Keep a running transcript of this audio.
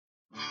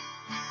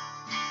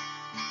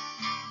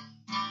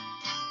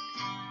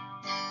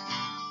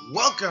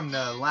Welcome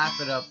to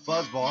Laugh It Up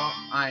Fuzzball.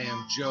 I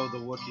am Joe the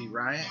Wookiee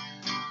Riot.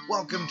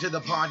 Welcome to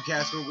the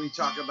podcast where we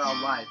talk about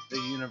life,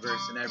 the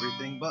universe, and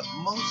everything, but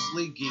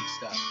mostly geek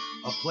stuff.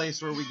 A place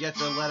where we get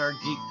to let our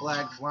geek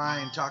flag fly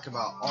and talk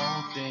about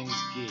all things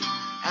geek.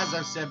 As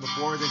I've said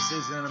before, this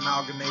isn't an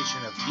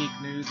amalgamation of geek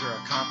news or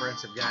a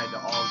comprehensive guide to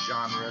all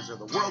genres or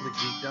the world of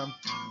geekdom.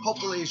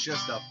 Hopefully it's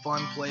just a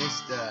fun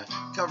place to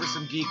cover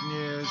some geek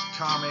news,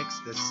 comics,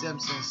 The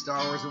Simpsons,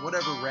 Star Wars, or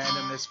whatever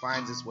randomness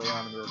finds its way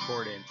onto the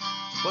recording.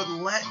 But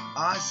let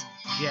us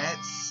get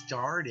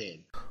started.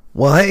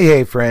 Well,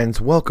 hey,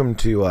 friends. Welcome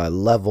to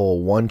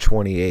level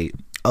 128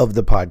 of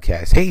the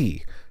podcast.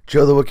 Hey,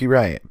 Joe the Wookiee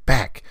Riot,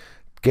 back.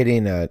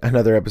 Getting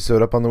another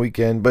episode up on the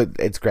weekend, but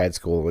it's grad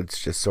school. It's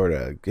just sort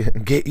of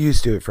get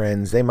used to it,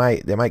 friends. They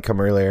might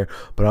come earlier,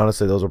 but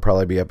honestly, those will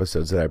probably be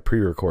episodes that I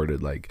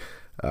pre-recorded.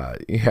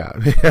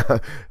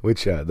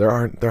 Which there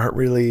aren't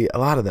really a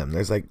lot of them.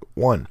 There's like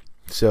one.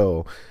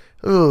 So,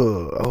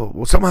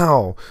 well,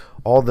 somehow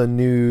all the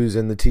news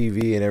and the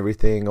TV and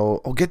everything will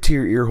get to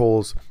your ear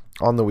holes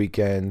on the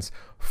weekends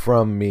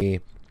from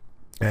me.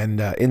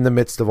 And in the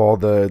midst of all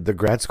the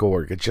grad school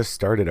work, it just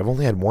started. I've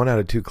only had 1 out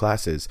of 2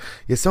 classes.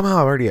 Yet somehow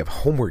I already have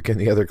homework in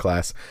the other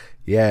class.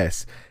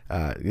 Yes.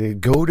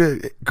 Go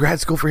to grad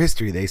school for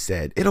history, they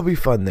said. It'll be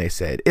fun, they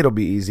said. It'll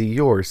be easy.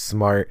 You're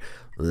smart.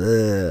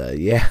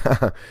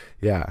 Yeah.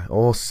 Yeah.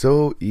 Oh,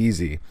 so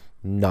easy.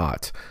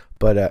 Not.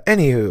 But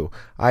anywho,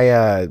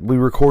 we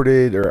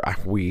recorded,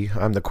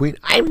 I'm the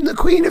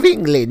Queen of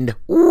England.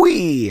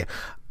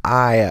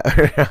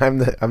 I'm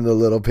the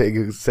little pig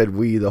who said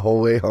 "we" the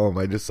whole way home.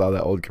 I just saw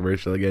that old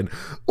commercial again.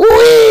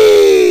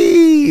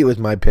 Wee with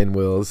my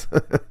pinwheels.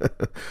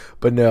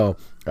 But no,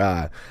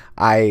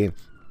 I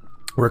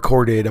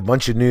recorded a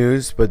bunch of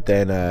news, but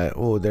then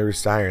there were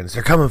sirens.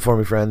 They're coming for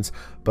me, friends.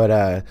 But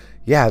I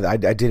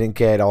didn't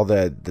get all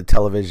the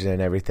television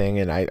and everything,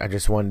 and I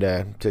just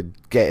wanted to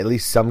get at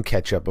least some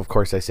catch up. Of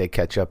course, I say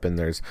catch up, and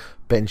there's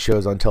been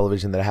shows on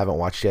television that I haven't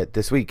watched yet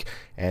this week,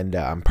 and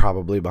I'm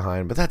probably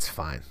behind, but that's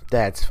fine.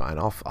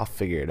 I'll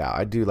figure it out.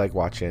 I do like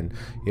watching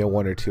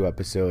 1 or 2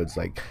 episodes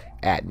like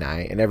at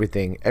night, and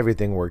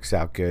everything works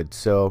out good.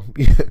 So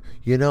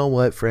you know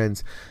what,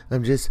 friends,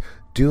 I'm just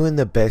doing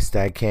the best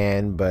I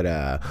can,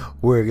 but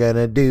we're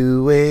gonna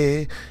do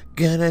it.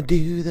 Gonna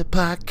do the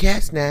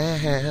podcast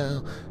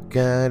now.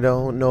 I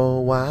don't know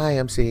why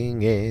I'm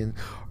singing.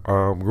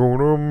 I'm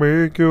gonna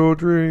make your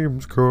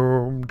dreams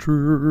come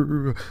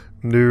true.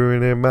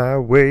 Doing it my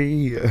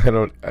way.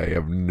 I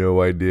have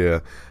no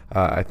idea.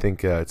 I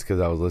think it's because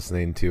I was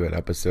listening to an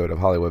episode of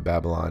Hollywood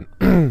Babylon,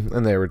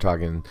 and they were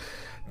talking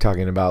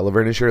about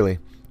Laverne and Shirley.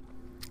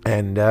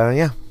 And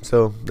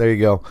so there you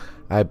go.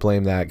 I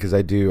blame that because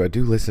I do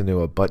listen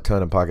to a butt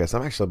ton of podcasts.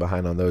 I'm actually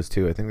behind on those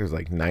too. I think there's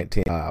like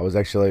 19. I was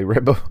actually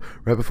right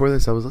before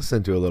this. I was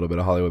listening to a little bit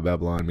of Hollywood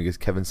Babylon because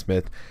Kevin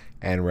Smith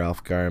and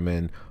Ralph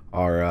Garman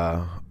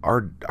are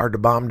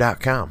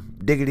thebomb.com.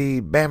 Diggity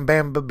bam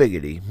bam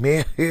biggity.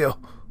 Yeah,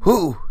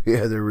 whoo.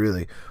 Yeah, they're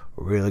really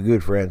really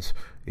good, friends.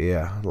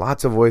 Yeah,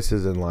 lots of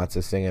voices and lots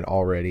of singing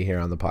already here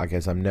on the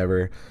podcast. I'm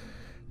never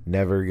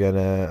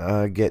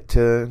gonna get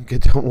to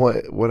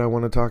what I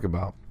want to talk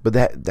about, but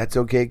that's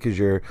okay because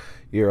you're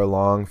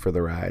along for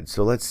the ride.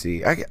 So let's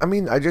see. I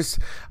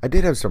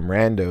did have some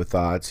rando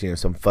thoughts,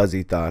 some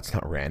fuzzy thoughts,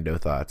 not rando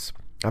thoughts.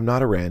 I'm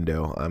not a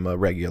rando. I'm a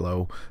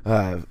regulo.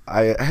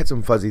 I had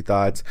some fuzzy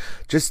thoughts.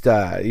 Just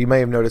you may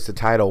have noticed the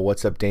title,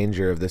 "What's Up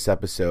Danger," of this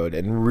episode,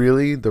 and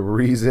really the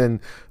reason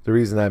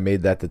I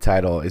made that the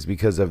title is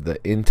because of the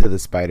Into the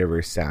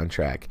Spider-Verse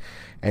soundtrack.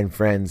 And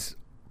friends,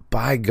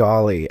 by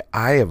golly,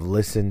 I have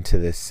listened to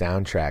this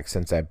soundtrack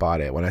since I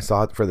bought it. When I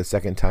saw it for the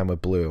second time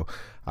with Blue,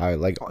 I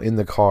in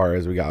the car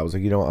as I was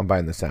like, I'm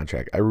buying the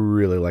soundtrack. I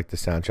really liked the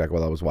soundtrack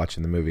while I was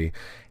watching the movie.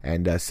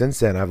 And since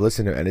then, I've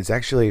listened to it, and it's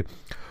actually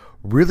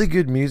really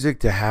good music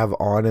to have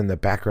on in the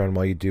background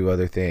while you do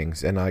other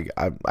things. And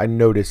I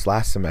noticed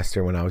last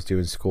semester when I was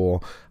doing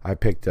school, I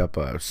picked up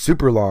a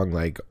super long,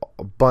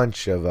 a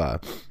bunch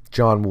of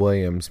John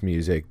Williams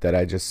music that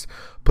I just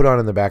put on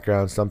in the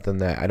background, something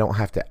that I don't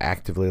have to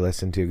actively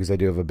listen to because I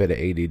do have a bit of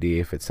ADD.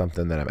 If it's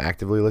something that I'm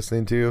actively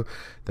listening to,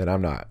 then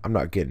I'm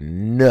not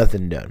getting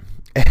nothing done.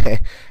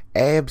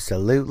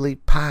 Absolutely,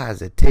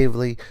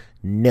 positively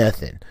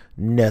nothing,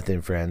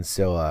 friends.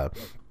 So,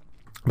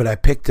 but I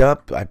picked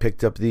up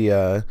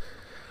the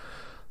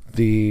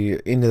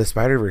Into the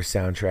Spider-Verse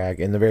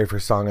soundtrack, and the very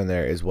first song in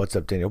there is "What's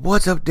Up Danger."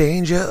 What's up,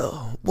 danger?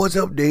 What's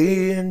up,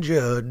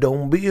 danger?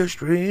 Don't be a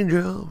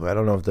stranger. I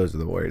don't know if those are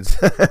the words.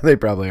 They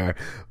probably are.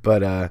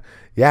 But I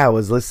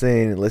was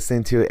listening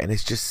to it, and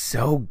it's just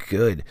so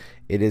good.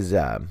 It has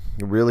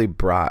really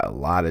brought a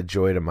lot of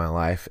joy to my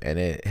life, and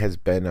it has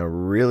been a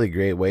really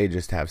great way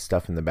just to have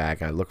stuff in the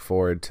back. I look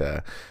forward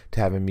to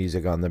having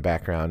music on the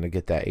background to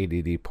get that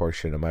ADD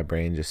portion of my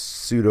brain just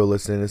pseudo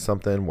listening to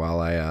something while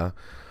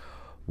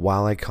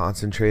I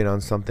concentrate on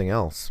something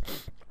else.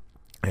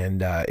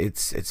 And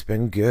it's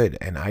been good,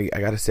 and I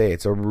gotta say,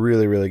 it's a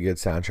really, really good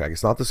soundtrack.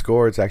 It's not the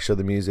score, it's actually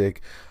the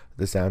music,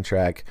 the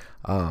soundtrack.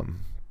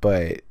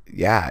 But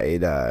yeah,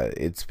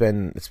 it's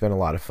been a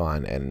lot of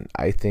fun, and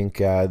I think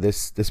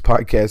this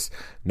podcast,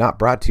 not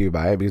brought to you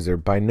by, because they're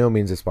by no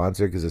means a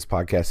sponsor, because this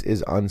podcast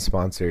is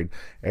unsponsored.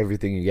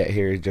 Everything you get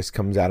here just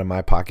comes out of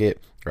my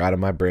pocket or out of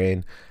my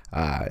brain,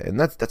 and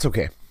that's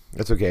okay.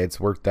 That's okay. It's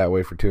worked that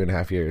way for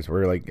 2.5 years.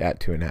 We're like at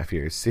 2.5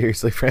 years.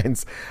 Seriously,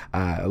 friends.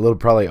 A little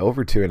probably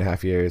over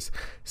 2.5 years.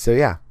 So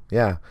yeah.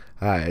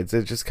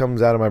 It just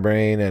comes out of my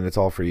brain, and it's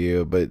all for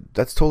you. But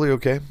that's totally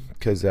okay,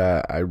 because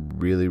I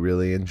really,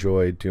 really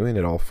enjoy doing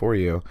it all for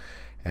you.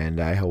 And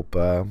I hope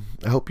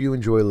you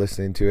enjoy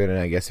listening to it. And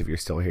I guess if you're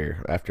still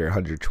here after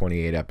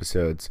 128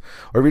 episodes,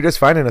 or if you're just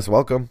finding us,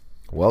 welcome.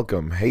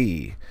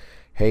 Hey,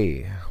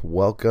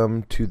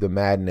 welcome to the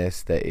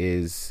madness that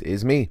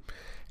is me.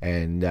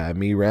 And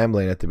me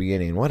rambling at the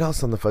beginning. What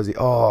else on the fuzzy?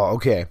 Oh,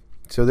 okay.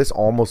 So this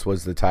almost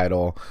was the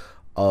title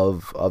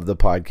of the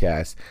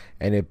podcast,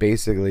 and it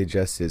basically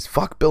just is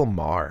 "Fuck Bill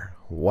Maher."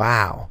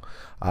 Wow.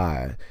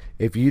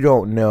 If you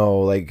don't know,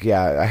 like,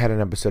 yeah, I had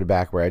an episode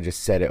back where I just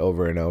said it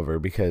over and over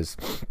because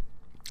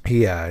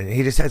he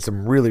just had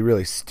some really,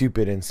 really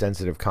stupid,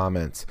 insensitive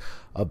comments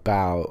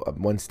about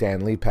when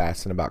Stan Lee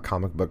passed and about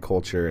comic book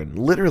culture, and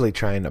literally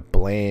trying to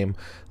blame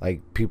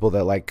like people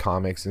that like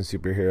comics and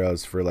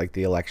superheroes for like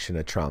the election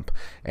of Trump.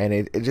 And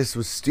it just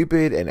was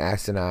stupid and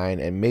asinine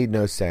and made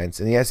no sense.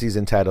 And yes, he's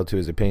entitled to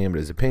his opinion, but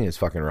his opinion is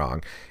fucking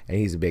wrong, and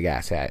he's a big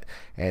asshat,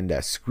 and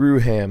screw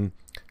him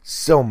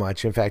so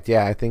much. In fact,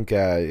 yeah, I think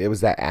it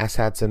was that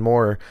asshats and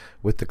more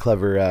with the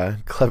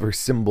clever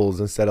symbols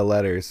instead of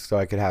letters, so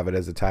I could have it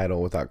as a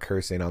title without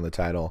cursing on the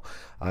title.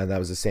 And that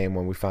was the same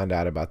when we found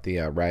out about the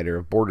writer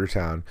of Border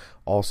Town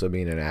also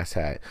being an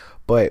asshat.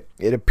 But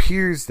it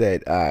appears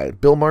that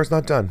Bill Maher's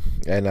not done,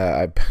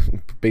 and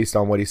based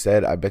on what he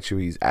said, I bet you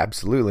he's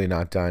absolutely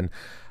not done.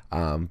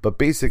 But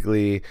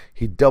basically,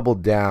 he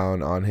doubled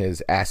down on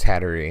his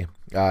asshattery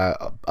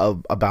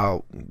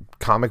about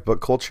comic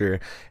book culture,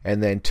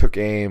 and then took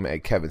aim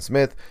at Kevin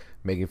Smith,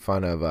 making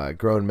fun of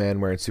grown men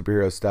wearing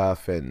superhero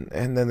stuff, and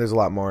then there's a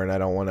lot more, and I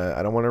don't want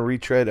to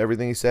retread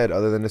everything he said,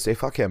 other than to say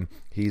fuck him.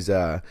 He's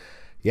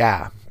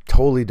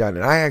totally done.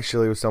 And I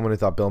actually was someone who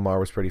thought Bill Maher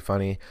was pretty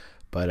funny,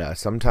 but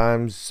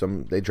sometimes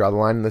they draw the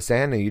line in the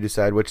sand, and you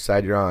decide which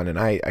side you're on. And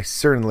I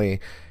certainly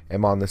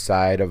am on the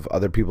side of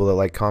other people that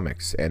like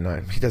comics,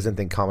 and he doesn't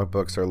think comic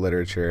books are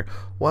literature.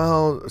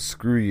 Well,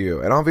 screw you.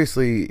 And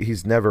obviously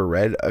he's never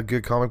read a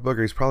good comic book,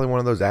 or he's probably one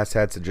of those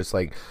asshats that just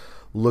like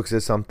looks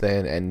at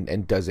something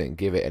and doesn't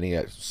give it any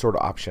sort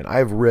of option.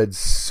 I've read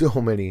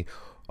so many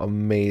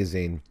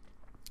amazing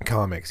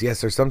comics. Yes,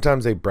 there's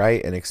sometimes they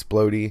bright and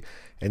explodey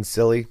and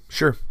silly.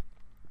 Sure,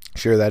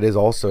 that is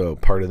also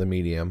part of the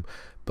medium.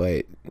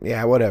 But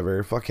yeah,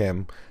 whatever. Fuck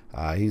him.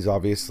 He's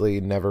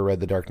obviously never read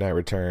The Dark Knight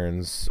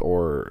Returns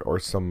or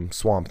some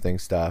Swamp Thing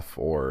stuff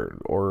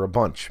or a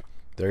bunch.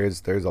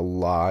 There's a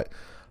lot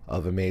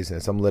of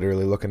amazingness. I'm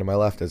literally looking to my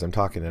left as I'm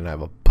talking, and I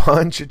have a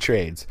bunch of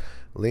trades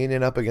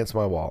leaning up against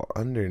my wall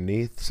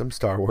underneath some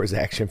Star Wars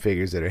action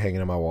figures that are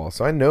hanging on my wall.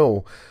 So I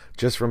know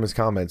just from his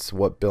comments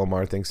what Bill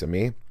Maher thinks of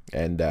me,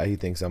 and he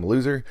thinks I'm a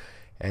loser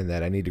and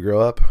that I need to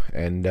grow up.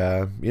 And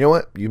you know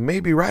what? You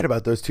may be right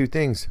about those two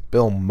things,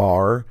 Bill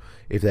Maher,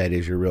 if that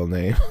is your real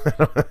name.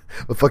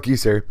 But fuck you,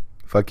 sir.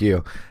 Fuck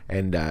you.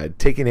 And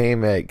taking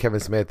aim at Kevin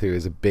Smith, who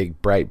is a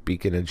big, bright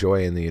beacon of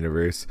joy in the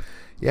universe.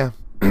 Yeah,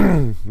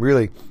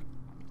 really.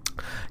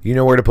 You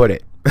know where to put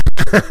it.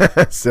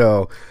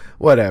 So,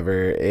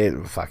 whatever.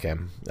 Fuck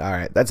him. All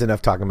right, that's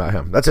enough talking about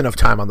him. That's enough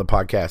time on the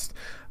podcast.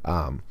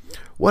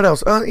 What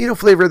else?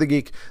 Flavor of the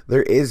Geek.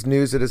 There is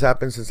news that has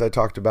happened since I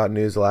talked about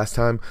news the last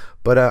time,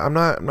 but I'm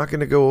not going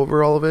to go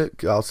over all of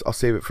it. I'll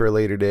save it for a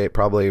later date,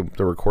 probably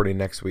the recording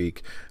next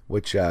week,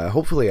 which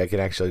hopefully I can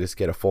actually just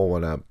get a full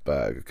one up,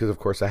 because of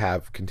course I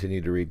have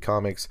continued to read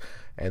comics,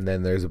 and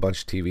then there's a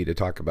bunch of TV to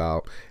talk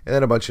about, and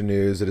then a bunch of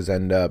news that has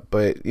ended up.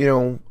 But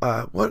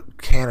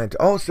what can I do?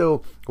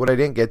 Also, what I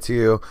didn't get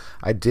to,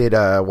 I did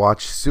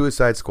watch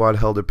Suicide Squad: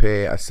 Hell to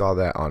Pay. I saw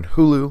that on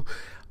Hulu.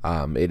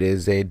 It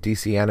is a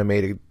DC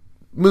animated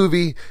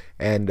movie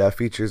and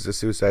features the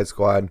Suicide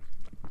Squad,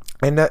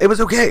 and it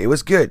was okay. It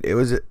was good.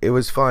 It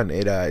was fun.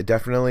 It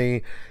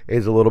definitely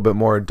is a little bit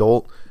more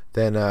adult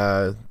than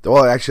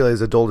actually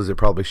as adult as it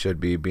probably should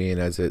be, being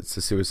as it's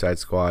the Suicide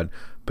Squad.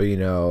 But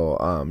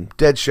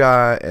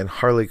Deadshot and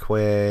Harley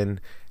Quinn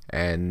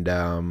and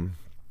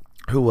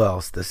who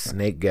else? The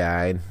Snake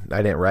guy. I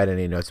didn't write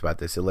any notes about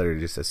this. It literally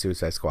just says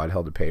Suicide Squad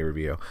Hell to Pay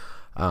review.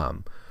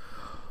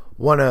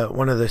 One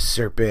of the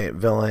Serpent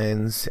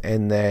villains,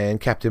 and then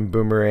Captain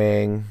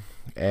Boomerang,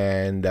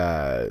 and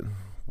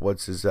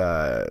what's his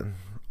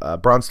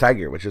Bronze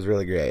Tiger, which is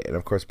really great. And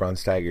of course,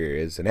 Bronze Tiger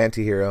is an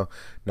anti-hero,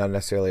 not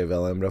necessarily a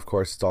villain, but of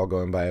course it's all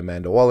going by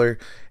Amanda Waller.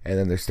 And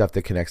then there's stuff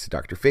that connects to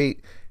Dr.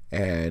 Fate,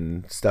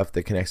 and stuff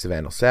that connects to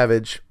Vandal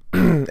Savage.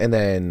 And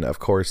then of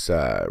course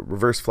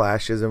Reverse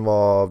Flash is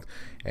involved,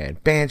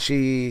 and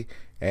Banshee,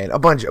 and a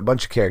bunch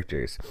of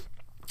characters.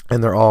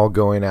 And they're all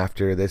going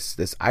after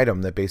this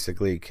item that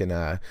basically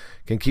can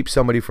keep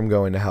somebody from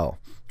going to hell.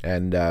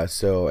 And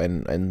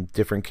and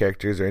different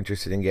characters are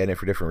interested in getting it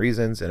for different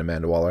reasons, and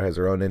Amanda Waller has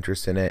her own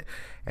interest in it,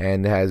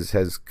 and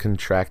has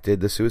contracted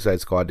the Suicide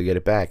Squad to get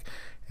it back.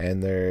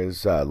 And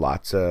there's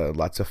lots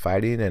of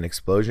fighting and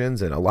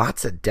explosions and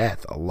lots of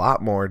death, a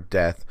lot more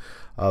death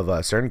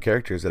of certain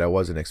characters that I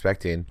wasn't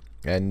expecting.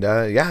 And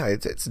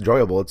it's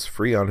enjoyable. It's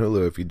free on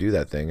Hulu if you do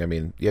that thing. I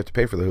mean, you have to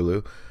pay for the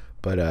Hulu,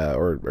 but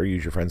or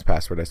use your friend's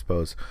password, I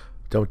suppose.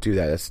 Don't do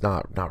that. That's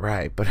not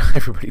right. But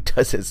everybody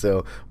does it,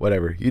 so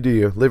whatever. You do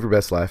you. Live your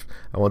best life.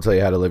 I won't tell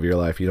you how to live your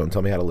life. You don't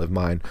tell me how to live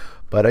mine.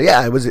 But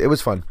it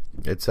was fun.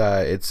 It's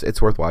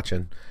worth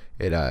watching.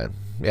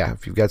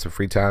 If you've got some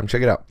free time,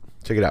 check it out.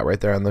 Check it out right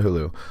there on the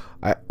Hulu.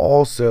 I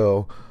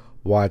also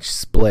watched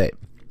Split.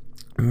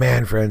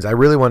 Man, friends, I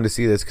really wanted to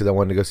see this because I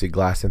wanted to go see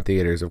Glass in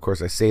theaters. Of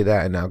course, I say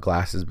that, and now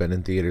Glass has been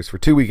in theaters for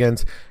 2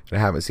 weekends, and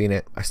I haven't seen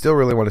it. I still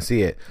really want to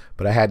see it,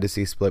 but I had to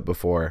see Split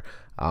before.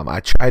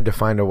 I tried to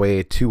find a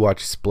way to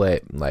watch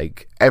Split,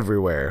 like,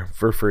 everywhere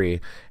for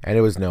free, and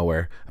it was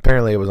nowhere.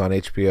 Apparently, it was on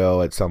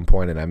HBO at some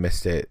point, and I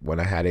missed it when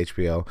I had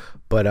HBO.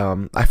 But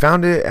I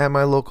found it at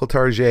my local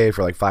Target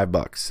for like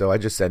 $5, so I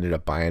just ended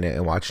up buying it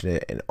and watching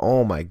it, and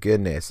oh my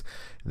goodness,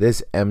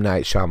 this M.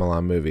 Night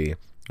Shyamalan movie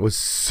was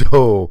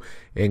so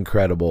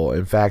incredible.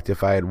 In fact,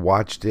 if I had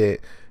watched it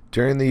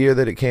during the year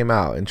that it came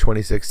out in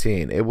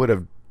 2016, it would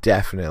have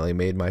definitely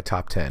made my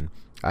top 10.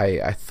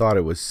 I thought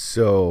it was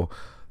so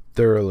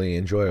thoroughly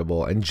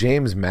enjoyable. And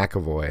James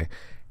McAvoy,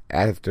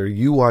 after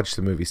you watch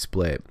the movie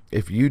Split,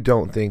 if you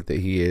don't think that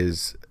he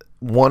is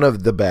one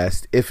of the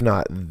best, if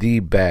not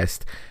the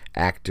best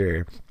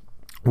actor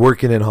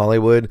working in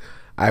Hollywood,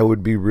 I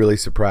would be really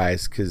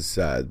surprised, because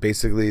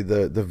basically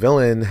the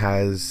villain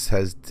has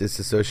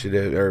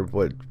dissociative, or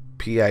what,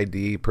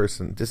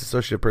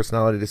 dissociative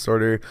personality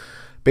disorder.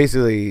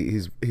 Basically,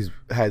 he's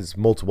has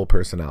multiple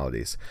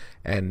personalities,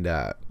 and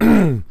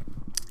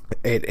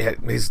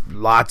he's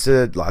lots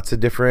of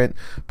different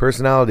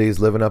personalities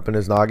living up in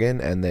his noggin,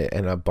 and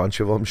a bunch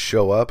of them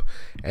show up,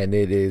 and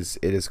it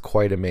is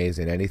quite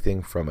amazing.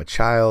 Anything from a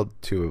child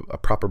to a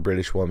proper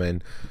British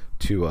woman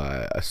to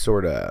a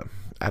sort of,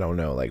 I don't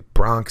know, like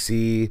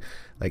Bronxy,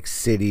 like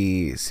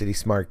city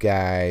smart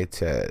guy,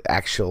 to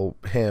actual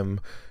him,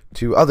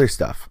 to other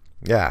stuff.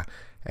 Yeah.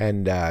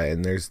 And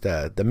there's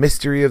the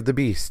mystery of the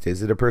beast.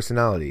 Is it a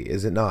personality?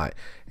 Is it not?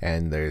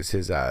 And there's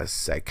his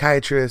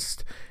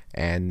psychiatrist,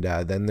 and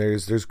then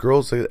there's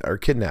girls that are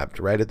kidnapped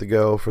right at the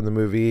go from the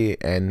movie,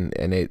 and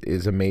it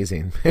is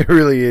amazing. It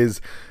really is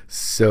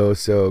so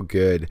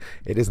good.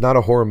 It is not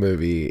a horror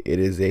movie. It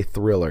is a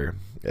thriller.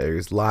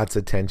 There's lots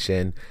of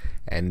tension,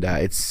 and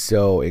it's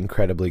so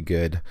incredibly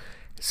good.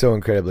 So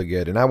incredibly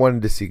good. And I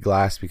wanted to see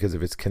Glass because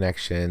of its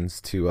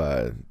connections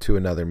to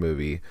another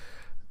movie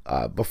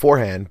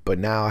beforehand, but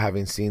now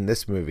having seen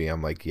this movie,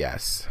 I'm like,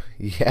 yes,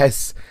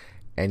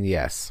 and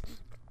yes.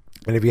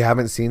 And if you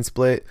haven't seen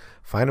Split,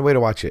 find a way to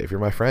watch it. If you're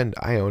my friend,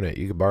 I own it.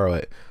 You can borrow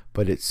it,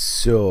 but it's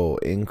so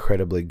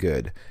incredibly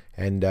good.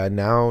 And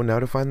now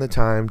to find the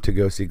time to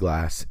go see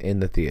Glass in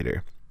the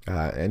theater.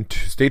 And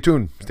stay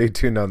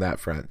tuned on that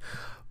front.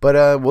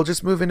 But we'll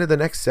just move into the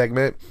next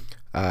segment.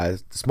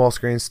 Small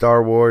screen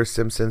Star Wars,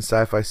 Simpsons,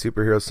 sci-fi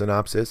superhero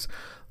synopsis.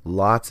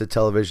 Lots of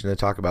television to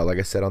talk about. Like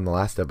I said on the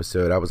last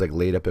episode, I was like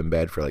laid up in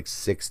bed for like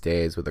 6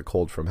 days with a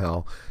cold from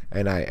hell,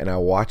 and I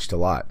watched a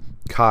lot,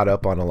 caught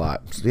up on a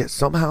lot. So, yeah,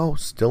 somehow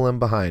still am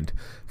behind,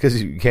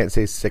 because you can't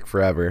stay sick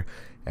forever,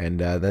 and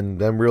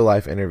then real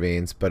life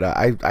intervenes. But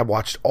I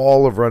watched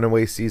all of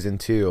Runaway season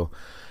 2.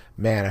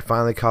 Man, I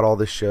finally caught all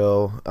this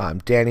show.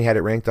 Danny had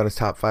it ranked on his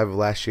top 5 of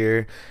last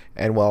year,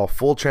 and while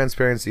full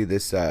transparency,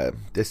 this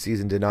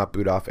season did not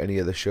boot off any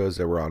of the shows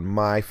that were on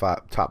my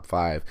top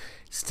 5.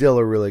 Still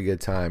a really good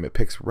time. It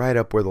picks right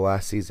up where the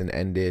last season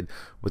ended,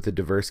 with the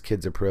diverse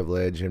kids of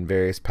privilege and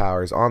various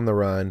powers on the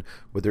run,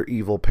 with their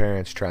evil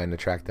parents trying to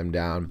track them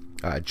down.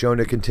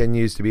 Jonah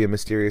continues to be a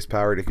mysterious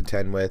power to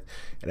contend with,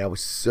 and I was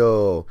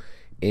so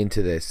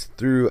into this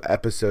through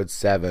episode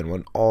 7,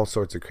 when all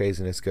sorts of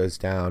craziness goes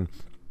down.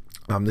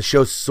 The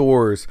show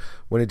soars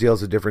when it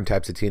deals with different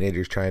types of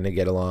teenagers trying to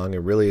get along,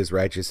 and really is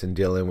righteous in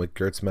dealing with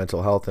Gert's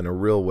mental health in a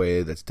real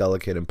way that's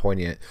delicate and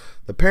poignant.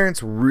 The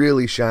parents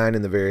really shine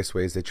in the various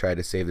ways they try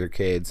to save their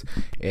kids,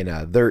 and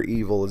their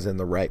evil is in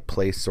the right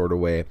place sort of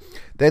way.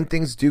 Then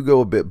things do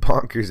go a bit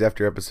bonkers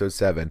after episode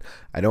 7.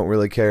 I don't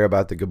really care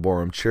about the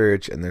Gaborum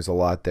Church, and there's a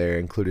lot there,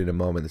 including a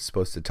moment that's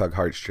supposed to tug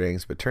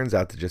heartstrings, but turns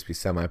out to just be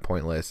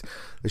semi-pointless.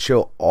 The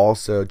show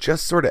also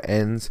just sort of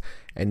ends,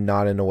 and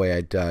not in a way I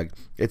dug.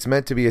 It's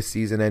meant to be a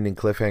season-ending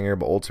cliffhanger,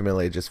 but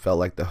ultimately it just felt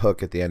like the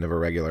hook at the end of a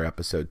regular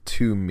episode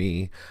to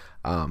me.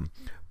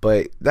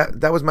 But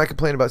that was my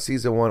complaint about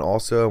season 1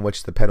 also, in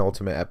which the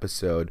penultimate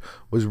episode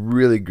was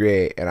really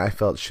great, and I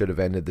felt should have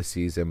ended the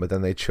season, but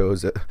then they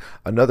chose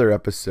another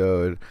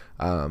episode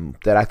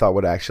that I thought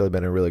would have actually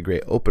been a really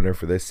great opener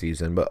for this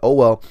season. But oh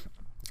well.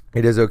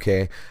 It is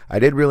okay. I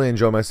did really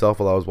enjoy myself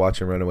while I was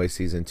watching Runaway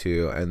Season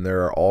 2, and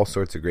there are all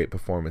sorts of great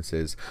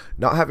performances.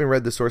 Not having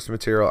read the source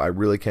material, I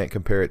really can't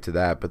compare it to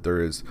that, but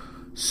there is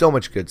So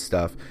much good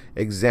stuff.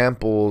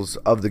 Examples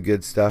of the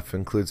good stuff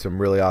include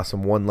some really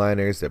awesome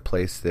one-liners that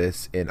place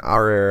this in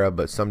our era,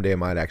 but someday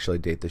might actually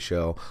date the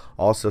show.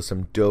 Also,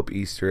 some dope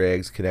Easter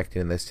eggs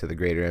connecting this to the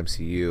greater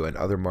MCU and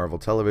other Marvel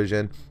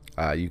television.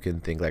 You can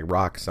think like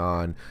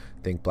Roxxon,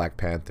 think Black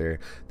Panther.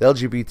 The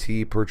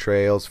LGBT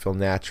portrayals feel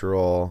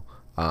natural.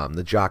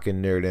 The jock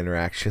and nerd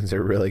interactions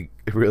are really,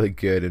 really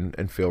good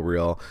and feel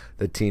real.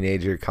 The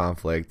teenager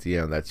conflict,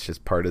 that's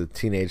just part of the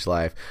teenage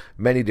life.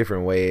 Many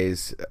different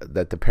ways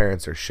that the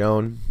parents are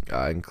shown,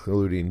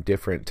 including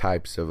different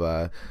types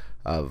of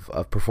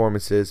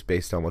performances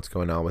based on what's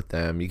going on with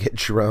them. You get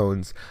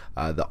drones,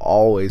 the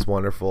always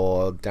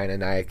wonderful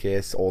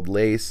Deinonychus, Old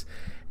Lace,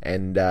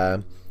 and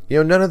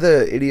none of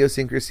the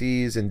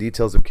idiosyncrasies and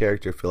details of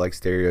character feel like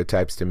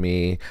stereotypes to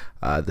me.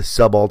 The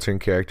subaltern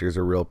characters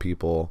are real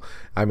people.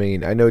 I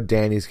mean, I know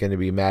Danny's going to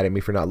be mad at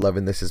me for not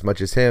loving this as much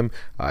as him.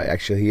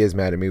 Actually, he is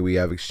mad at me. We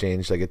have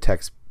exchanged like a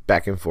text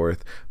back and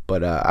forth.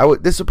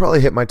 But this would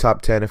probably hit my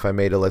top 10 if I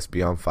made a list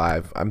beyond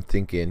 5, I'm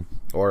thinking,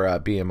 or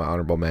be in my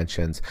honorable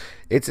mentions.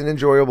 It's an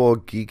enjoyable,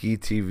 geeky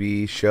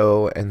TV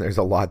show, and there's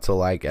a lot to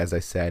like, as I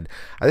said.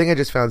 I think I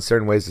just found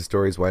certain ways the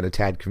stories went a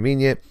tad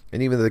convenient,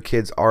 and even though the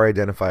kids are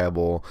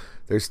identifiable,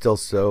 they're still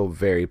so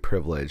very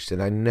privileged,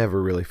 and I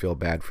never really feel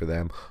bad for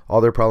them.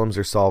 All their problems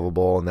are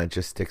solvable, and that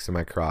just sticks in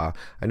my craw.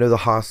 I know the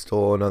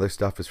hostel and other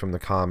stuff is from the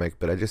comic,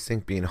 but I just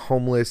think being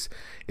homeless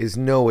is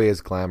no way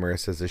as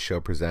glamorous as the show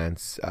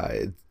presents.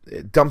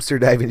 Dumpster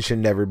diving should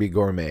never be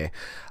gourmet.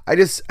 I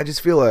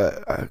just feel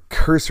a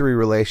cursory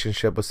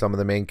relationship with some of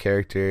the main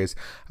characters.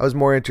 I was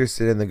more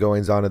interested in the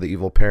goings on of the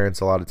evil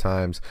parents a lot of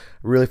times.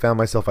 I really found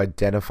myself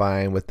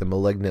identifying with the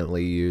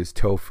malignantly used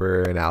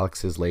Topher and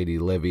Alex's lady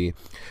Livy.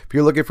 If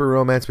you're looking for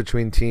romance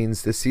between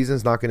teens, this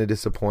season's not going to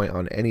disappoint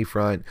on any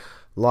front.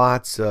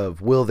 Lots of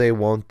will they,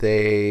 won't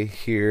they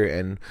here,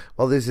 and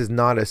while this is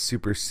not a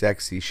super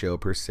sexy show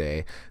per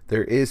se,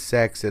 there is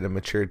sex at a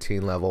mature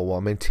teen level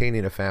while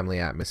maintaining a family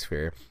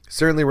atmosphere.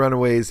 Certainly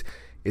Runaways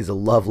is a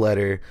love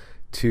letter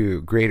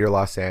to greater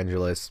Los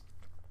Angeles.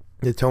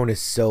 The tone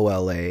is so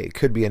LA. It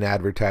could be an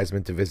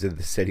advertisement to visit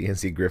the city and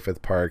see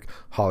Griffith Park,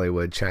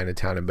 Hollywood,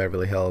 Chinatown, and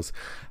Beverly Hills.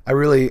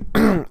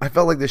 I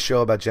felt like this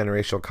show about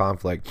generational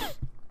conflict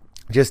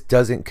just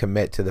doesn't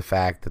commit to the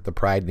fact that the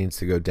pride needs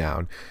to go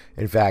down.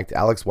 In fact,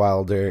 Alex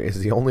Wilder is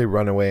the only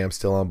runaway I'm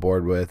still on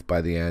board with by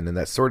the end, and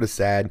that's sort of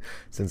sad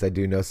since I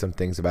do know some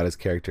things about his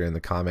character in the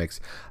comics.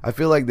 I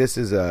feel like this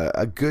is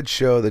a good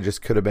show that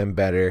just could have been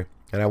better,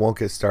 and I won't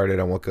get started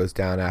on what goes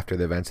down after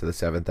the events of the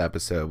 7th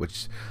episode,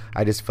 which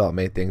I just felt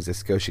made things a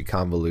skoshi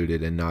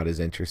convoluted and not as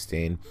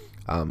interesting.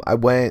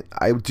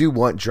 I do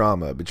want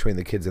drama between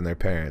the kids and their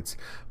parents,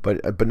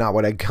 but not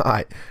what I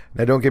got.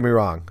 Now, don't get me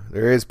wrong,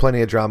 there is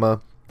plenty of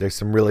drama. There's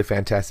some really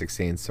fantastic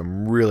scenes,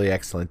 some really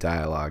excellent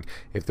dialogue.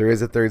 If there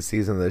is a 3rd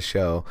season of the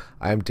show,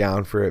 I'm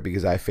down for it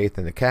because I have faith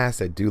in the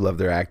cast. I do love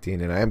their acting,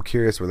 and I am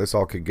curious where this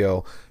all could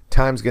go.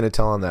 Time's going to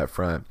tell on that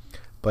front.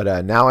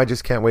 But now I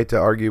just can't wait to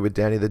argue with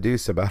Danny the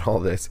Deuce about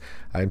all this.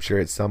 I'm sure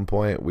at some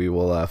point we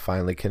will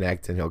finally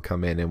connect, and he'll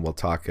come in and we'll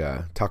talk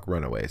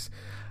Runaways.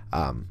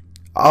 I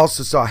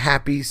also saw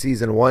Happy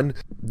Season 1.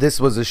 This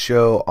was a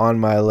show on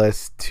my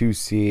list to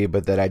see,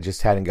 but that I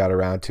just hadn't got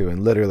around to,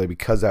 and literally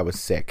because I was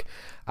sick,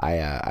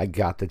 I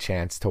got the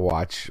chance to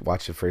watch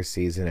the first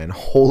season, and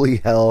holy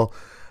hell,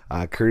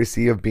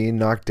 courtesy of being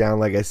knocked down,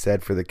 like I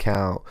said, for the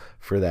count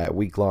for that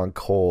week-long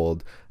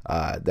cold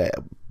that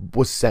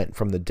was sent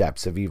from the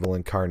depths of evil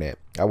incarnate.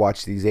 I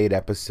watched these 8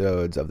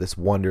 episodes of this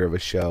wonder of a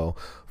show.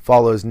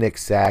 Follows Nick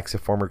Sachs, a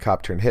former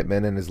cop turned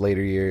hitman in his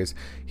later years.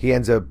 He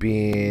ends up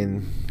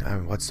being,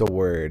 what's the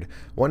word?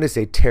 I wanted to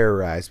say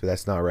terrorized, but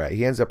that's not right.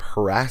 He ends up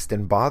harassed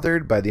and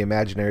bothered by the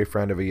imaginary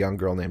friend of a young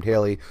girl named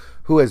Haley,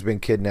 who has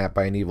been kidnapped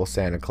by an evil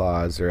Santa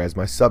Claus, or as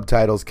my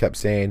subtitles kept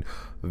saying,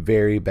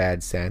 very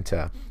bad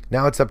Santa.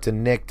 Now it's up to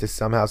Nick to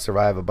somehow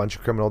survive a bunch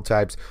of criminal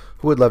types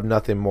who would love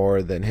nothing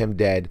more than him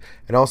dead,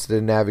 and also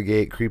to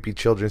navigate creepy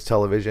children's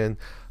television.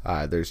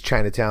 There's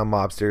Chinatown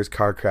mobsters,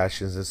 car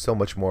crashes, and so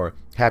much more.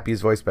 Happy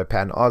is voiced by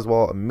Patton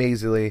Oswalt.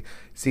 Amazingly,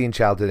 seeing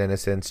childhood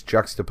innocence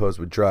juxtaposed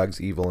with drugs,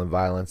 evil, and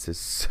violence is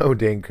so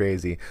dang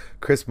crazy.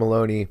 Chris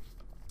Maloney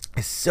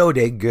is so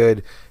dang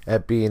good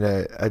at being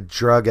a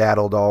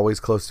drug-addled, always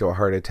close to a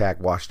heart attack,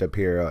 washed-up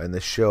hero, and the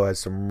show has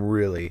some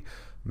really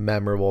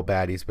memorable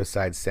baddies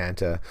besides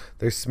Santa.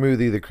 There's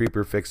Smoothie, the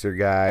creeper fixer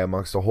guy,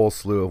 amongst a whole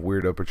slew of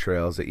weirdo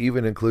portrayals. It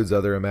even includes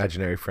other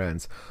imaginary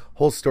friends.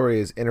 Whole story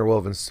is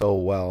interwoven so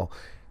well.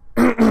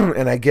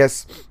 And I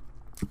guess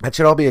that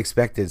should all be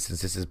expected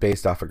since this is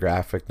based off a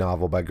graphic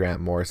novel by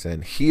Grant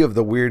Morrison. He of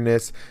the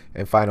Weirdness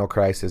and Final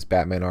Crisis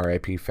Batman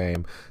R.I.P.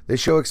 fame.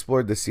 This show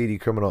explored the seedy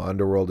criminal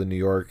underworld in New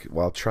York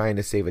while trying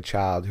to save a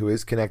child who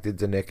is connected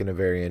to Nick in a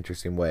very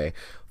interesting way.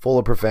 full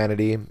of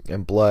profanity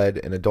and blood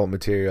and adult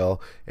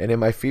material, and in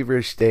my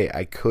feverish state,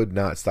 I could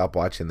not stop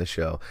watching the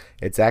show.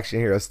 It's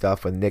action hero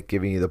stuff with Nick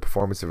giving you the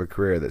performance of a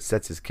career that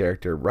sets his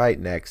character right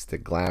next to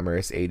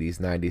glamorous 80s,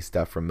 90s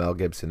stuff from Mel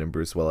Gibson and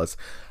Bruce Willis.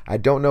 I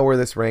don't know where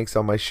this ranks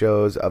on my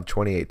shows of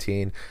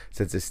 2018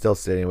 since it's still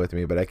sitting with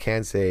me, but I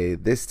can say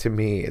this to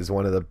me is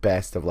one of the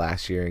best of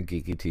last year in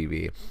geeky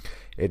TV.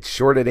 It's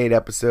short at 8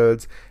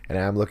 episodes, and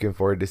I'm looking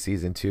forward to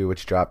season 2,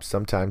 which drops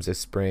sometimes this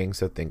spring,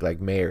 so think like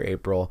May or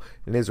April,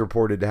 and is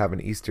reported to have an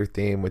Easter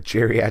theme with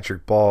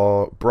geriatric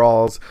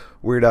brawls,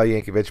 Weird Al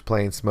Yankovic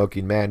playing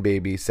smoking man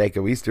baby,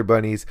 psycho Easter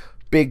bunnies,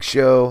 Big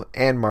Show,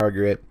 and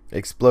Margaret,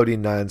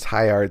 exploding nuns,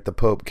 high art, the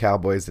Pope,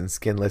 cowboys, and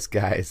skinless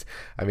guys.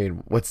 I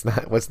mean, what's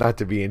not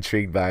to be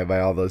intrigued by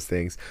all those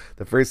things?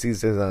 The first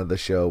season of the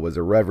show was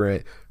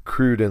irreverent,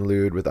 crude, and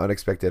lewd with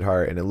unexpected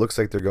heart, and it looks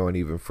like they're going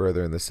even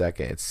further in the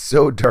second. It's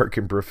so dark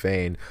and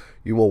profane,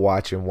 you will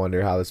watch and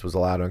wonder how this was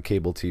allowed on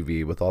cable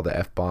TV with all the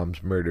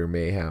F-bombs, murder,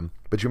 mayhem.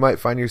 But you might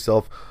find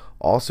yourself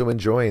also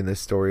enjoying this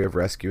story of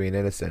rescuing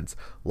innocence.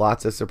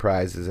 Lots of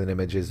surprises and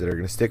images that are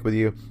going to stick with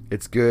you.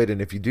 It's good,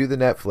 and if you do the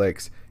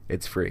Netflix,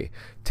 it's free.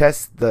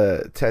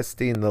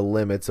 Testing the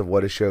limits of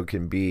what a show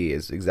can be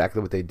is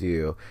exactly what they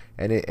do.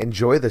 And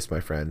enjoy this, my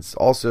friends.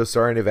 Also,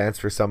 sorry in advance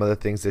for some of the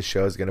things this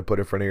show is going to put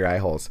in front of your eye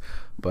holes.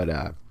 But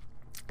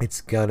it's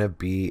going to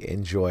be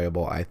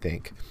enjoyable, I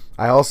think.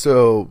 I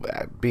also,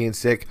 being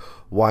sick,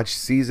 watched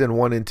season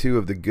 1 and 2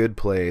 of The Good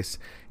Place.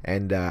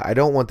 And I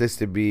don't want this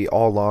to be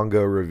all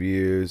longo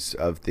reviews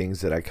of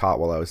things that I caught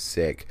while I was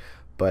sick.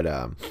 But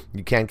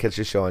you can catch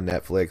the show on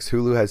Netflix.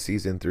 Hulu has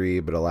season 3,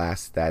 but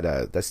alas,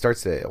 that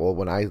starts at, well,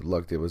 when I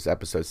looked, it was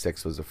episode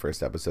 6 was the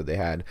first episode they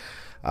had.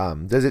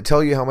 Does it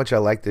tell you how much I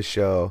like the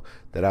show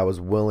that I was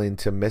willing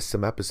to miss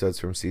some episodes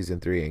from season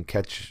 3 and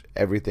catch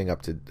everything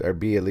up to, or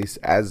be at least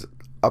as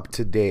up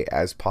to date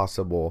as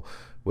possible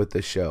with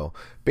the show?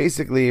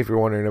 Basically, if you're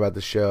wondering about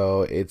the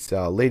show, it's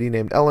a lady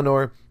named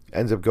Eleanor,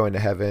 ends up going to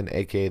heaven,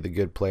 aka the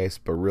good place,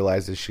 but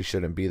realizes she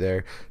shouldn't be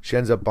there. She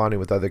ends up bonding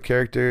with other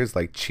characters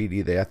like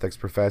Chidi, the ethics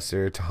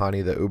professor,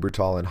 Tahani, the uber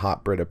tall and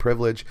hot Brit of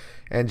privilege,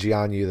 and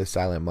Jianyu, the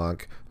silent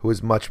monk, who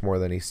is much more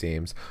than he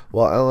seems.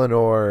 While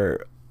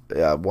Eleanor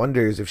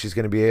wonders if she's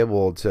going to be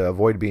able to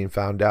avoid being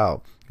found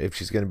out, if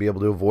she's going to be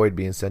able to avoid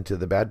being sent to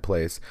the bad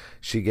place,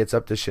 she gets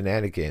up to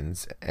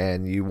shenanigans,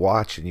 and you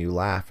watch and you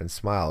laugh and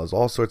smile as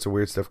all sorts of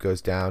weird stuff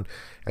goes down.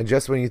 And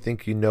just when you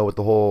think you know what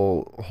the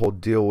whole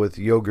deal with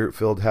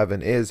yogurt-filled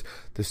heaven is,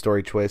 the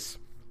story twists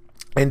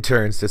and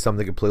turns to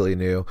something completely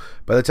new.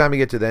 By the time you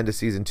get to the end of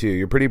season 2,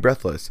 you're pretty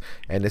breathless.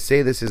 And to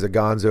say this is a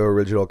gonzo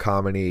original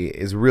comedy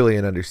is really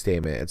an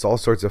understatement. It's all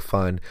sorts of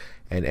fun,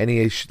 and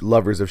any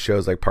lovers of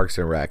shows like Parks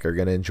and Rec are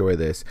going to enjoy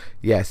this.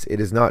 Yes, it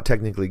is not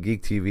technically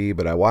geek TV,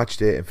 but I watched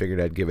it and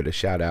figured I'd give it a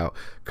shout out.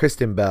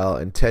 Kristen Bell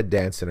and Ted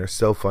Danson are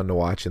so fun to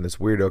watch in this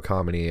weirdo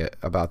comedy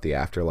about the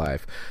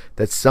afterlife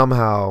that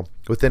somehow,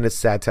 within its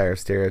satire of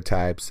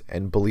stereotypes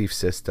and belief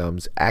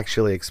systems,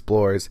 actually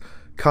explores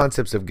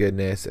concepts of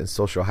goodness and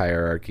social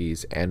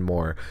hierarchies and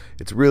more.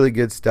 It's really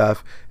good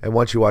stuff, and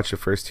once you watch the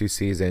first 2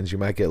 seasons, you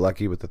might get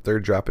lucky with the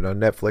third dropping on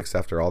Netflix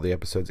after all the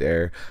episodes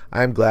air.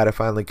 I'm glad I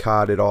finally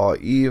caught it all,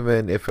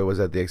 even if it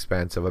was at the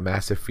expense of a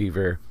massive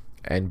fever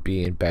and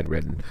being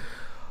bedridden.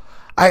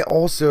 I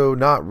also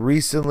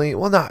unrecently,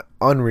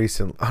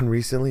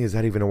 is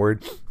that even a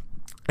word?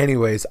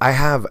 Anyways, I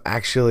have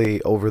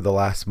actually over the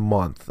last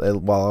month,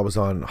 while I was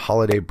on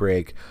holiday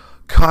break,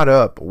 caught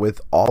up with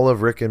all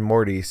of Rick and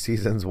Morty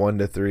seasons 1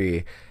 to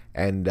 3,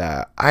 and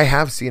I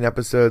have seen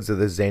episodes of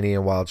the Zany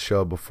and Wild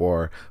show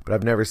before, but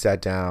I've never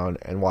sat down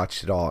and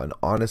watched it all, and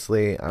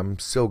honestly, I'm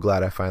so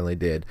glad I finally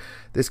did.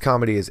 This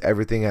comedy is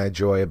everything I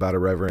enjoy about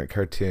irreverent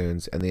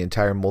cartoons, and the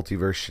entire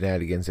multiverse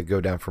shenanigans that go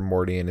down for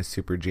Morty and his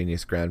super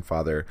genius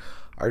grandfather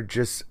are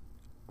just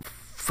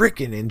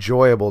freaking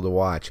enjoyable to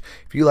watch.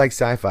 If you like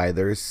sci-fi,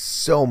 there is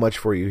so much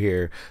for you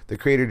here. The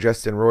creator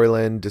Justin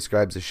Roiland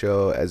describes the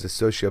show as a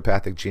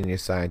sociopathic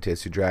genius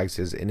scientist who drags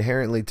his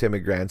inherently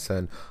timid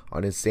grandson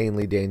on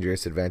insanely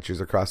dangerous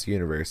adventures across the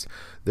universe.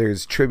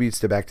 There's tributes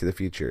to Back to the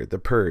Future, The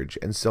Purge,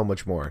 and so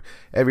much more.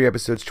 Every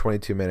episode's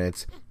 22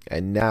 minutes,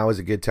 and now is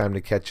a good time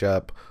to catch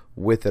up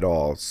with it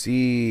all.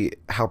 See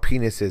how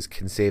penises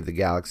can save the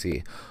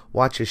galaxy.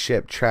 Watch a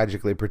ship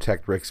tragically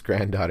protect Rick's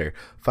granddaughter.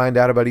 Find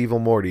out about Evil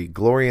Morty,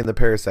 glory in the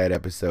Parasite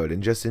episode,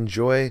 and just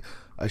enjoy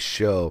a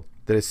show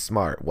that is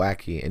smart,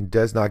 wacky, and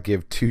does not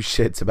give 2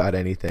 shits about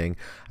anything.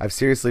 I've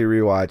seriously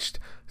rewatched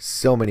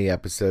so many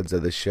episodes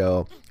of the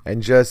show,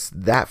 and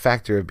just that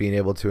factor of being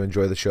able to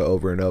enjoy the show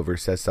over and over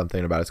says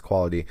something about its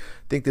quality. I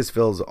think this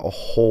fills a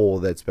hole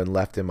that's been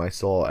left in my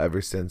soul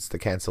ever since the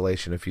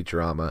cancellation of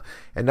Futurama,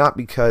 and not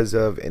because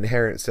of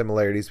inherent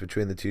similarities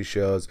between the 2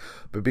 shows,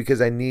 but because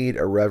I need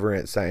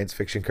irreverent science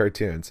fiction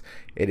cartoons.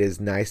 It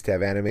is nice to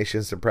have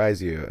animation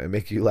surprise you and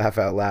make you laugh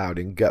out loud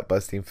in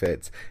gut-busting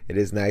fits. It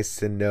is nice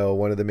to know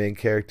one of the main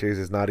characters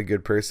is not a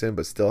good person,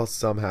 but still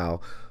somehow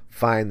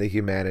find the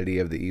humanity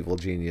of the evil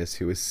genius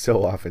who is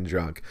so often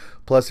drunk.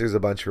 Plus, there's a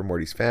bunch for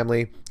Morty's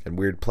family and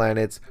weird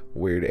planets,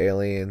 weird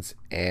aliens,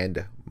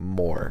 and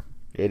more.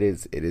 It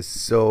is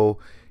so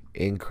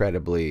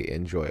incredibly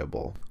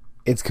enjoyable.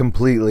 It's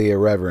completely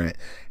irreverent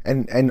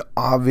and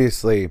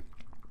obviously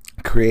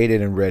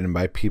created and written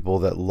by people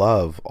that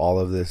love all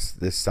of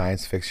this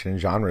science fiction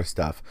genre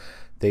stuff.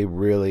 They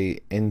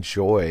really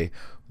enjoy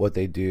what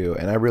they do,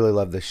 and I really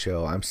love this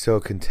show. I'm so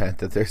content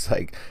that there's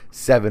like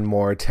 7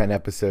 more 10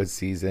 episode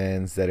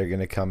seasons that are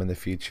going to come in the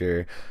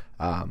future.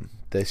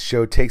 This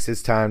show takes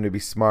its time to be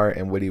smart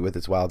and witty with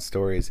its wild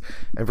stories,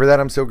 and for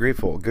that I'm so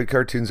grateful. Good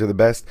cartoons are the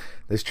best.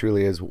 This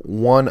truly is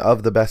one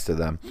of the best of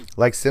them.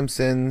 Like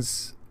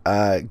Simpsons,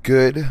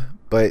 good,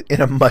 but in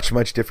a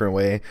much different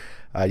way.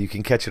 You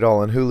can catch it all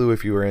on Hulu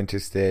if you were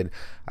interested.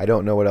 I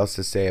don't know what else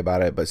to say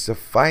about it, but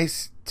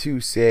suffice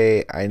to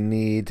say, I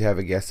need to have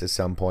a guest at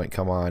some point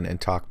come on and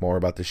talk more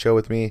about the show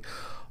with me.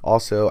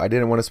 Also, I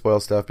didn't want to spoil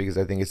stuff because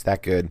I think it's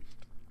that good.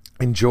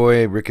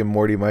 Enjoy Rick and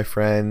Morty, my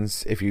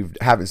friends, if you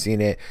haven't seen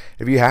it.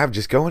 If you have,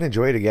 just go and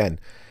enjoy it again.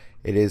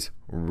 It is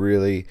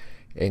really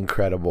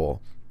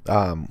incredible.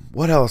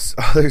 What else?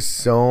 Oh, there's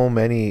so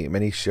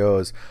many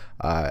shows.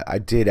 I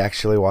did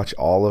actually watch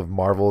all of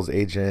Marvel's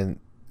Agent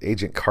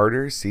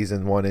Carter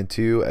season 1 and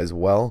 2 as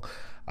well.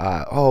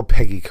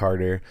 Peggy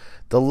Carter,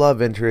 the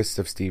love interest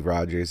of Steve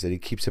Rogers that he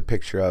keeps a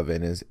picture of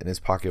in his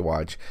pocket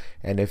watch.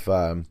 And if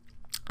I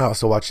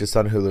also watched this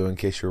on Hulu in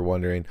case you were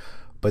wondering.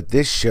 But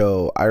this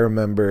show, I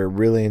remember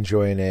really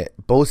enjoying it,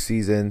 both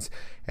seasons,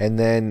 and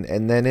then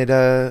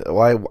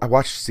I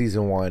watched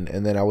season 1,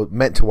 and then I was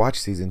meant to watch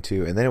season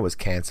 2, and then it was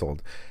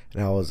canceled,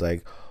 and I was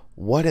like,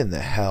 what in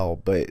the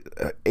hell? But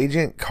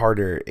Agent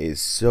Carter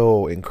is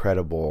so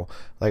incredible.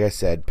 Like I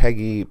said,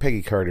 Peggy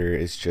Carter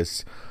is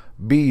just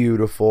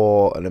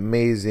beautiful, an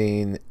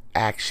amazing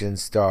action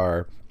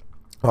star.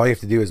 All you have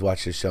to do is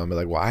watch this show and be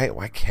like,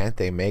 why can't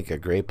they make a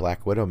great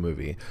Black Widow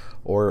movie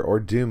or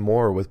do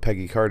more with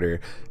Peggy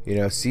Carter? You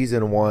know,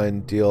 season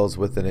 1 deals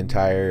with an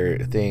entire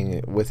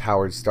thing with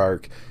Howard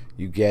Stark.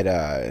 You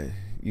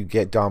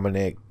get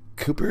Dominic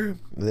Cooper,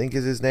 I think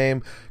is his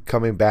name,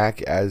 coming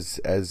back as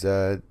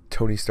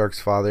Tony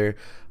Stark's father.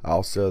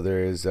 Also,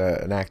 there's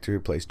an actor who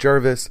plays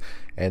Jarvis,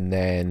 and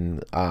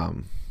then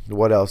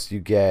what else?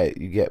 You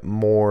get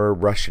more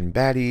Russian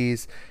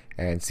baddies.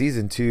 And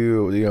season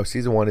 2,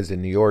 season 1 is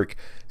in New York.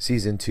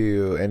 Season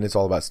 2, and it's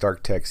all about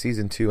Stark Tech.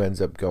 Season 2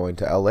 ends up going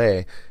to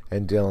LA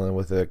and dealing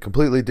with a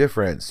completely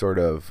different sort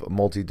of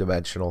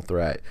multi-dimensional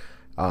threat.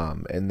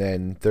 And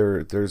then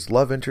there's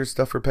love interest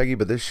stuff for Peggy,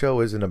 but this show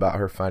isn't about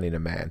her finding a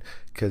man,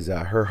 because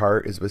her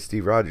heart is with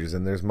Steve Rogers,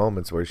 and there's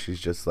moments where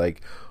she's just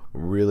like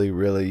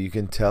really, you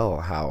can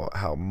tell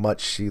how much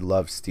she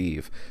loves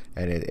Steve,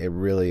 and it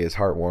really is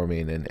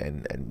heartwarming,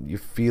 and you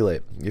feel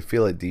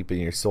it deep in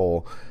your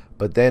soul.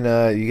 But then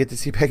you get to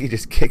see Peggy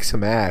just kick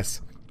some ass.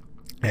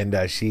 And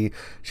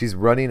she's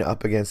running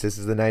up against, this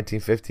is the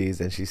 1950s,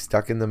 and she's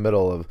stuck in the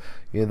middle of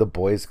the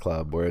boys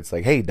club where it's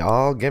like, hey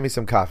dog, get me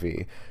some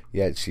coffee.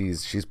 Yet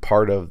she's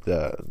part of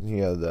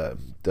the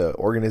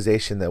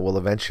organization that will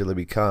eventually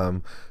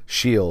become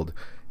SHIELD,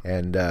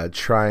 and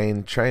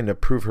trying to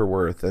prove her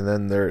worth. And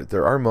then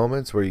there are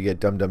moments where you get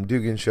Dum Dum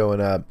Dugan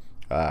showing up.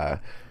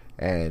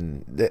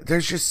 And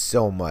there's just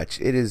so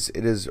much. It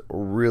is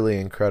really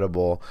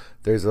incredible.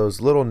 There's those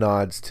little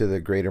nods to the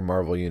greater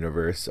Marvel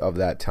universe of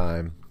that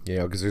time,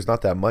 because there's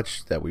not that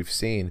much that we've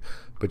seen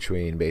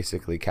between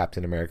basically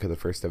Captain America, the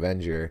First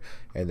Avenger,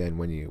 and then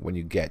when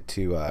you get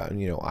to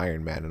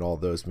Iron Man and all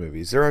those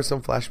movies. There are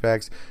some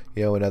flashbacks,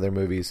 in other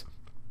movies,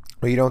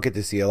 but you don't get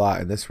to see a lot.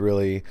 And this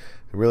really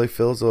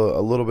fills a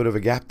little bit of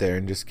a gap there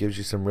and just gives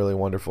you some really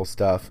wonderful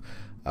stuff.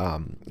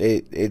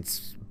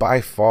 It's by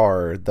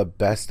far the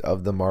best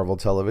of the Marvel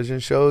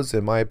television shows,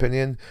 in my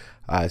opinion.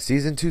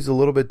 Season 2 is a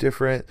little bit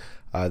different.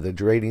 The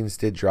ratings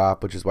did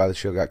drop, which is why the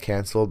show got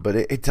canceled, but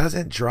it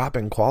doesn't drop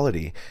in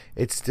quality.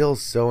 It's still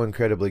so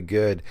incredibly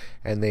good,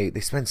 and they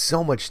spend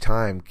so much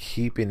time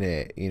keeping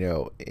it,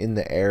 in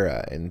the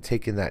era and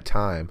taking that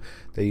time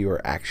that you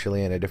are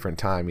actually in a different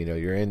time.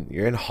 You're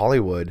in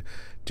Hollywood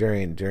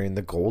during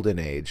the golden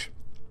age.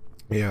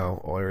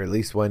 Or at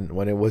least when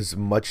it was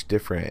much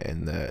different,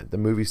 and the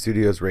movie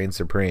studios reigned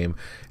supreme,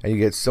 and you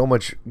get so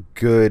much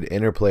good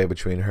interplay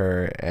between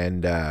her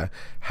and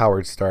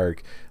Howard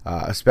Stark,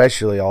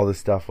 especially all the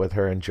stuff with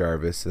her and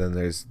Jarvis, and then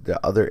there's the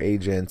other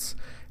agents,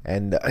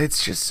 and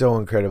it's just so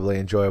incredibly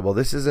enjoyable.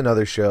 This is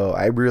another show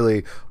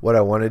what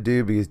I want to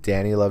do, because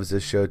Danny loves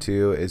this show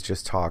too, is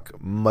just talk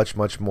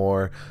much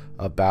more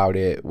about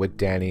it with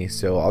Danny.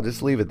 So I'll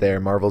just leave it there.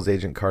 Marvel's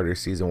Agent Carter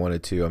season 1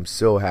 and 2. I'm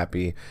so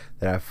happy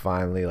that I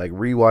finally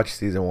rewatched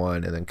season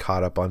 1 and then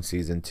caught up on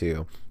season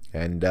 2.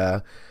 And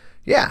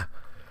yeah.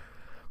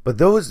 But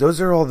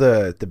those are all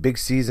the big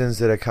seasons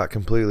that I caught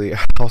completely.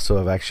 I also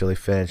have actually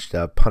finished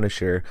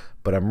Punisher,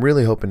 but I'm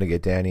really hoping to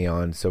get Danny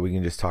on so we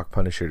can just talk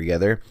Punisher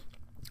together.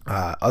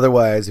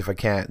 Otherwise, if I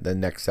can't, the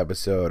next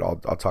episode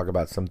I'll talk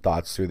about some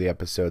thoughts through the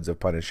episodes of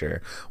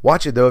Punisher.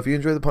 Watch it though, if you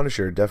enjoy the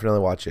Punisher, definitely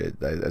watch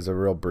it as a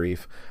real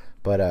brief.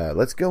 But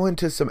let's go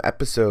into some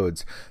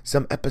episodes,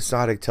 some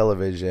episodic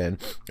television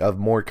of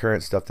more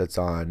current stuff that's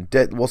on.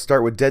 We'll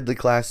start with Deadly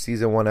Class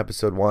season 1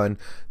 episode 1,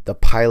 the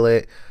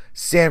pilot.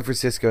 San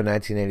Francisco,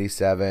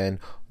 1987.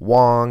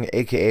 Wong,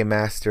 aka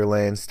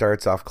Masterland,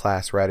 starts off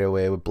class right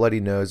away with bloody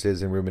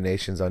noses and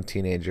ruminations on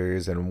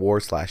teenagers and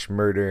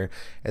war/murder.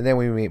 And then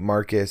we meet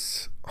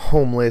Marcus,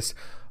 homeless,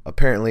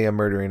 apparently a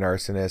murdering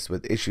arsonist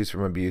with issues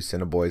from abuse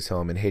in a boys'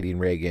 home and hating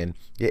Reagan,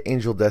 yet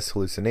angel dust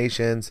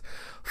hallucinations.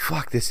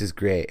 Fuck, this is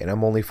great, and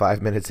I'm only 5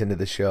 minutes into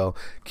the show.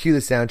 Cue the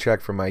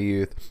soundtrack from my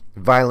youth,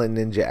 violent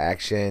ninja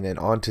action, and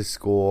on to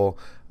school.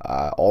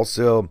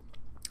 Also,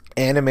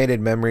 animated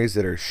memories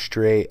that are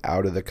straight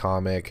out of the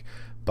comic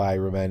by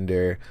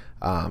Remender.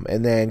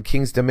 And then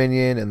King's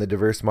Dominion and the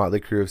diverse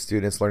motley crew of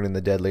students learning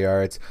the deadly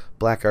arts,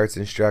 black arts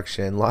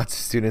instruction, lots of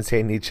students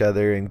hating each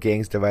other and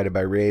gangs divided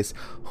by race,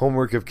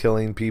 homework of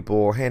killing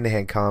people,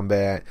 hand-to-hand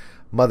combat,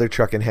 Mother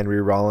Truck and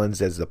Henry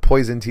Rollins as the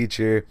poison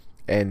teacher.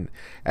 And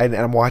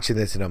I'm watching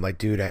this and I'm like,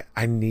 dude,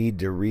 I need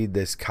to read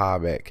this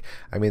comic.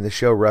 I mean,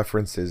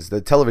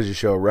 the television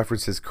show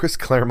references Chris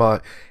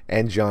Claremont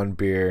and John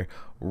Byrne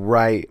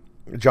right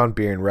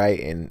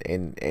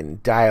in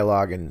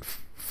dialogue and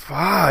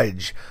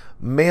fudge.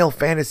 Male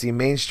fantasy,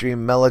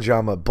 mainstream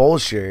melodrama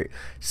bullshit.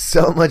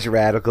 So much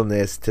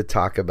radicalness to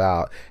talk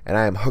about, and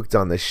I am hooked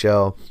on this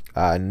show.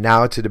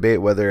 Now to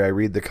debate whether I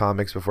read the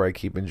comics before I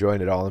keep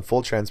enjoying it all. In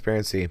full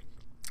transparency,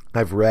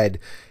 I've read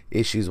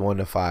issues 1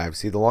 to 5.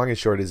 See, the long and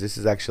short is this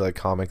is actually a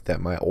comic that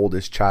my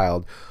oldest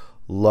child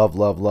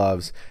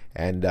loves.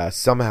 And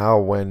somehow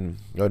when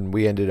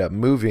we ended up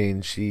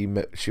moving, she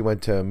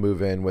went to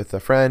move in with a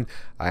friend.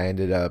 I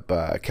ended up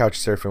couch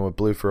surfing with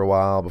Blue for a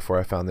while before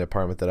I found the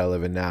apartment that I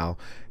live in now.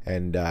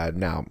 And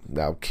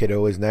now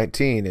kiddo is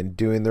 19 and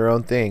doing their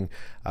own thing.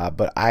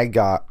 But I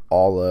got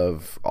all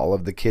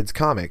of the kids'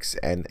 comics,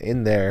 and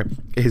in there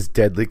is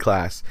Deadly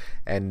Class.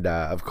 And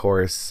of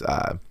course,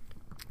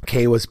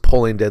 Kay was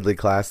pulling Deadly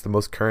Class. The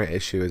most current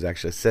issue is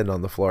actually sitting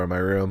on the floor in my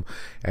room,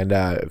 and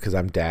because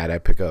I'm dad, I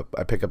pick up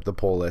the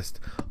pull list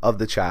of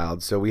the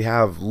child. So we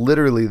have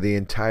literally the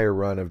entire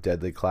run of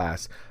Deadly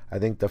Class. I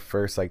think the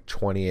first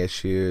 20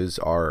 issues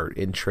are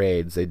in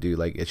trades. They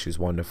do issues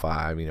 1 to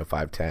 5,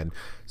 5, 10.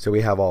 So we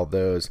have all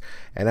those,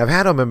 and I've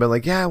had them and been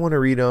like, yeah, I want to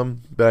read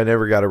them, but I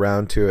never got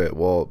around to it.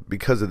 Well,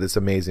 because of this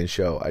amazing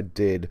show, I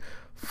did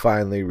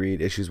finally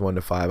read issues 1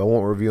 to 5. I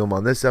won't review them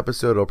on this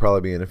episode. It'll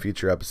probably be in a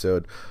future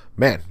episode.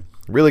 Man,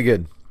 really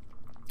good,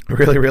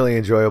 really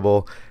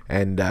enjoyable.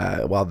 And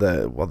while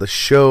the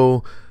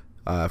show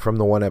from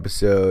the one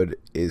episode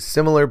is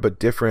similar but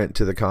different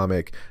to the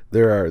comic,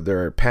 there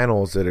are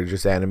panels that are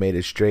just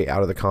animated straight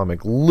out of the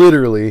comic,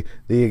 literally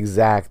the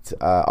exact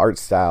art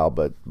style,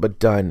 but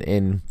done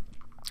in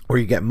where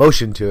you get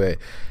motion to it,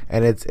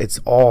 and it's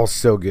all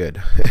so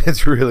good.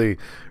 It's really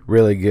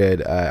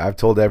good. I've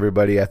told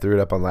everybody, I threw it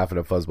up on Laughing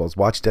at Fuzzballs,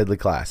 watch Deadly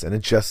Class, and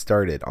it just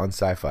started on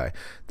Sci-Fi.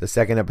 The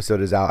second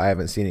episode is out. I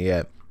haven't seen it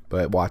yet,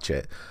 but watch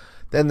it.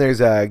 Then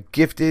there's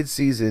Gifted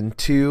Season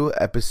 2,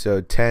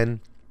 Episode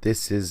 10.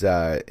 This is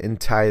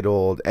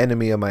entitled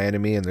Enemy of My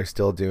Enemy, and they're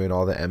still doing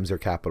all the M's or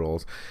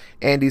capitals.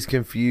 Andy's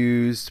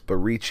confused, but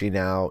reaching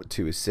out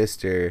to his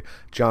sister.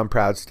 John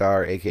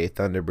Proudstar, a.k.a.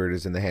 Thunderbird,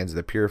 is in the hands of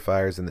the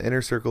Purifiers, and the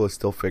Inner Circle is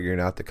still figuring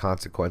out the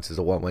consequences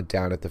of what went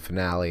down at the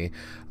finale,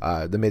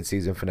 the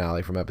mid-season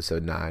finale from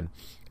Episode 9.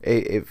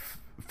 It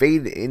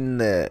Fade in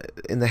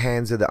the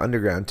hands of the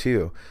Underground,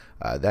 too.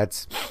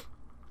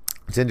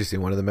 It's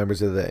interesting. One of the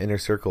members of the Inner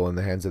Circle in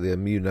the hands of the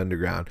Mutant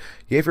Underground.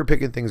 Yay for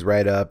picking things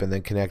right up and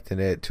then connecting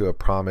it to a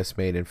promise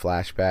made in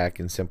flashback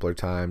in simpler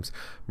times.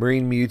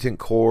 Marine Mutant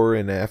Corps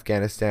in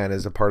Afghanistan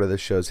as a part of the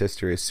show's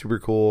history is super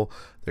cool.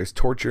 There's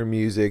torture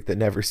music that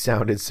never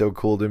sounded so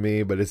cool to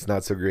me, but it's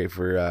not so great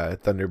for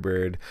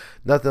Thunderbird.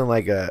 Nothing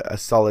like a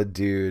solid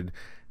dude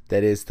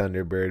that is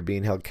Thunderbird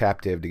being held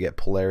captive to get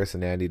Polaris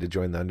and Andy to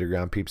join the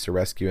Underground peeps to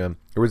rescue him.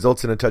 It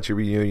results in a touchy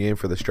reunion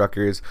for the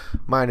Struckers,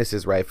 minus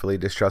his rightfully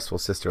distrustful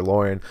sister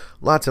Lauren.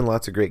 Lots and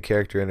lots of great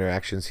character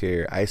interactions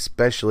here. I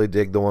especially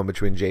dig the one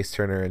between Jace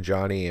Turner and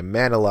Johnny, and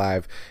man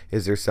alive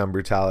is there some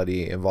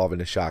brutality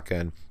involving a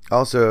shotgun.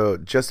 Also,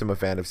 just am a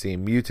fan of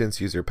seeing mutants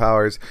use their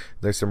powers.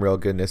 There's some real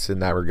goodness in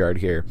that regard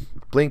here.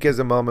 Blink has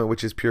a moment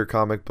which is pure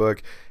comic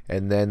book,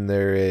 and then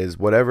there is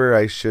whatever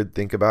I should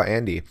think about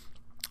Andy.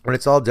 When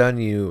it's all done,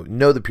 you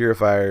know the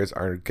Purifiers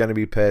are going to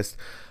be pissed.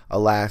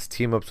 Alas,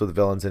 team-ups with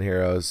villains and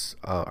heroes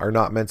are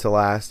not meant to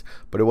last,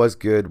 but it was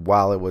good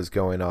while it was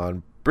going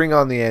on. Bring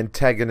on the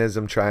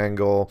antagonism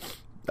triangle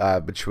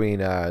between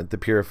the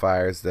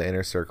Purifiers, the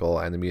Inner Circle,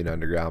 and the Mutant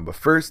Underground. But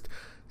first,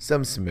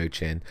 some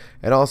smooching.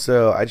 And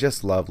also, I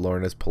just love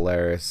Lorna's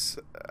Polaris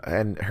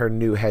and her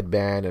new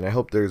headband, and I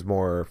hope there's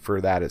more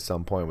for that at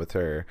some point with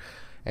her,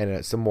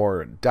 and some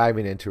more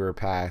diving into her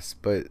past.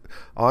 But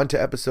on to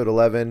episode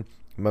 11,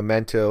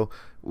 Memento.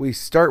 We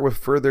start with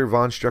further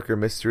Von Strucker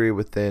mystery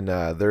within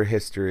their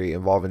history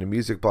involving a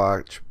music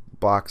box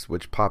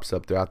which pops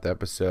up throughout the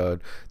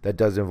episode that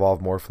does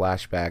involve more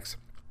flashbacks.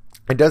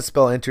 It does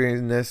spell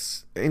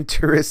interestingness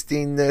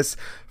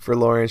for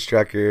Lauren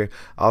Strucker.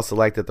 I also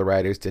like that the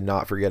writers did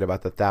not forget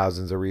about the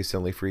thousands of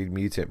recently freed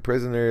mutant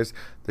prisoners.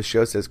 The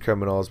show says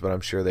criminals, but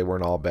I'm sure they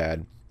weren't all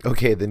bad.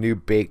 Okay, the new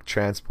Bake,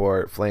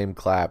 Transport, Flame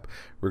Clap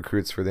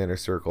recruits for the Inner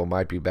Circle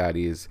might be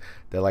baddies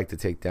that like to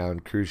take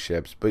down cruise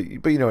ships. But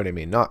you know what I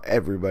mean. Not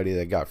everybody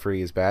that got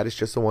free is bad. It's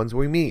just the ones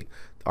we meet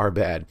are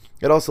bad.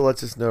 It also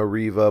lets us know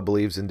Riva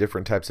believes in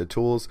different types of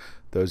tools,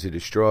 those who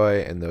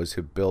destroy and those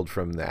who build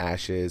from the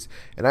ashes.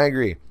 And I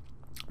agree.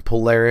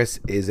 Polaris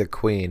is a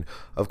queen.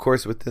 Of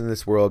course, within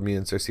this world,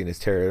 mutants are seen as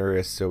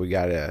terrorists, so we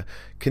gotta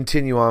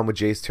continue on with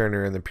Jace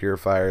Turner and the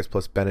Purifiers,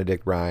 plus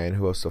Benedict Ryan,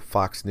 who hosts a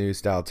Fox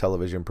News-style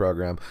television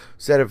program.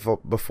 Said it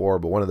before,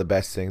 but one of the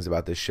best things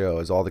about this show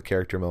is all the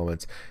character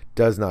moments.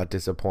 Does not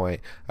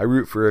disappoint. I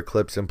root for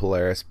Eclipse and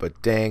Polaris, but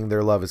dang,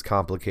 their love is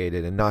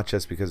complicated, and not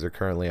just because they're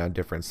currently on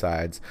different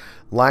sides.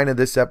 Line of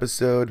this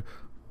episode: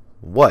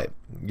 what?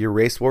 Your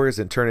race war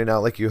isn't turning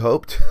out like you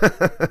hoped?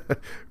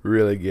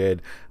 Really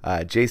good.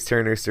 Jace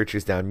Turner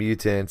searches down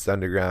mutants. The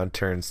underground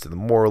turns to the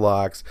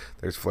Morlocks.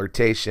 There's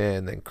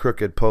flirtation, then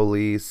crooked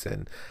police,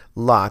 and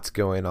lots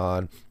going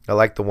on. I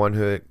like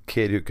the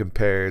kid who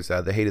compares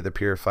the hate of the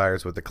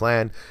Purifiers with the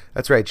Clan.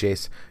 That's right,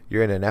 Jace.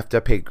 You're in an effed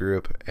up hate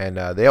group, and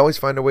they always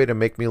find a way to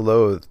make me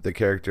loathe the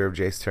character of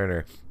Jace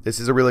Turner. This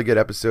is a really good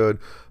episode,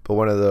 but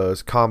one of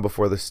those calm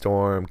before the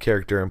storm,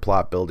 character and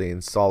plot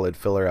building, solid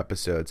filler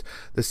episodes.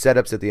 The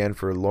setups at the end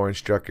for Lauren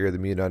Strucker, the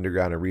Mutant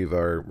Underground, and Riva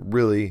are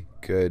really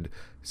good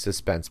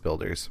suspense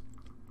builders.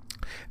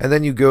 And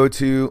then you go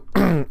to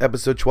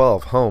episode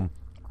 12, Home.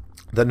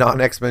 The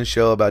non-X-Men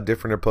show about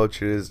different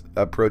approaches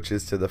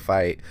to the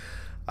fight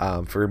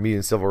for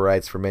mutant civil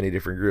rights for many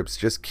different groups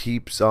just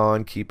keeps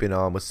on keeping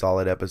on with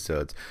solid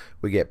episodes.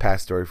 We get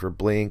past story for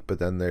Blink, but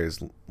then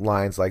there's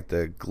lines like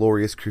the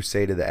glorious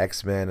crusade of the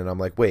X-Men, and I'm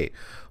like, wait,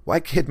 why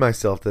kid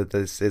myself that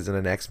this isn't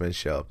an X-Men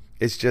show?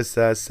 It's just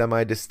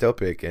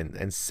semi-dystopic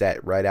and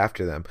set right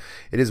after them.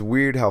 It is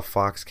weird how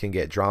Fox can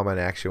get drama and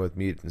action with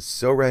mutants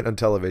so right on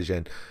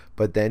television,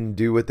 but then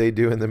do what they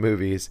do in the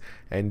movies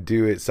and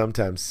do it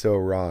sometimes so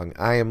wrong.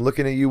 I am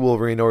looking at you,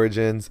 Wolverine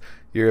Origins.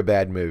 You're a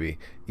bad movie,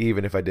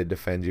 even if I did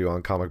defend you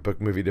on Comic Book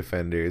Movie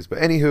Defenders. But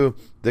anywho,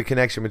 the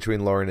connection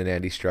between Lauren and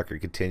Andy Strucker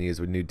continues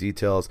with new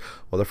details.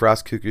 While the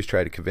Frost Cuckoos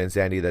try to convince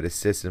Andy that his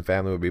sis and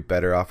family would be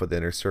better off with the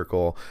Inner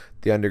Circle,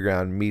 the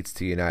Underground meets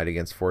to unite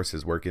against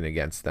forces working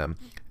against them.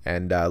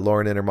 And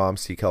Lauren and her mom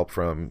seek help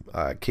from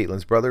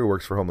Caitlin's brother, who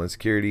works for Homeland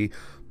Security.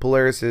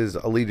 Polaris's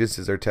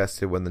allegiances are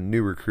tested when the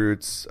new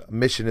recruit's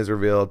mission is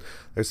revealed.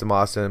 There's some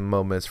awesome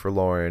moments for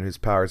Lauren, whose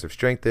powers have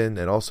strengthened,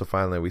 and also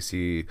finally we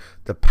see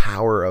the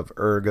power of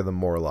Urg of the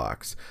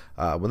Morlocks.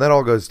 When that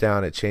all goes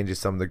down, it changes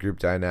some of the group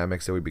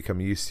dynamics that we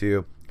become used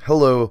to.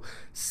 Hello,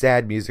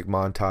 sad music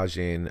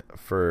montaging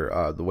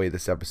for the way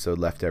this episode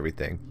left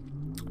everything.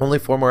 Only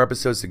 4 more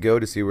episodes to go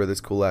to see where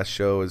this cool ass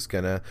show is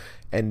gonna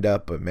end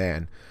up, but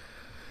man,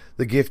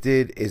 The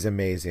Gifted is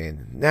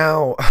amazing.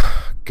 Now,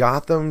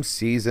 Gotham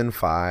Season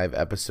 5,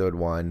 Episode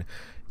 1,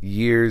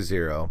 Year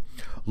 0.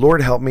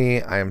 Lord help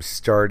me, I am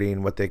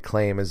starting what they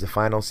claim is the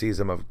final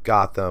season of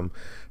Gotham.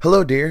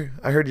 Hello, dear.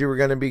 I heard you were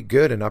going to be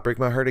good and not break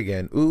my heart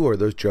again. Ooh, are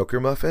those Joker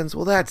muffins?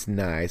 Well, that's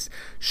nice.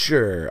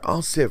 Sure,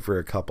 I'll sit for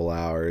a couple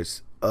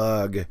hours.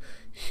 Ugh,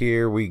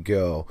 here we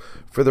go.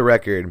 For the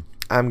record,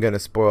 I'm going to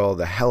spoil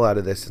the hell out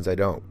of this since I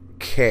don't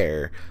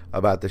care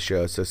about the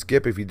show, so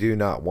skip if you do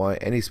not want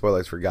any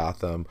spoilers for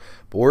Gotham.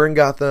 But we're in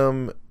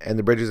Gotham and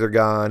the bridges are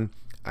gone.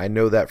 I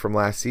know that from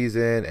last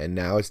season, and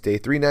now it's day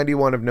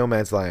 391 of No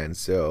Man's Land,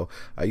 so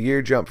a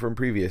year jump from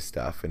previous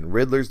stuff. And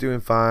Riddler's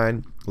doing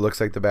fine, looks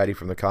like the baddie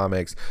from the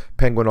comics.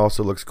 Penguin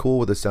also looks cool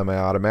with a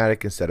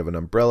semi-automatic instead of an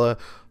umbrella.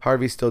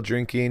 Harvey's still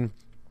drinking,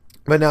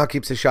 but now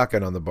keeps a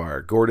shotgun on the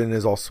bar. Gordon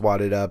is all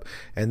swatted up,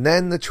 and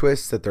then the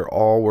twist that they're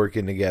all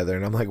working together,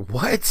 and I'm like,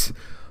 what?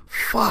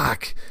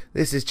 Fuck,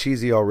 this is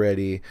cheesy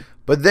already.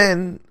 But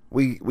then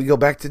we go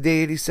back to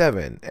day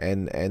 87,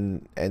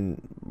 and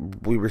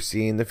we were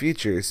seeing the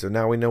future, so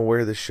now we know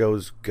where the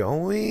show's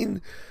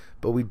going,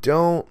 but we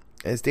don't.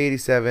 It's day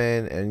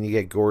 87, and you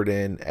get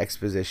Gordon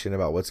exposition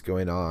about what's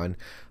going on.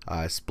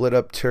 Split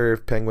up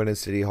turf, Penguin in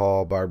City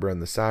Hall, Barbara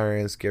and the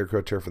Sirens,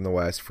 Scarecrow turf in the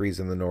west,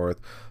 Freeze in the north,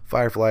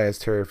 Firefly as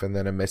turf, and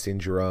then a missing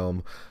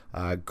Jerome.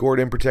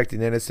 Gordon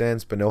protecting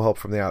innocence, but no help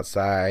from the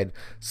outside.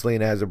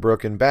 Selena has a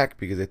broken back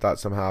because they thought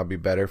somehow it'd be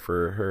better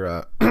for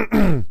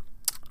her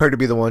her to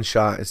be the one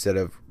shot instead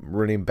of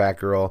running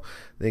Batgirl.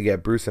 Then you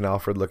get Bruce and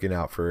Alfred looking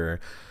out for her.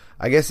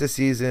 I guess this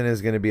season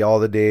is going to be all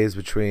the days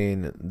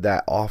between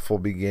that awful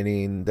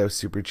beginning that was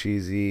super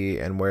cheesy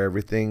and where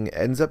everything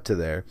ends up to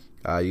there.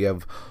 You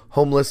have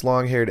homeless,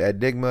 long-haired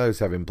Enigma who's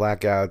having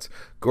blackouts.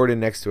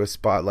 Gordon next to a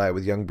spotlight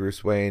with young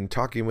Bruce Wayne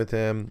talking with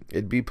him.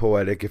 It'd be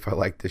poetic if I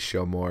liked this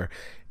show more.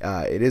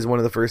 It is one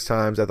of the first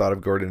times I thought of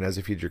Gordon as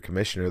a future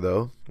commissioner,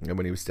 though, and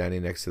when he was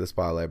standing next to the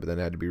spotlight, but then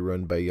had to be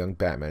ruined by young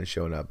Batman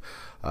showing up.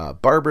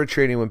 Barbara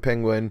trading with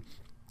Penguin.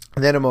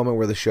 And then a moment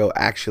where the show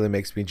actually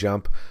makes me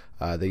jump.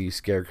 They use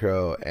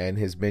Scarecrow and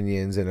his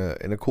minions in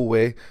a cool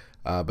way.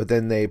 But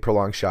then they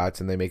prolong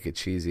shots and they make it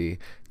cheesy.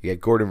 You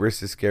get Gordon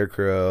versus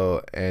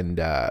Scarecrow and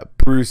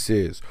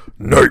Bruce's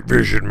Night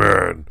Vision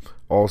Man.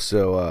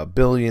 Also, a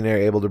billionaire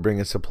able to bring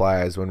in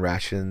supplies when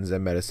rations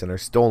and medicine are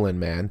stolen,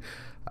 man.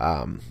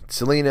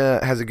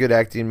 Selena has a good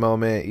acting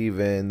moment,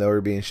 even though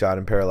her being shot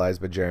and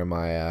paralyzed by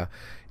Jeremiah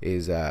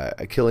is a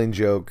Killing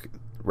Joke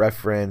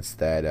reference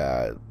that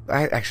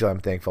I'm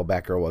thankful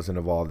Batgirl wasn't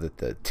involved, that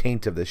the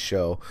taint of the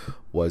show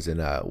wasn't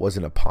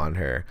upon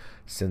her,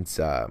 since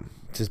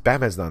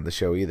Batman's not on the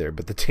show either,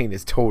 but the taint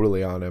is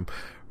totally on him.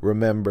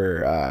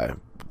 Remember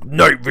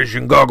Night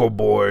Vision Goggle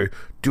Boy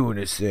doing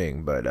his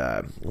thing. But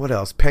what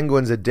else?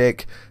 Penguin's a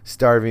dick,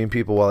 starving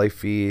people while he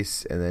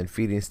feasts, and then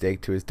feeding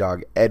steak to his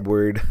dog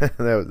Edward.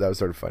 that was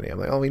sort of funny. I'm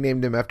like, oh, we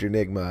named him after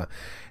Enigma.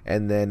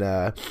 And then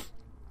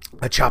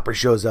a chopper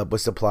shows up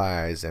with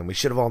supplies, and we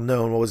should have all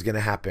known what was going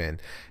to happen.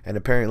 And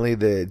apparently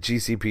the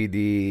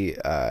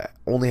GCPD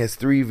only has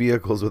 3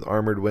 vehicles with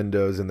armored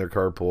windows in their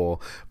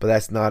carpool, but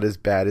that's not as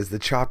bad as the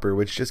chopper,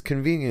 which just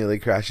conveniently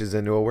crashes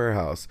into a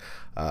warehouse.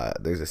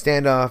 There's a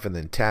standoff, and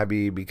then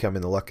Tabby,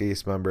 becoming the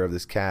luckiest member of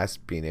this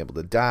cast, being able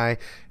to die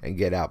and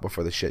get out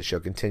before the shit show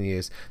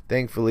continues.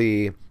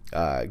 Thankfully,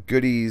 the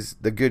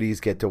goodies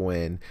get to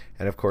win,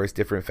 and of course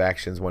different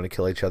factions want to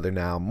kill each other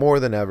now more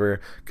than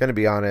ever. Gonna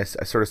be honest,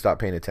 I sort of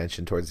stopped paying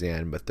attention towards the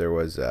end, but there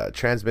was a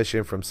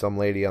transmission from some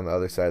lady on the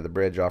other side of the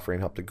bridge offering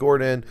help to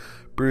Gordon,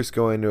 Bruce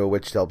going to a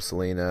witch to help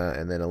Selena,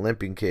 and then a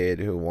limping kid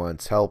who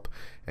wants help,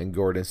 and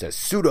Gordon says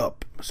suit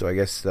up. So I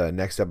guess the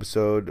next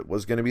episode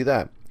was going to be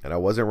that, and I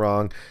wasn't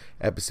wrong.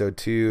 Episode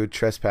 2,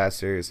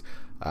 Trespassers.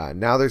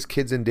 Now there's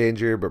kids in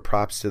danger, but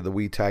props to the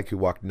wee tyke who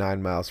walked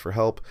 9 miles for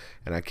help,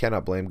 and I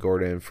cannot blame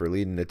Gordon for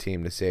leading the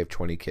team to save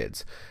 20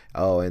 kids.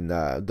 Oh, and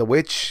the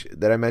witch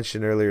that I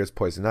mentioned earlier is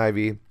Poison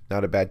Ivy.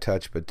 Not a bad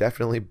touch, but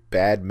definitely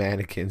bad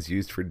mannequins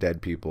used for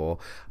dead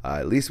people.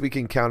 At least we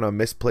can count on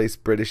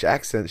misplaced British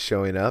accents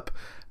showing up.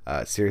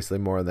 Seriously,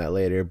 more on that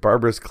later.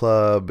 Barbara's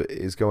Club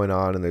is going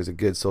on, and there's a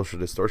good Social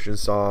Distortion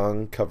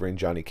song covering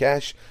Johnny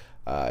Cash.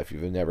 If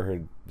you've never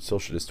heard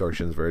Social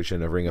Distortion's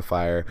version of Ring of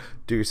Fire,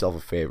 do yourself a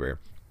favor.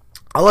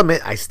 I'll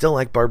admit, I still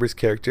like Barbara's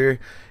character,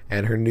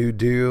 and her new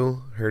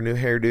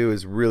hairdo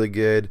is really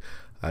good.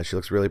 She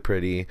looks really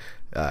pretty.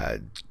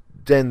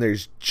 Then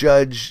there's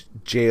Judge,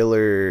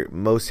 Jailer,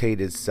 Most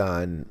Hated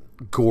Son,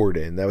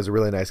 Gordon. That was a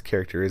really nice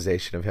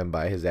characterization of him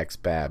by his ex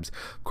Babs.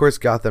 Of course,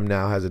 Gotham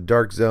now has a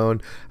dark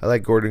zone. I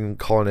like Gordon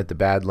calling it the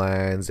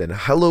Badlands, and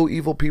hello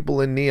evil people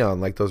in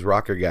neon, like those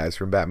rocker guys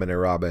from Batman and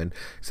Robin,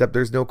 except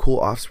there's no cool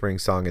Offspring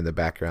song in the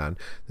background.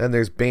 Then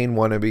there's Bane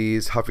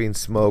wannabes huffing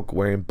smoke,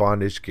 wearing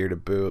bondage gear to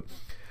boot.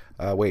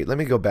 Wait, let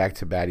me go back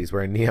to baddies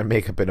wearing neon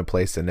makeup in a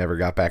place that never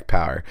got back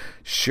power.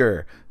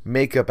 Sure,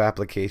 makeup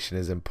application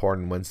is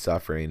important when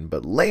suffering,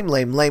 but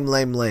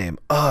lame.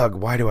 Ugh,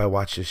 why do I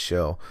watch this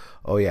show?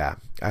 Oh yeah,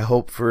 I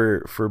hope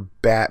for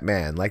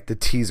Batman, like the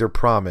teaser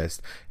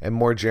promised, and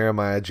more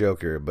Jeremiah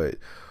Joker, but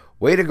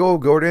way to go,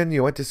 Gordon.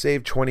 You went to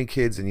save 20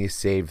 kids and you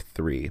saved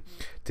 3.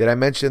 Did I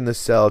mention the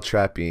cell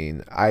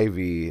trapping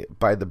Ivy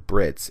by the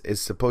Brits is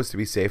supposed to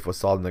be safe with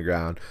salt in the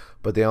ground,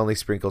 but they only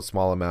sprinkled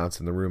small amounts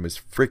and the room is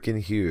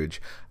freaking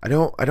huge. I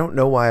don't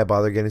know why I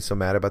bother getting so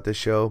mad about this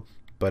show,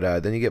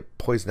 but then you get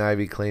Poison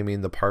Ivy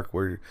claiming the park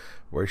where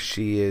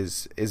she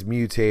is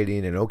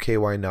mutating, and okay,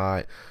 why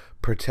not?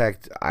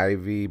 Protect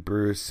Ivy,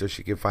 Bruce, so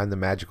she can find the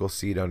magical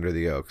seed under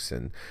the oaks.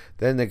 And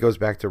then it goes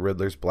back to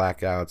Riddler's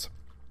blackouts.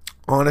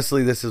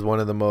 Honestly, this is one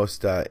of the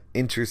most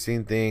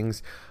interesting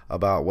things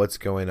about what's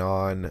going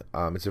on.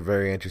 It's a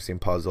very interesting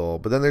puzzle.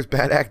 But then there's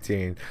bad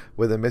acting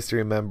with a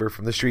mystery member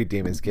from the Street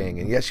Demons gang.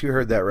 And yes, you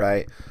heard that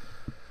right.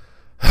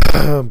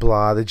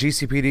 Blah. The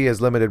GCPD has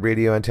limited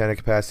radio antenna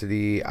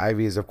capacity.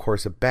 Ivy is, of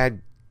course, a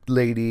bad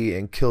lady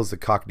and kills the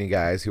Cockney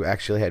guys who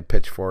actually had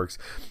pitchforks.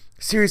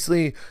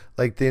 Seriously,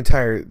 like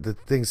the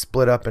thing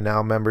split up, and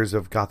now members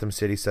of Gotham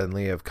City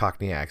suddenly have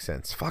Cockney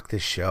accents. Fuck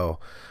this show.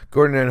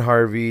 Gordon and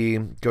Harvey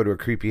go to a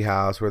creepy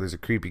house where there's a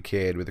creepy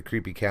kid with a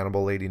creepy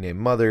cannibal lady named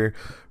Mother.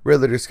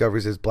 Riddler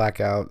discovers his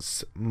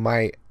blackouts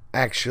might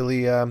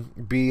actually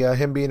be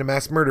him being a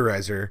mass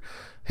murderizer,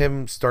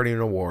 him starting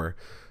a war.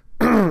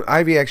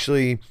 Ivy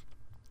actually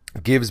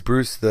gives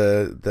Bruce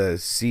the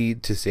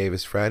seed to save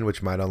his friend,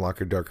 which might unlock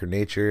her darker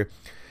nature.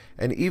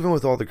 And even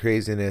with all the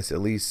craziness,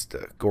 at least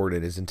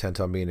Gordon is intent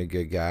on being a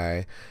good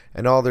guy.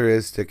 And all there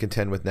is to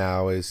contend with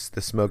now is the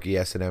smoky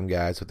S&M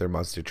guys with their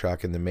monster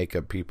truck and the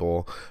makeup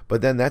people.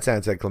 But then that's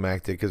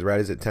anticlimactic, because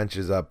right as it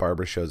tensions up,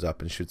 Barbara shows up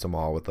and shoots them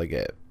all with like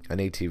an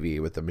ATV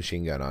with a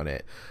machine gun on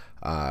it.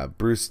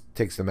 Bruce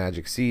takes the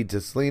magic seed to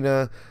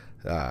Selena.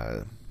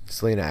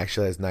 Selena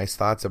actually has nice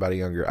thoughts about a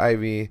younger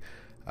Ivy.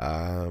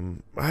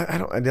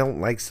 I don't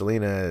like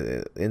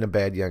Selena in a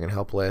bad, young, and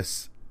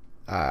helpless.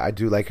 I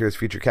do like her as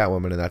future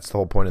Catwoman, and that's the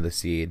whole point of the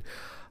seed.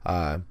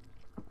 Then,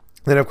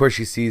 of course,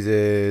 she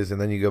seizes,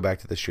 and then you go back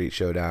to the street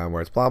showdown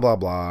where it's blah, blah,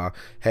 blah,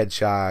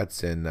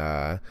 headshots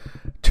and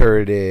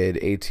turreted,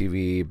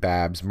 ATV,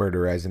 Babs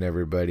murderizing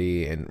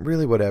everybody, and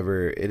really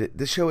whatever.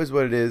 The show is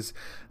what it is.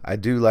 I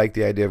do like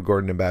the idea of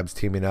Gordon and Babs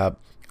teaming up.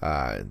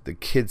 The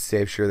kids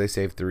save, sure, they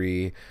save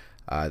 3.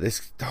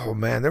 Oh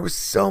man, there were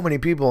so many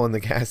people in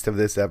the cast of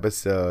this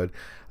episode.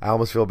 I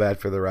almost feel bad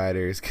for the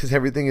writers because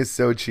everything is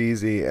so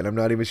cheesy, and I'm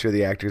not even sure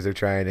the actors are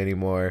trying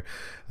anymore.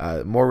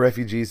 More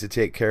refugees to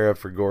take care of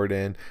for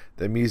Gordon.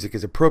 The music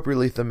is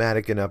appropriately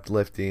thematic and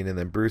uplifting, and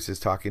then Bruce is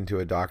talking to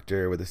a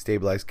doctor with a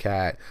stabilized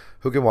cat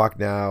who can walk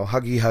now,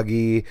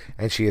 huggy,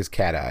 and she has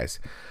cat eyes.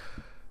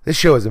 This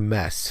show is a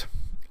mess,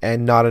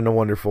 and not in a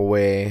wonderful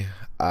way.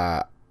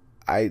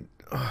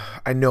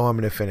 I know I'm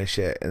going to finish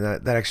it, and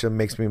that actually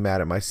makes me mad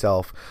at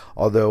myself.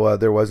 Although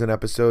there was an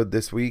episode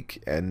this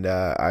week, and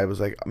I was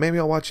like, maybe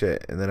I'll watch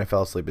it, and then I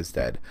fell asleep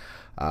instead.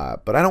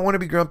 But I don't want to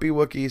be grumpy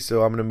Wookie,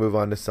 so I'm going to move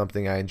on to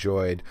something I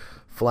enjoyed.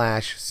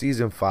 Flash,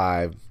 Season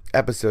 5,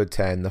 Episode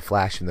 10, The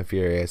Flash and the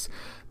Furious.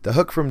 The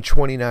hook from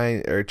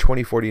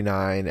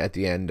 2049 at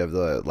the end of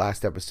the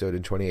last episode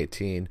in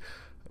 2018,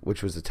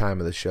 which was the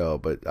time of the show.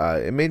 But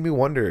it made me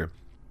wonder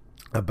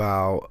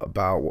about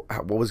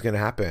what was going to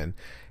happen.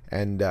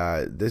 And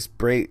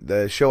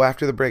the show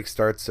after the break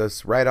starts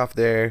us right off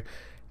there.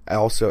 It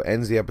also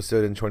ends the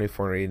episode in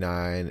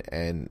 2499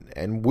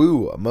 and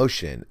woo,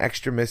 emotion,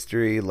 extra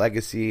mystery,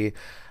 legacy.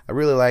 I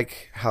really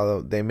like how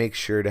they make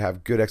sure to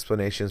have good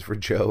explanations for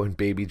Joe and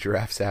Baby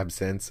Giraffe's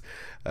absence.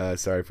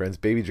 Sorry, friends.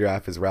 Baby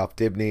Giraffe is Ralph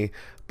Dibny,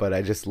 but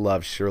I just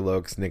love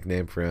Sherlock's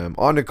nickname for him.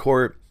 On the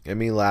court, and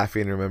me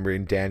laughing,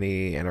 remembering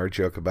Danny and our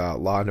joke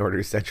about Law and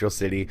Order Central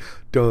City.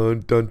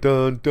 Dun, dun,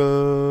 dun,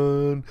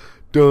 dun.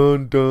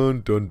 Dun,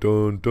 dun, dun,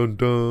 dun, dun,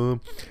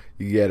 dun.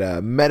 You get a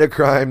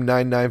Metacrime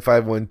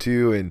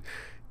 99512, and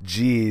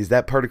geez,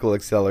 that particle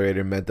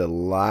accelerator meant that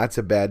lots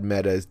of bad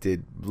metas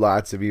did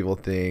lots of evil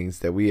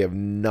things that we have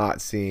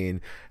not seen.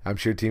 I'm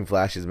sure Team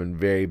Flash has been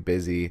very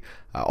busy.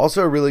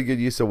 Also a really good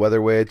use of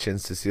Weather Witch and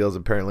Cecile's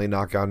apparently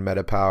knock-on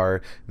meta power.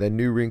 Then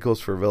new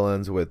wrinkles for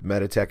villains with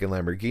Metatech and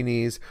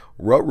Lamborghinis.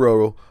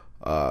 Ruh-roh.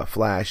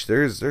 Flash,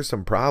 there's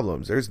some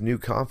problems. There's new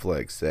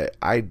conflicts that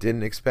I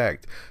didn't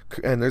expect,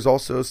 and there's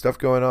also stuff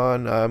going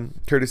on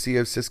courtesy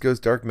of Cisco's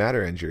dark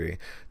matter injury.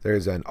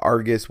 There's an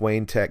Argus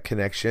Wayne Tech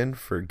connection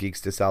for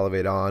geeks to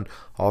salivate on.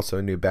 Also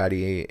a new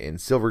baddie in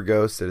Silver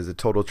Ghost that is a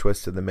total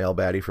twist to the male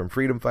baddie from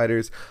Freedom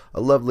Fighters.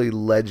 A lovely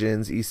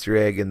Legends Easter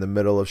egg in the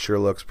middle of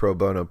Sherlock's pro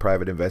bono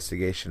private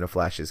investigation of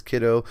Flash's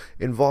kiddo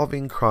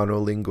involving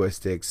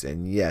chronolinguistics,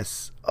 and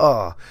yes,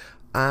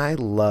 I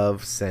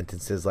love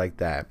sentences like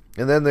that.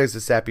 And then there's the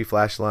sappy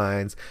Flash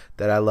lines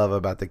that I love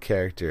about the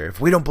character.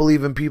 If we don't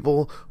believe in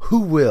people,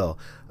 who will?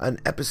 An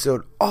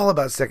episode all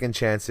about second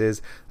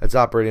chances that's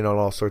operating on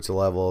all sorts of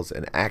levels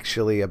and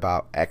actually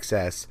about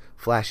XS,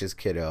 Flash's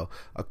kiddo,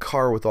 a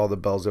car with all the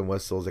bells and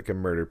whistles that can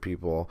murder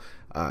people.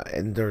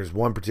 And there's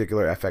one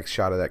particular FX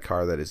shot of that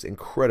car that is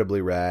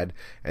incredibly rad.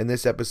 And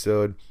this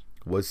episode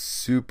was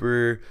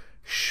super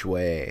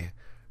shway.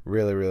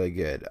 Really, really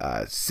good.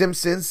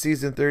 Simpsons,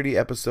 Season 30,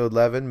 Episode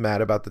 11, Mad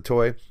About the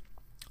Toy.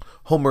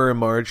 Homer and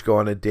Marge go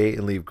on a date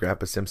and leave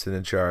Grandpa Simpson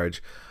in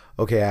charge.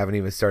 Okay, I haven't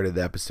even started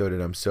the episode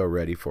and I'm so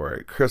ready for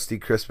it. Krusty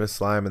Christmas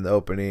slime in the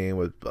opening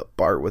with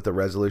Bart with a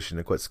resolution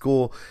to quit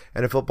school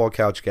and a football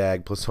couch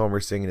gag plus Homer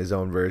singing his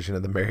own version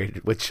of the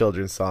Married with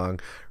Children song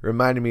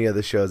reminded me of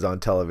the shows on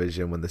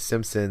television when The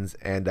Simpsons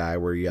and I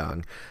were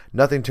young.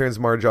 Nothing turns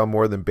Marge on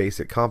more than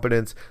basic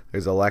competence.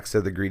 There's Alexa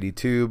the greedy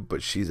tube,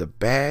 but she's a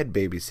bad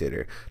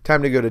babysitter.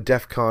 Time to go to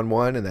DEF CON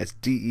 1, and that's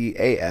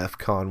DEAF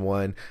Con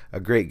 1, a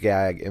great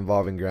gag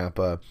involving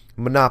Grandpa.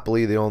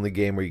 Monopoly, the only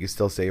game where you can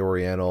still say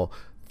Oriental.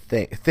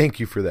 Thank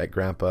you for that,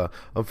 Grandpa.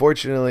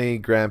 Unfortunately,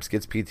 Gramps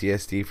gets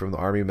PTSD from the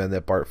army men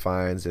that Bart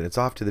finds, and it's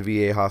off to the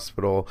VA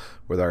hospital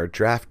where our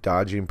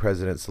draft-dodging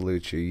president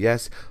salutes you.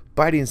 Yes,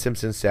 biting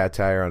Simpson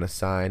satire on a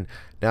sign.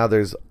 Now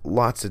there's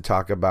lots to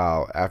talk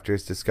about after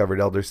it's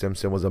discovered Elder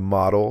Simpson was a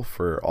model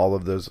for all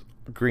of those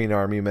green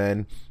army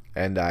men,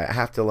 and I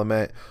have to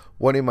lament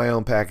wanting my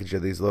own package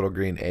of these little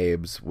green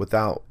Abes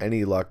without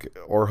any luck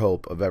or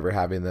hope of ever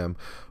having them.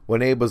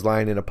 When Abe was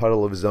lying in a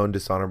puddle of his own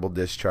dishonorable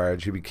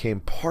discharge, he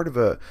became part of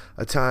a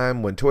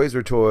time when toys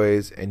were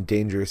toys and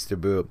dangerous to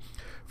boot.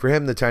 For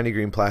him, the tiny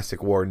green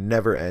plastic war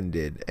never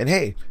ended. And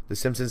hey, the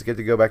Simpsons get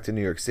to go back to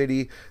New York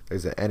City.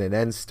 There's an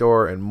N&N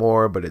store and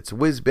more, but it's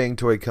Whiz Bang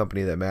Toy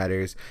Company that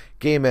matters.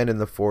 Gay men in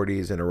the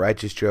 40s and a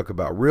righteous joke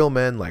about real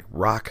men like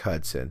Rock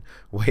Hudson.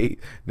 Wait,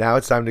 now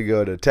it's time to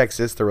go to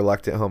Texas, the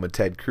reluctant home of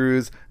Ted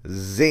Cruz.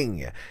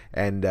 Zing!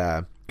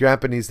 And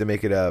Grandpa needs to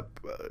make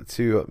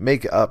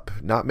up,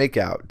 not make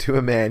out, to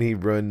a man he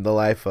ruined the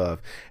life of.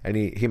 And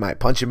he might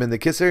punch him in the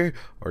kisser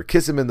or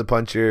kiss him in the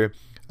puncher.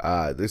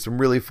 There's some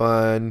really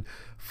fun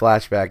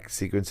flashback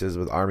sequences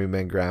with Army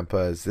Men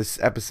grandpas.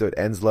 This episode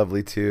ends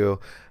lovely too.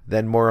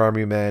 Then more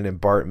Army Men and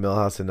Bart,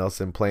 Milhouse, and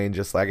Nelson playing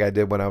just like I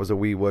did when I was a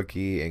wee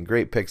Wookiee, and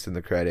great picks in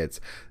the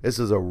credits. This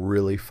was a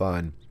really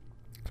fun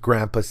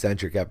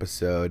grandpa-centric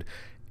episode.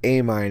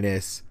 A-.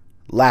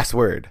 Last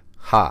word.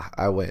 Ha,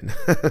 I win.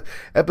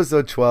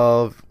 Episode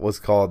 12 was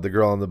called The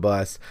Girl on the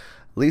Bus.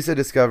 Lisa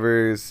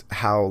discovers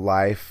how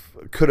life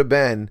could have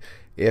been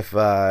if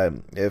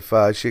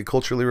she had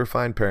culturally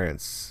refined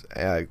parents,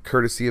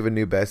 courtesy of a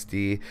new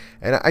bestie.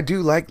 And I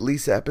do like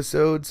Lisa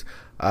episodes.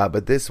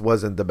 but this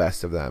wasn't the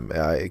best of them.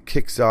 It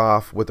kicks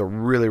off with a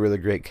really, really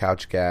great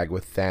couch gag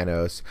with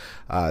Thanos.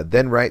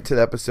 Then right to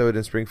the episode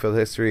in Springfield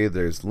history,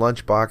 there's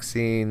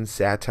lunchboxing,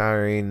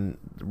 satiring,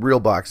 real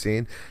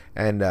boxing,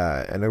 and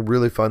a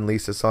really fun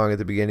Lisa song at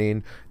the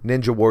beginning.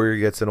 Ninja Warrior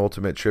gets an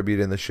ultimate tribute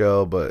in the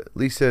show, but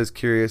Lisa is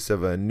curious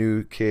of a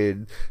new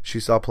kid she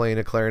saw playing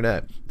a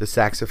clarinet. The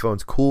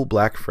saxophone's cool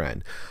black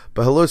friend.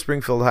 But hello,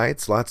 Springfield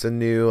Heights. Lots of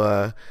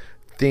new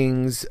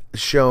things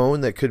shown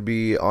that could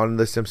be on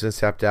The Simpsons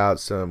Tapped Out.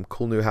 Some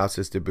cool new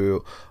houses to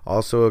boot.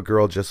 Also a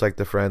girl just like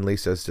the friend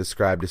Lisa's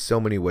described as so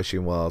many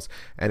wishing wells.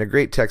 And a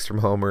great text from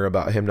Homer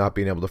about him not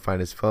being able to find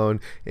his phone,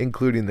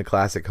 including the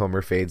classic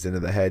Homer fades into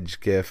the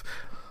hedge gif.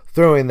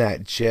 Throwing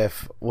that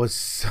gif was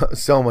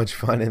so much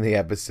fun in the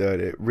episode.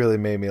 It really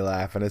made me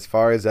laugh. And as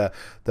far as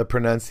the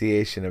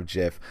pronunciation of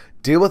gif,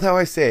 deal with how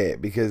I say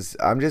it, because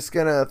I'm just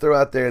going to throw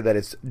out there that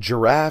it's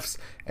giraffes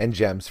and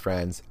gems,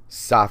 friends.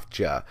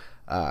 Softja.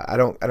 I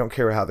don't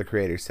care how the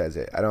creator says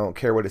it. I don't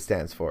care what it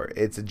stands for.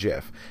 It's a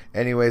GIF.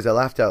 Anyways, I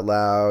laughed out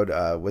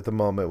loud with a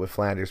moment with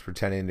Flanders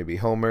pretending to be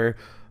Homer.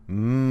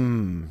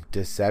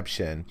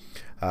 Deception.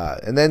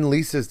 And then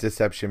Lisa's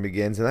deception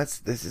begins, and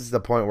this is the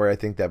point where I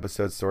think the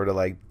episode sort of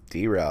like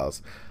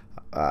derails.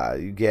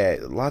 You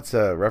get lots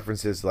of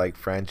references like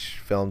French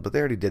films, but they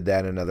already did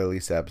that in another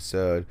Lisa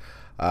episode.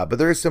 But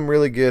there is some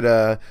really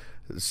good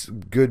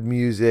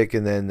music,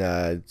 and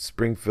then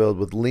Springfield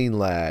with Lean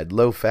Lad,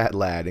 Low Fat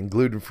Lad, and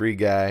Gluten Free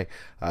Guy,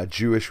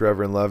 Jewish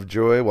Reverend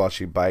Lovejoy, while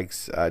she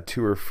bikes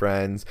to her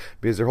friends,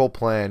 because her whole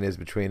plan is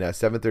between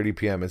 7:30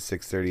 p.m. and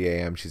 6:30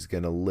 a.m. she's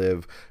gonna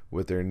live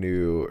with her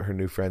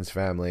new friend's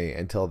family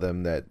and tell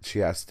them that she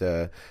has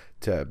to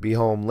be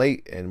home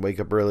late and wake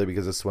up early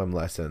because of swim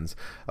lessons.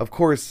 Of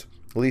course,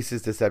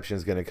 Lisa's deception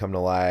is gonna come to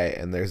light,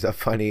 and there's a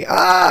funny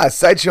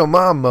sideshow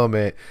mom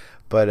moment.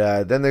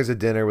 But then there's a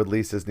dinner with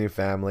Lisa's new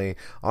family.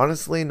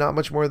 Honestly, not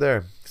much more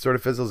there. Sort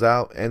of fizzles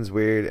out, ends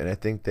weird, and I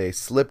think they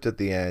slipped at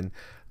the end.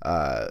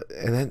 And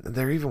then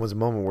there even was a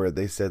moment where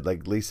they said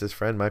like Lisa's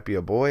friend might be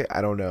a boy.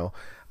 I don't know.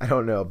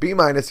 B-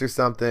 or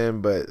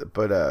something,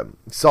 but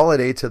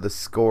solid A to the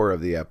score of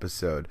the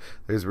episode.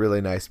 There's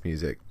really nice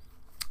music.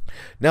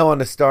 Now on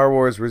to Star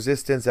Wars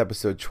Resistance,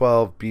 Episode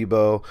 12,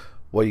 Bebo.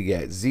 What you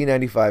get?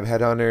 Z95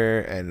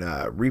 Headhunter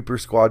and Reaper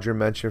Squadron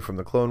mention from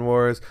the Clone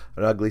Wars.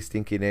 An ugly,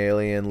 stinking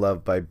alien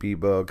loved by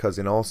Bebo,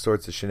 causing all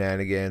sorts of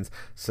shenanigans.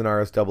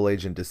 Sonora's double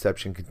agent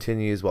deception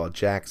continues while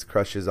Jax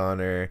crushes on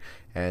her.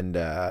 And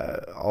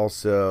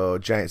also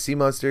giant sea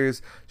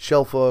monsters,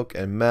 Shellfolk,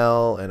 and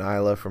Mel and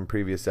Isla from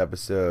previous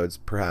episodes.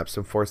 Perhaps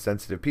some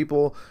Force-sensitive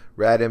people.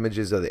 Rad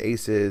images of the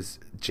Aces.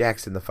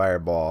 Jax in the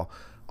Fireball.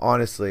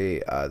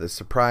 Honestly, the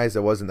surprise,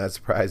 it wasn't that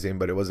surprising,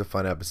 but it was a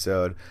fun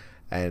episode.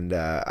 And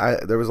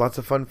there was lots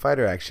of fun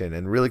fighter action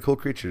and really cool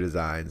creature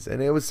designs,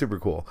 and it was super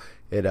cool.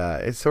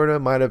 It sort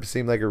of might have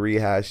seemed like a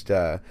rehashed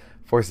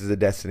Forces of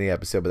Destiny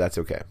episode, but that's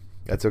okay.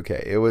 That's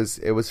okay. It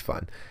was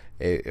fun.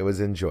 It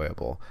was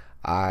enjoyable.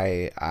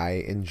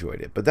 I enjoyed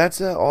it. But that's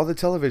all the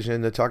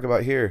television to talk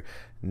about here.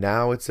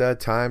 Now it's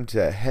time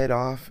to head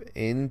off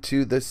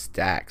into the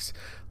stacks.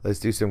 Let's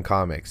do some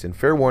comics. And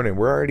fair warning,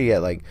 we're already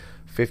at like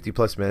 50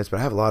 plus minutes, but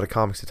I have a lot of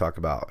comics to talk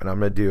about, and I'm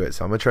going to do it.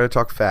 So I'm going to try to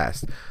talk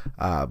fast.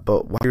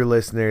 But while your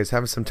listeners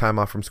having some time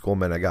off from school,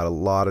 man, I got a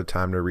lot of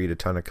time to read a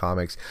ton of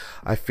comics.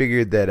 I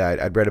figured that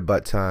I'd read a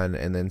butt ton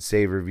and then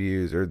save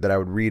reviews, or that I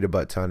would read a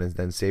butt ton and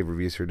then save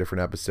reviews for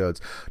different episodes.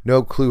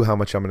 No clue how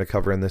much I'm going to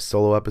cover in this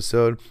solo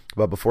episode,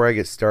 but before I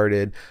get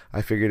started,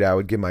 I figured I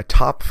would give my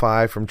top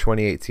 5 from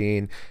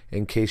 2018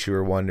 in case you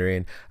were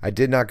wondering. I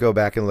did not go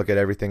back and look at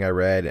everything I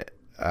read,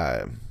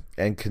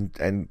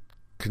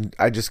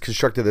 I just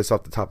constructed this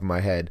off the top of my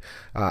head.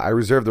 I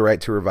reserve the right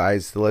to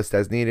revise the list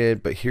as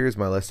needed, but here's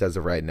my list as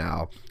of right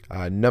now.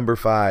 Number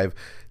 5,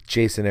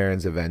 Jason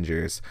Aaron's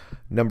Avengers.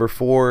 Number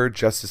 4,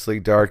 Justice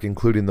League Dark,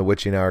 including the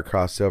Witching Hour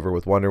crossover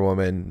with Wonder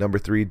Woman. Number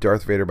 3,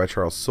 Darth Vader by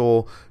Charles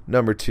Soule.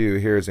 Number 2,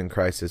 Heroes in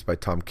Crisis by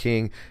Tom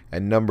King.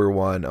 And number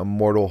 1,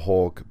 Immortal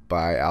Hulk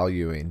by Al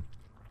Ewing.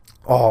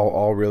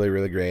 All really,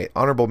 really great.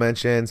 Honorable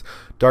mentions,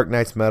 Dark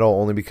Knight's Metal,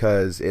 only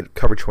because it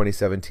covered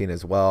 2017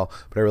 as well,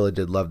 but I really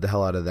did love the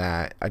hell out of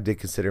that. I did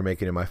consider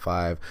making it my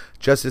 5.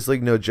 Justice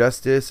League No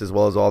Justice, as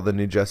well as all the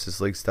new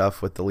Justice League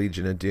stuff with the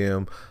Legion of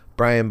Doom.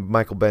 Brian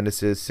Michael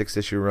Bendis'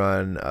 6-issue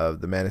run of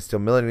the Man of Steel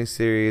Millennium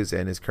series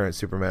and his current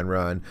Superman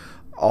run.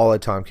 All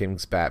at Tom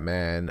King's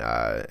Batman.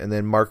 And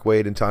then Mark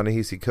Waid and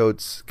Ta-Nehisi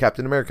Coates'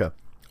 Captain America.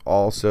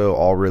 Also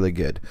all really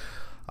good.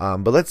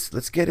 But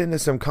let's get into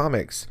some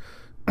comics.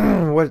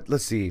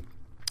 Let's see.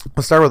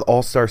 We'll start with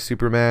All-Star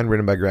Superman,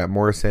 written by Grant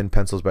Morrison,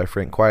 pencils by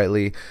Frank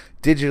Quietly,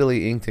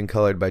 digitally inked and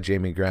colored by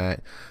Jamie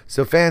Grant.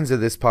 So fans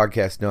of this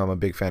podcast know I'm a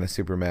big fan of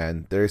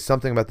Superman. There's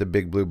something about the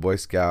Big Blue Boy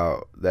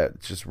Scout that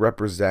just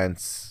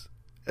represents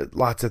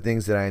lots of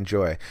things that I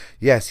enjoy.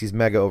 Yes, he's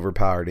mega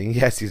overpowered, and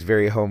yes, he's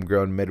very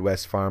homegrown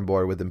Midwest farm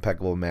boy with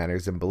impeccable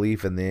manners and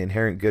belief in the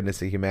inherent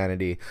goodness of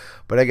humanity.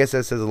 But I guess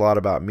that says a lot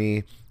about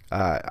me.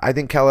 I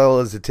think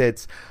Kal-El is a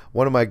tits.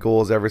 One of my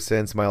goals ever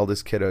since my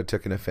oldest kiddo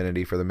took an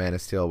affinity for the Man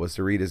of Steel was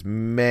to read as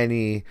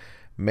many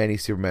many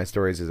Superman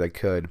stories as I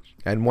could.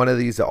 And one of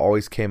these that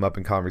always came up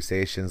in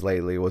conversations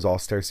lately was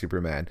All-Star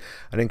Superman,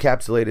 an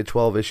encapsulated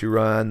 12-issue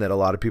run that a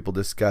lot of people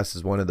discuss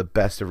as one of the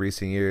best of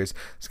recent years.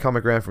 This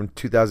comic ran from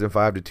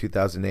 2005 to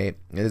 2008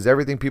 and is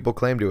everything people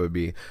claimed it would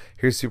be.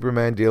 Here's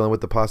Superman dealing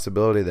with the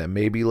possibility that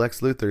maybe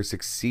Lex Luthor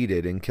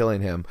succeeded in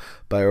killing him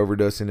by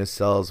overdosing his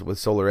cells with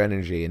solar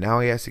energy, and now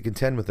he has to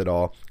contend with it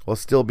all while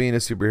still being a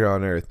superhero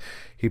on Earth.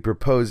 He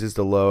proposes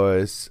to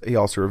Lois. He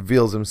also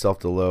reveals himself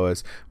to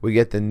Lois. We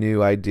get the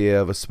new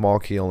idea of a small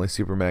key only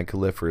Superman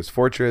could lift for his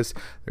fortress.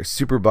 There's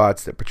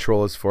superbots that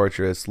patrol his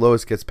fortress.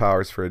 Lois gets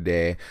powers for a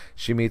day.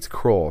 She meets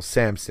Krull,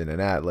 Samson,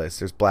 and Atlas.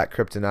 There's Black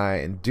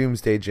Kryptonite and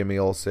Doomsday Jimmy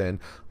Olsen.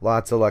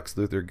 Lots of Lex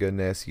Luthor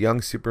goodness. Young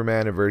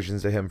Superman and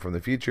versions of him from the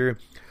future.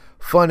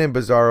 Fun in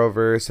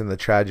Bizarroverse and the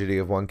tragedy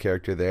of one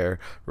character there.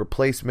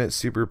 Replacement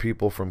super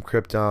people from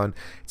Krypton.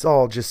 It's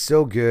all just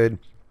so good.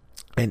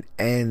 And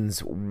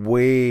ends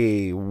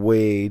way,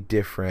 way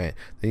different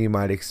than you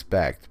might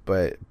expect.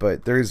 But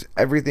there's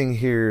everything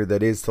here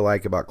that is to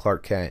like about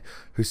Clark Kent,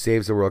 who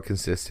saves the world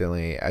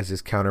consistently as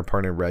his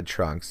counterpart in Red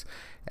Trunks.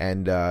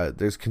 And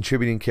there's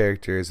contributing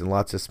characters and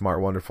lots of smart,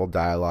 wonderful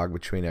dialogue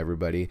between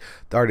everybody.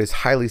 The art is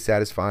highly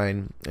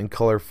satisfying and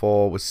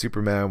colorful, with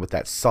Superman with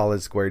that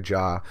solid square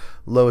jaw.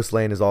 Lois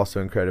Lane is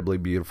also incredibly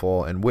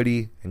beautiful and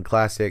witty and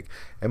classic.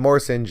 And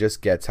Morrison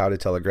just gets how to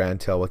tell a grand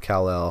tale with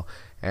Kal-El.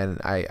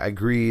 And I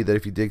agree that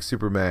if you dig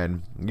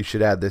Superman, you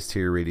should add this to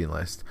your reading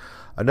list.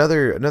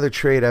 Another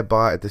trade I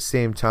bought at the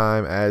same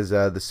time as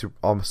the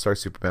All-Star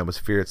Superman was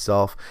Fear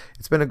itself.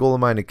 It's been a goal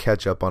of mine to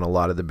catch up on a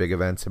lot of the big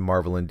events in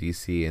Marvel and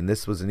DC, and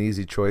this was an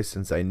easy choice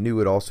since I knew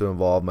it also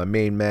involved my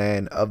main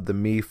man of the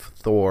Meef,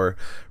 Thor,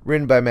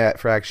 written by Matt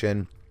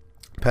Fraction,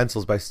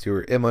 pencils by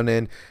Stuart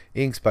Immonen,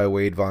 inks by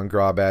Wade Von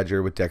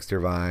Grawbadger with Dexter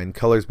Vine,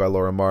 colors by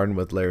Laura Martin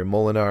with Larry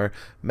Molinar,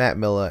 Matt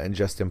Milla, and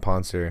Justin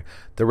Ponser.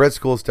 The Red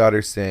Skull's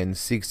daughter Sin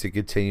seeks to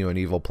continue an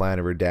evil plan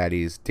of her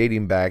daddy's,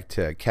 dating back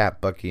to Cap,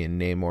 Bucky, and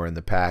Namor in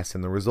the past,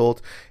 and the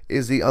result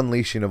is the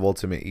unleashing of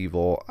ultimate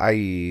evil,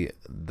 i.e.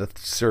 the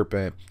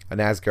Serpent, an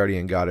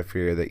Asgardian god of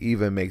fear that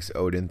even makes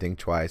Odin think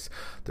twice.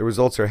 The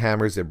results are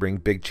hammers that bring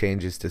big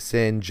changes to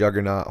Sin,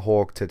 Juggernaut,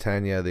 Hulk,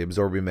 Titania, the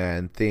Absorbing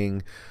Man,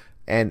 Thing,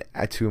 and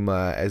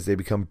Atuma as they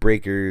become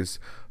breakers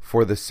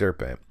for the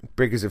Serpent.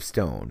 Breakers of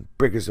stone,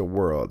 breakers of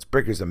worlds,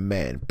 breakers of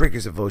men,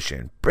 breakers of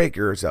ocean,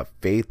 breakers of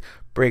faith,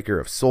 breaker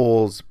of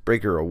souls,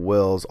 breaker of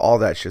wills. All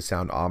that should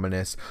sound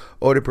ominous.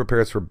 Odin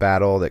prepares for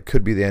battle that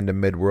could be the end of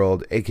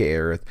Midworld, aka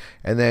Earth,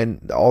 and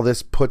then all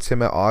this puts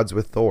him at odds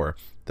with Thor.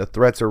 The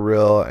threats are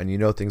real, and you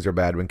know things are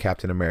bad when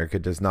Captain America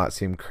does not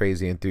seem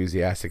crazy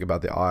enthusiastic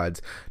about the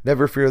odds.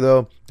 Never fear,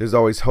 though. There's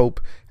always hope,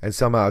 and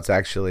somehow it's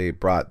actually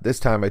brought, this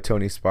time by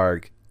Tony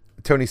Stark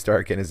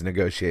in his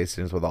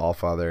negotiations with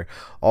Allfather.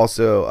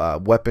 Also,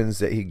 weapons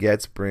that he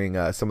gets bring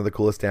some of the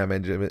coolest damn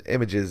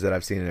images that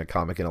I've seen in a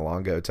comic in a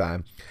long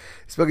time.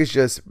 This book is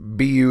just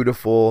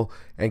beautiful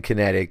and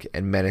kinetic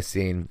and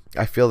menacing.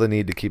 I feel the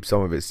need to keep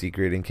some of it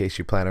secret in case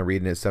you plan on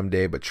reading it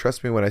someday, but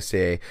trust me when I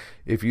say,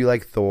 if you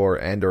like Thor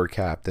and or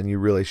Cap, then you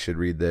really should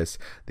read this.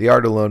 The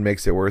art alone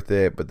makes it worth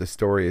it, but the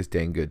story is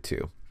dang good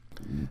too.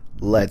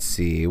 Let's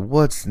see,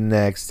 what's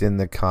next in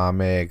the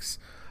comics?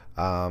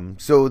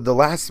 So the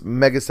last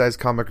mega-sized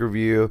comic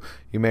review,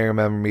 you may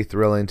remember me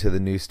thrilling to the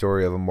new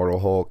story of Immortal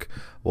Hulk.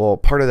 Well,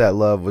 part of that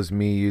love was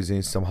me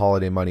using some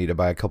holiday money to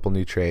buy a couple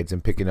new trades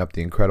and picking up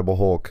the Incredible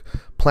Hulk,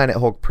 Planet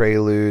Hulk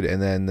Prelude, and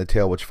then the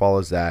tale which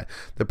follows that.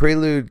 The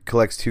Prelude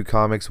collects two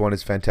comics. One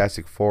is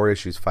Fantastic Four,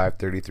 issues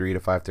 533 to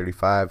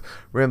 535,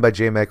 written by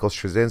J. Michael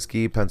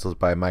Straczynski, pencils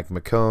by Mike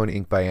McCone,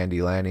 ink by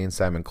Andy Lanning,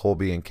 Simon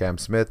Colby, and Cam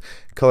Smith,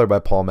 color by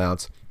Paul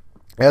Mounts.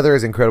 The other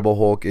is Incredible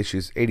Hulk,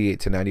 issues 88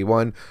 to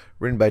 91,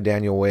 written by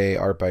Daniel Way,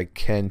 art by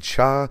Ken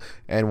Cha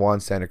and Juan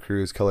Santa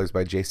Cruz, colors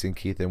by Jason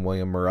Keith and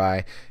William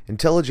Murray.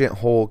 Intelligent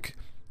Hulk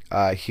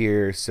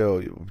here,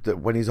 so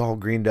when he's all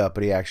greened up,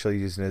 but he actually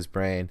using his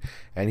brain,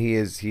 and he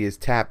is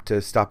tapped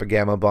to stop a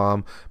gamma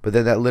bomb, but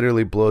then that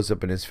literally blows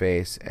up in his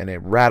face, and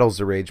it rattles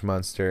the Rage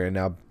Monster, and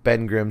now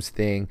Ben Grimm's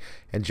Thing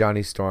and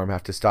Johnny Storm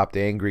have to stop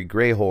the angry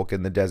Grey Hulk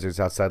in the deserts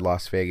outside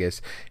Las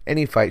Vegas.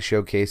 Any fight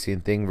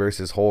showcasing Thing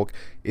versus Hulk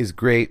is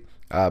great.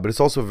 But it's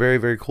also very,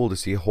 very cool to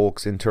see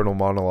Hulk's internal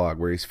monologue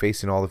where he's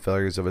facing all the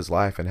failures of his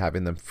life and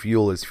having them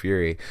fuel his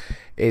fury.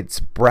 It's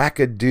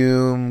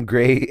brackadoom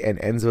great and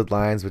ends with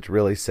lines which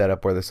really set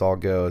up where this all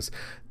goes.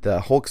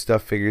 The Hulk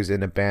stuff figures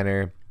in a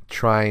Banner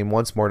trying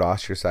once more to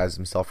ostracize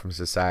himself from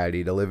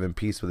society, to live in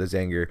peace with his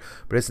anger,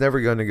 but it's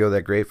never going to go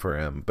that great for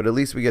him. But at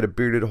least we get a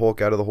bearded Hulk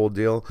out of the whole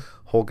deal.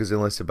 Hulk is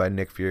enlisted by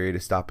Nick Fury to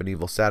stop an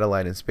evil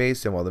satellite in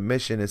space, and while the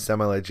mission is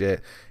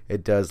semi-legit,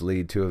 it does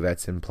lead to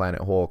events in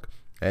Planet Hulk.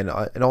 And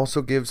it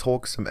also gives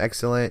Hulk some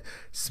excellent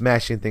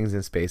smashing things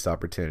in space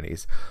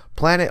opportunities.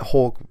 Planet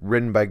Hulk,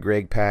 written by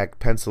Greg Pak.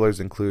 Pencilers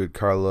include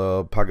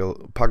Carlo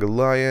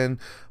Pagulayan,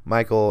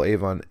 Michael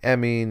Avon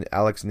Emming,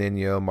 Alex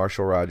Nino,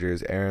 Marshall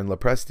Rogers, Aaron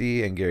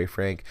Lepresti, and Gary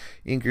Frank.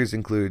 Inkers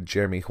include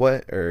Jeffrey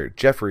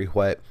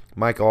Huet,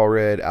 Mike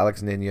Allred,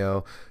 Alex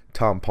Nino,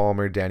 Tom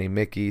Palmer, Danny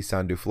Mickey,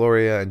 Sandu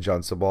Floria, and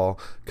John Sabal.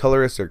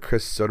 Colorists are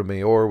Chris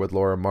Sotomayor with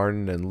Laura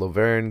Martin and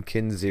Laverne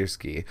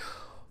Kinzierski.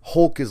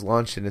 Hulk is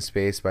launched into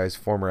space by his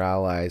former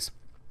allies,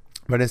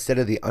 but instead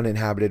of the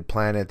uninhabited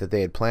planet that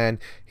they had planned,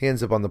 he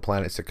ends up on the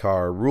planet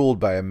Sakaar, ruled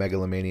by a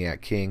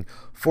megalomaniac king.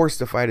 Forced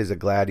to fight as a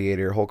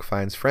gladiator, Hulk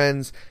finds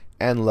friends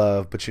and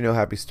love, but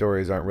happy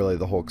stories aren't really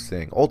the Hulk's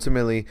thing.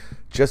 Ultimately,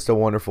 just a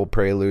wonderful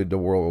prelude to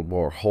World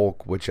War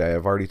Hulk, which I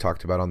have already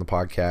talked about on the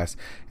podcast.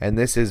 And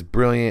this is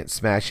brilliant,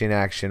 smashing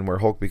action where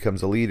Hulk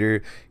becomes a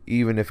leader,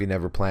 even if he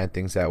never planned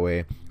things that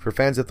way. For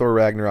fans of Thor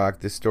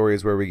Ragnarok, this story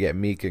is where we get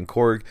Meek and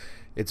Korg.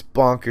 It's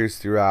bonkers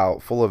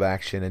throughout, full of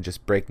action and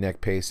just breakneck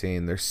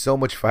pacing. There's so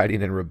much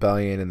fighting and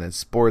rebellion, and then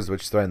spores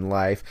which threaten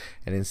life,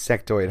 and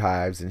insectoid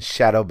hives, and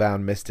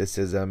shadowbound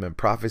mysticism, and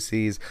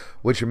prophecies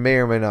which may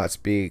or may not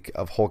speak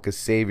of Hulk as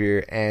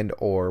savior and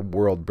or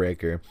world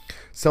breaker.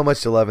 So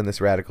much to love in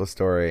this radical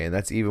story, and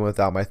that's even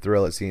without my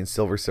thrill at seeing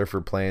Silver Surfer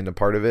playing a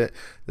part of it.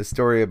 The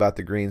story about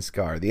the Green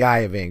Scar, the Eye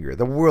of Anger,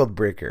 the World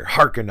Breaker,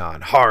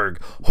 Harkonnen, Harg,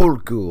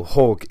 Hulku,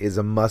 Hulk is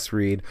a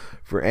must-read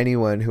for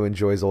anyone who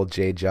enjoys old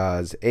J.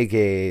 Jaws,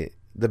 aka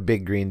the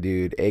big green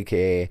dude,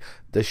 aka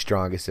the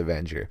strongest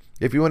Avenger.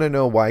 If you want to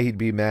know why he'd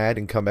be mad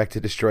and come back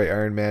to destroy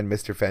Iron Man,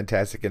 Mr.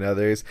 Fantastic, and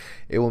others,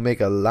 it will make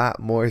a lot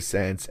more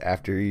sense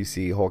after you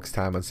see Hulk's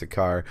time on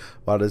Sakaar.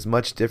 While it is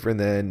much different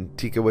than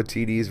Taika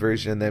Waititi's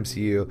version in the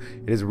MCU,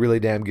 it is really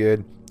damn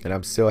good, and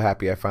I'm so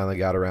happy I finally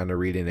got around to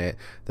reading it.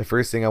 The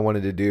first thing I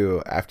wanted to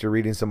do after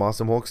reading some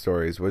awesome Hulk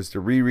stories was to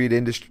reread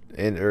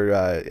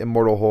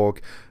Immortal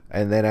Hulk,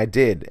 and then I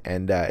did,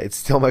 and it's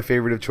still my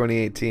favorite of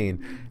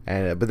 2018.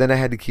 But then I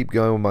had to keep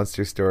going with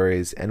Monster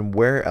Stories, and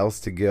where else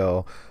to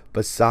go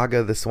but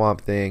Saga the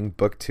Swamp Thing,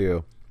 Book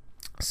 2.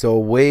 So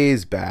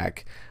ways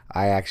back,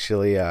 I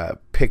actually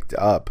picked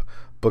up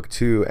Book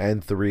 2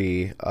 and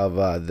 3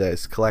 of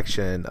this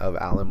collection of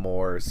Alan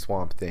Moore's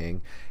Swamp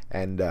Thing.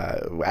 And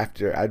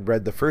after I'd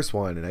read the first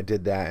one, and I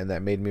did that, and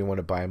that made me want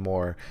to buy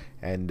more.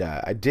 And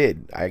I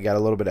did. I got a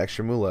little bit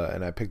extra moolah,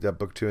 and I picked up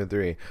Book 2 and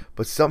 3.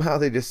 But somehow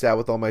they just sat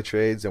with all my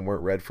trades and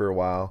weren't read for a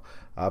while.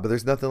 But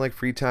there's nothing like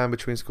free time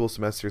between school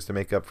semesters to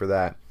make up for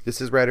that.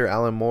 This is writer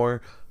Alan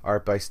Moore,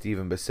 art by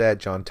Stephen Bissett,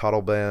 John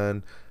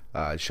Toddleban,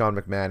 Sean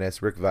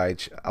McManus, Rick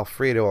Veitch,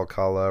 Alfredo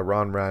Alcala,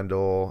 Ron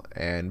Randall,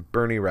 and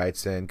Bernie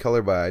Wrightson,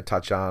 color by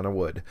Tatiana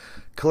Wood.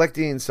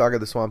 Collecting Saga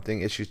the Swamp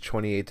Thing issues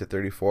 28 to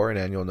 34 and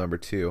annual number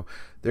 2.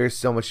 There is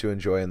so much to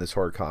enjoy in this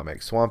horror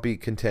comic. Swampy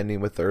contending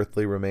with the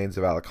earthly remains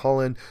of Alec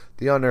Holland,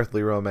 the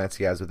unearthly romance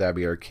he has with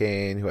Abby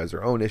Arcane, who has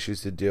her own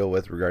issues to deal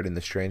with regarding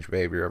the strange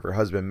behavior of her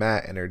husband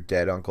Matt and her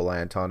dead uncle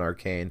Anton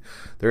Arcane.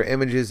 There are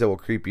images that will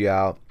creep you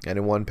out, and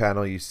in one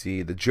panel you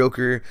see the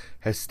Joker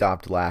has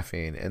stopped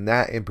laughing, and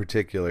that in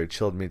particular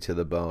chilled me to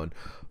the bone.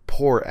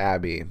 Poor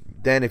Abby.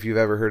 Then, if you've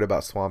ever heard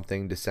about Swamp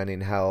Thing descending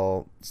to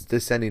hell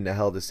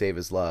to save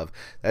his love,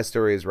 that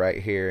story is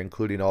right here,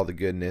 including all the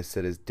goodness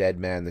that is Dead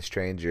Man the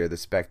Stranger, the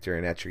Spectre,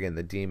 and Etrigan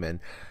the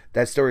Demon.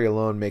 That story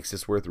alone makes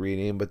this worth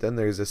reading, but then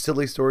there's a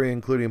silly story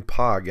including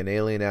Pog and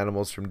alien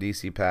animals from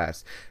DC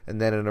Past,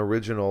 and then an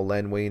original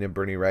Len Wein and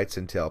Bernie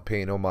Wrightson tale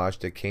paying homage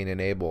to Cain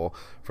and Abel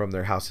from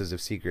their Houses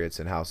of Secrets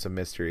and House of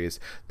Mysteries.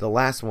 The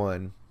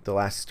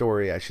last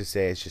story, I should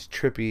say, is just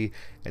trippy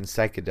and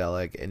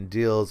psychedelic and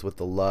deals with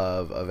the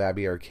love of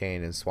Abby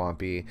Arcane and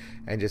Swampy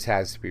and just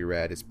has to be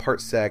read. It's part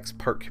sex,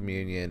 part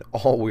communion,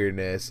 all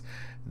weirdness.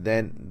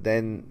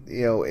 Then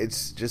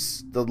it's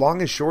just the long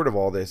and short of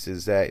all this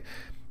is that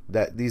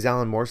these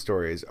Alan Moore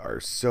stories are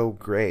so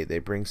great. They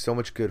bring so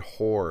much good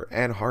horror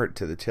and heart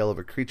to the tale of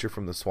a creature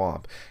from the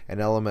swamp, an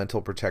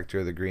elemental protector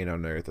of the green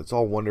on Earth. It's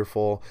all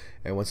wonderful,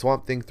 and when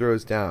Swamp Thing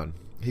throws down,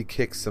 he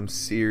kicks some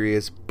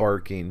serious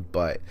barking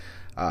butt.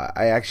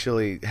 I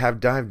actually have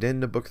dived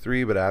into book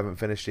 3, but I haven't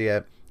finished it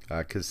yet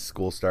because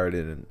school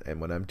started, and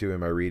when I'm doing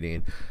my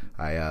reading,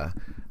 I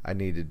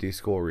need to do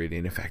school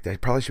reading. In fact, I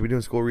probably should be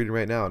doing school reading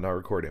right now and not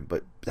recording,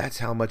 but that's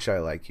how much I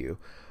like you.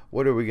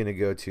 What are we going to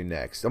go to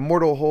next?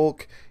 Immortal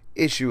Hulk,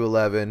 issue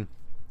 11.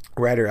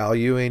 Writer Al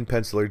Ewing,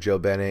 penciler Joe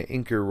Bennett,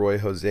 inker Roy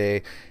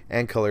Jose,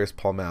 and colorist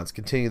Paul Mounts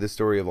continue the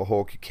story of a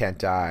Hulk who can't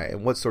die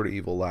and what sort of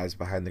evil lies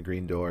behind the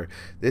Green Door.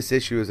 This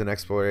issue is an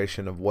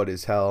exploration of what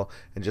is hell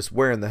and just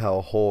where in the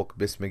hell Hulk,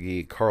 Biss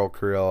McGee, Carl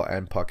Krill,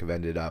 and Puck have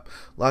ended up.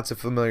 Lots of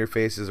familiar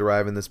faces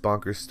arrive in this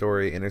bonkers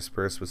story,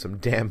 interspersed with some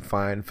damn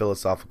fine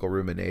philosophical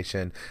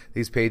rumination.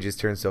 These pages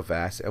turn so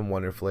fast and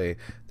wonderfully.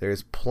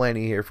 There's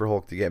plenty here for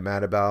Hulk to get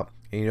mad about.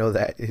 And you know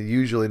that it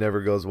usually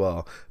never goes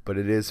well, but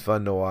it is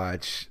fun to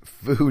watch.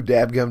 Foo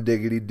dabgum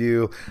diggity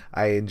do.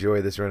 I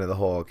enjoy this run of the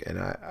Hulk, and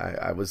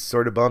I was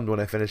sort of bummed when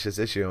I finished this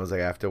issue and was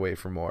like, I have to wait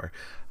for more.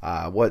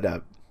 What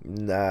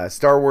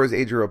Star Wars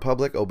Age of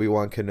Republic,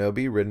 Obi-Wan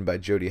Kenobi, written by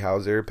Jody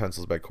Houser,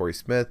 pencils by Corey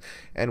Smith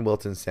and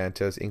Wilton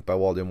Santos, ink by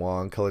Walden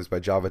Wong, colors by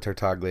Java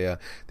Tartaglia.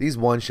 These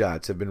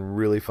one-shots have been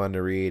really fun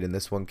to read, and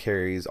this one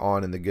carries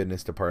on in the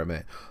goodness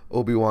department.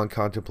 Obi-Wan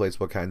contemplates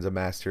what kinds of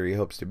master he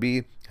hopes to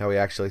be, how he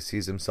actually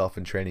sees himself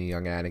in training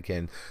young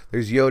Anakin.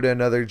 There's Yoda,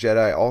 another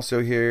Jedi,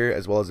 also here,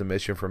 as well as a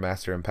mission for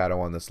Master and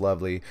Padawan that's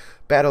lovely.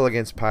 Battle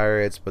against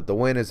pirates, but the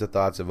win is the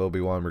thoughts of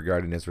Obi-Wan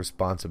regarding his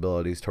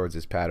responsibilities towards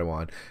his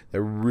Padawan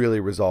that really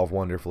resolve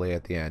wonderfully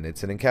at the end.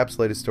 It's an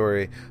encapsulated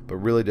story, but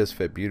really does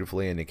fit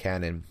beautifully into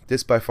canon.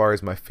 This by far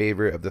is my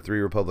favorite of the 3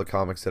 Republic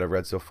comics that I've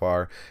read so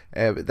far.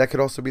 That could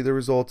also be the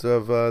result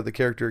of the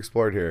character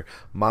explored here.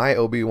 My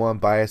Obi-Wan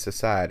bias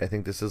aside, I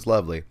think this is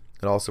lovely.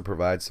 It also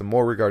provides some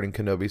more regarding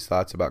Kenobi's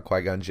thoughts about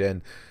Qui-Gon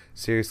Jinn.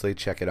 Seriously,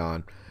 check it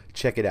out.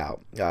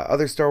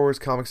 Other Star Wars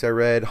comics I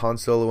read: Han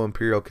Solo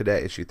Imperial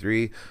Cadet issue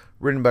 3,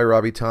 written by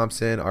Robbie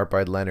Thompson, art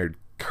by Leonard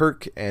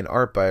Kirk, and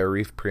art by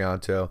Arif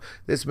Prianto.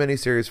 This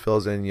miniseries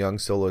fills in young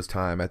Solo's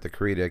time at the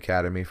Kurita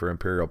Academy for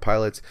Imperial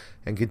pilots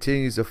and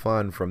continues the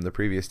fun from the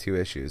previous 2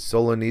 issues.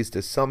 Solo needs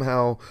to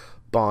somehow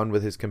bond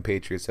with his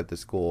compatriots at the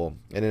school,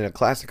 and in a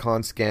classic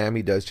Han scam,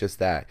 he does just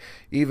that.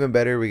 Even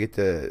better, we get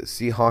to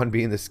see Han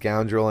being the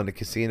scoundrel in the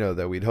casino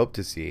that we'd hoped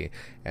to see,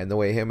 and the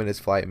way him and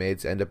his flight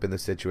mates end up in the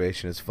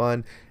situation is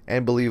fun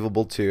and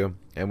believable too,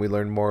 and we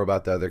learn more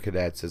about the other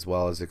cadets as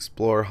well as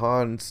explore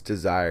Han's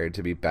desire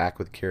to be back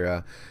with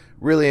Kira.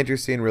 Really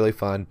interesting, really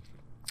fun.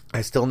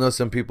 I still know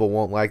some people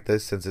won't like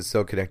this since it's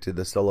so connected to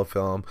the Solo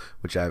film,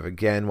 which I've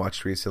again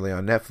watched recently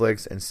on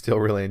Netflix and still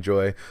really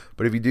enjoy.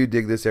 But if you do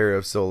dig this era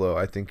of Solo,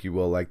 I think you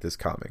will like this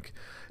comic.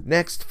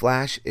 Next,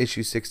 Flash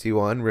issue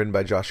 61, written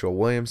by Joshua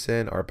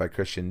Williamson, art by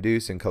Christian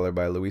Deuce, and color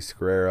by Luis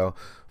Guerrero.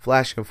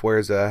 Flash and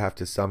Fuerza have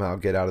to somehow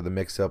get out of the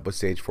mix-up with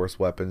Sage Force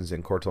weapons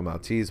and Corto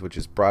Maltese, which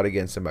is brought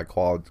against him by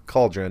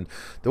Cauldron.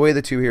 The way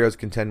the 2 heroes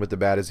contend with the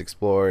bad is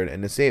explored,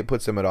 and to say it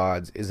puts them at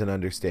odds is an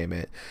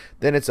understatement.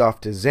 Then it's off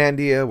to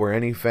Zandia, where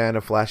any fan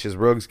of Flash's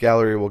Rogues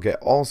Gallery will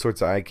get all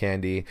sorts of eye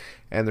candy,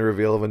 and the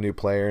reveal of a new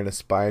player and a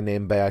spy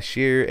named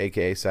Bashir,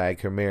 aka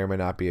Syed, who may or may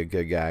not be a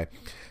good guy.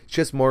 It's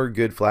just more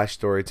good Flash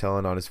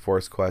storytelling on his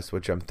Force quest,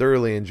 which I'm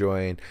thoroughly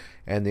enjoying,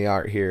 and the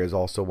art here is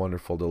also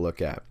wonderful to look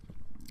at.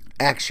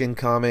 Action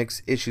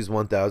Comics, issues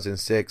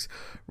 1006,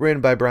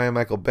 written by Brian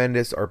Michael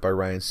Bendis, art by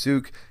Ryan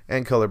Sook,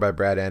 and color by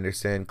Brad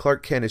Anderson.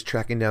 Clark Kent is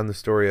tracking down the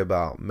story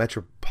about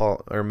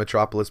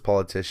Metropolis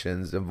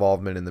politicians'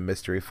 involvement in the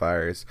mystery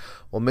fires,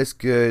 while Miss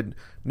Good,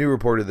 new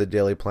reporter of the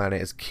Daily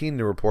Planet, is keen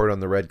to report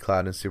on the Red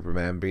Cloud and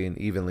Superman being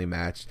evenly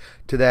matched.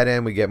 To that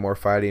end, we get more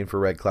fighting for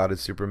Red Cloud and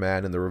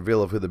Superman and the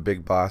reveal of who the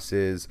big boss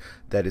is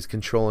that is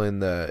controlling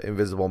the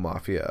Invisible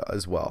Mafia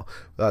as well.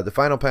 The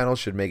final panel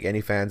should make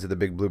any fans of the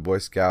Big Blue Boy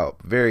Scout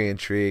very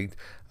intrigued.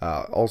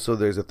 Also,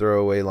 there's a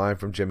throwaway line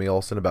from Jimmy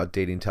Olsen about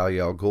dating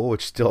Talia al Ghul,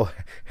 which still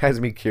has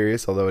me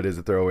curious, although it is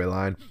a throwaway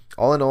line.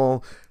 All in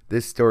all,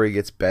 this story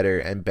gets better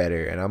and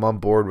better, and I'm on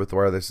board with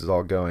where this is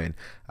all going.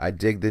 I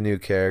dig the new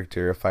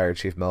character of Fire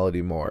Chief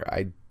Melody more.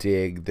 I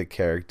dig the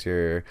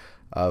character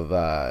of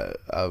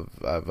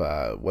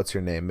what's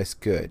her name, Miss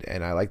Good,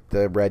 and I like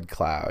the Red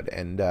Cloud,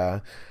 and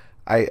I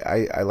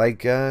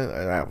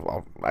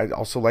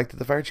also like that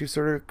the Fire Chief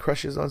sort of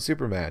crushes on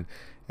Superman.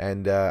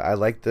 And I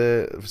like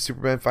the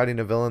Superman fighting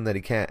a villain that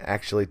he can't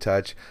actually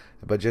touch,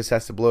 but just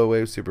has to blow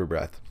away with super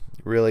breath.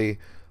 Really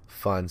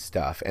fun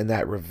stuff. And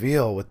that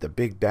reveal with the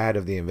big bad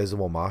of the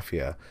Invisible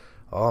Mafia.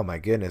 Oh my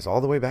goodness. All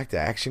the way back to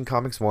Action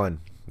Comics 1.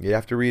 You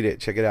have to read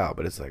it. Check it out.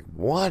 But it's like,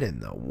 what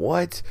in the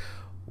what?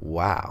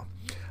 Wow.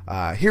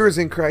 Heroes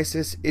in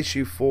Crisis,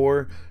 issue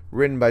 4,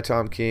 written by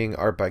Tom King,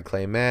 art by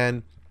Clay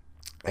Mann,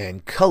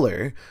 and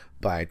color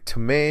by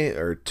Tomei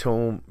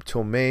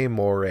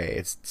Morey.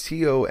 It's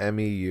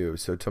Tomeu,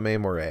 so Tomei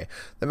Morey.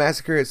 The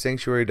Massacre at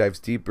Sanctuary dives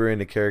deeper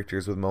into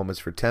characters with moments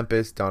for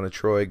Tempest, Donna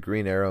Troy,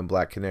 Green Arrow, and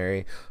Black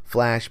Canary,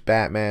 Flash,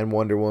 Batman,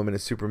 Wonder Woman,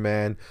 and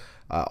Superman.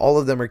 All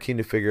of them are keen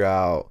to figure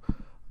out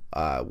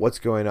what's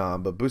going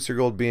on, but Booster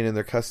Gold being in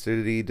their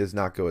custody does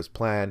not go as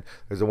planned.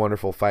 There's a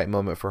wonderful fight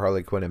moment for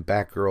Harley Quinn and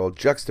Batgirl,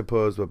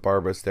 juxtaposed with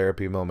Barbara's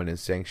therapy moment in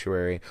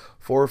Sanctuary.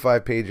 4 or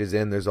 5 pages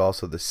in, there's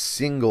also the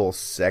single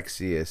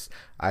sexiest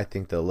I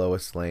think the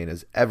Lois Lane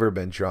has ever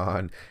been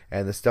drawn,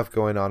 and the stuff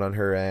going on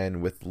her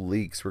end with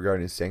leaks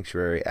regarding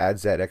Sanctuary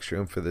adds that extra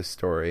oomph for this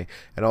story,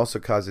 and also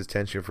causes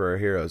tension for our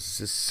heroes.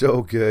 This is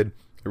so good.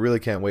 I really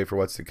can't wait for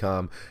what's to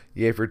come.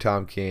 Yay for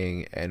Tom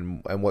King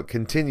and what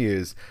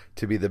continues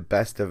to be the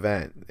best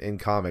event in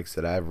comics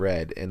that I've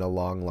read in a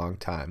long, long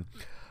time.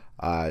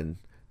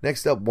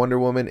 Next up, Wonder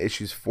Woman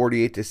issues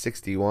 48 to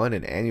 61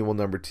 and annual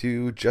number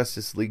 2,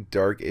 Justice League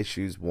Dark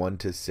issues 1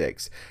 to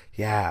 6.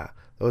 Yeah,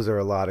 those are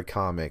a lot of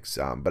comics,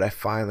 but I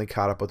finally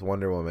caught up with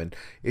Wonder Woman.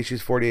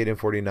 Issues 48 and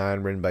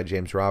 49 written by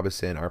James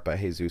Robinson, art by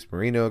Jesus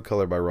Marino,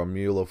 color by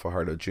Romulo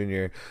Fajardo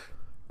Jr.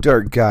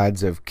 Dark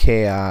gods of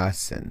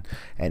chaos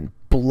and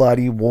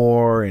bloody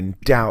war and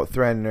doubt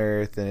threaten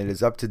Earth, and it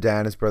is up to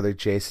Dan, his brother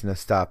Jason, to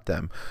stop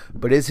them.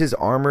 But is his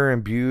armor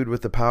imbued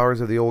with the powers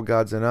of the old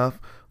gods enough?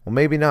 Well,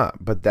 maybe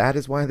not, but that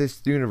is why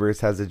this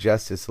universe has a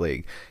Justice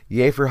League.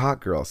 Yay for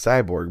Hawkgirl,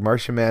 Cyborg,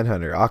 Martian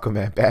Manhunter,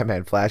 Aquaman,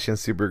 Batman, Flash, and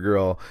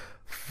Supergirl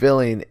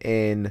filling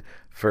in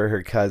for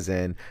her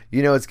cousin.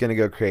 You know it's going to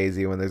go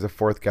crazy when there's a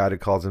fourth god who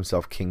calls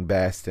himself King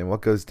Best, and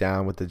what goes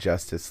down with the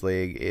Justice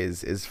League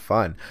is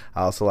fun.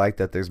 I also like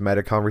that there's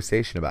meta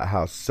conversation about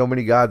how so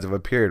many gods have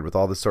appeared with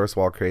all the Source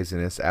Wall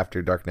craziness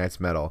after Dark Knight's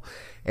Metal.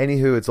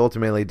 Anywho, it's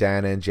ultimately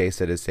Diana and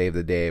Jason to save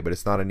the day, but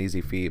it's not an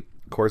easy feat.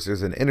 Of course,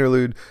 there's an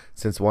interlude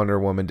since Wonder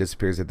Woman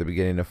disappears at the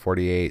beginning of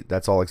 48.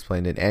 That's all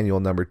explained in Annual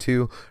Number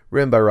 2,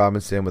 written by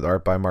Robinson with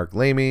art by Mark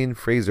Laming,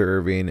 Fraser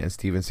Irving, and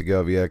Steven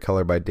Segovia,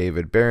 color by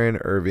David Barron,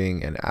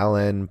 Irving, and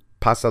Alan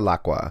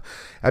Pasalacqua.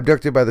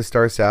 Abducted by the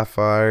Star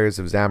Sapphires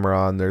of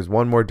Zamaron, there's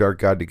one more dark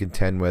god to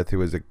contend with,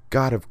 who is a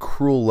god of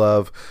cruel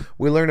love.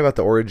 We learn about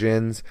the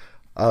origins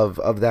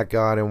of that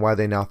god and why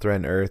they now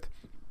threaten Earth.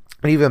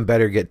 And even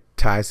better, get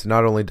ties to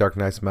not only Dark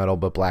Knight's Metal,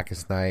 but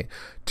Blackest Night.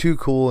 Too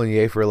cool, and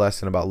yay for a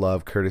lesson about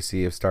love,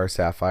 courtesy of Star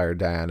Sapphire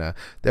Diana.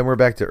 Then we're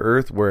back to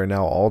Earth, where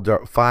now all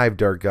 5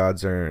 dark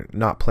gods are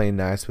not playing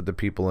nice with the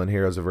people and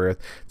heroes of Earth.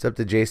 It's up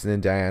to Jason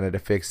and Diana to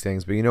fix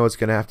things, but you know it's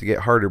going to have to get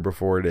harder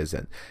before it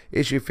isn't.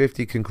 Issue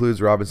 50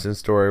 concludes Robinson's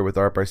story with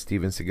art by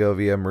Steven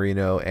Segovia,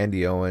 Marino,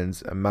 Andy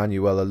Owens,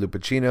 Emanuela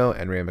Lupacino,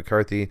 and Ray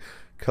McCarthy.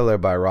 Color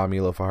by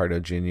Romulo Fajardo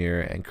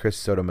Jr. and Chris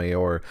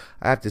Sotomayor.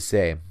 I have to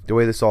say, the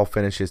way this all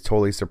finishes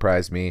totally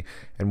surprised me,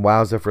 and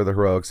wowza for the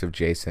heroics of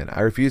Jason.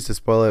 I refuse to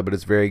spoil it, but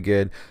it's very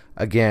good.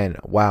 Again,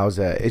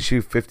 wowza.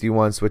 Issue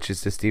 51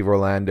 switches to Steve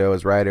Orlando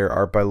as writer,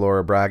 art by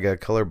Laura Braga,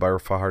 color by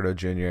Fajardo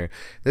Jr.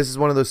 This is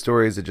one of those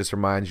stories that just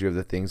reminds you of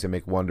the things that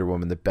make Wonder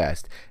Woman the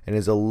best, and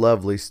is a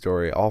lovely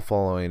story, all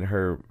following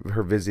her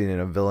visiting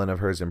a villain of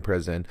hers in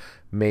prison,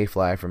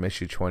 Mayfly, from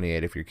issue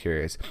 28 if you're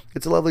curious.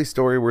 It's a lovely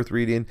story worth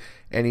reading.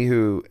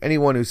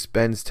 Anyone who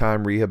spends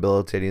time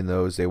rehabilitating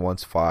those they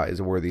once fought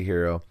is a worthy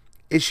hero.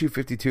 Issue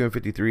 52 and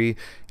 53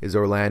 is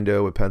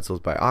Orlando with pencils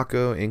by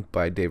Akko, ink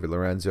by David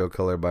Lorenzo,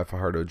 color by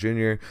Fajardo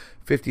Jr.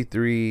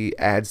 53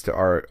 adds to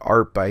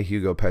art by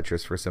Hugo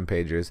Petrus for some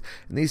pages.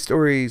 And these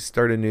stories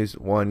start a new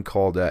one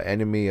called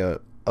Enemy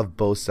of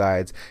Both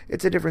Sides.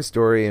 It's a different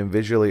story and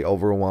visually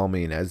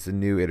overwhelming as the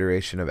new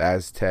iteration of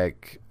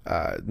Aztec, who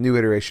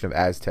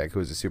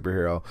is a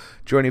superhero,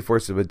 joining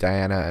forces with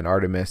Diana and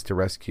Artemis to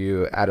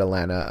rescue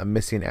Atalanta, a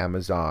missing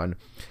Amazon.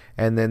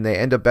 And then they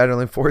end up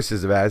battling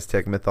forces of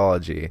Aztec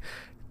mythology.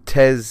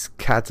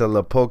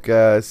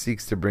 Tezcatlipoca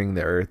seeks to bring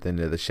the earth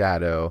into the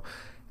shadow.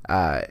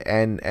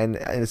 And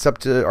it's up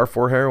to our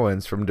 4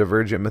 heroines from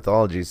divergent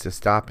mythologies to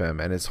stop him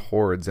and his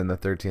hordes in the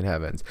 13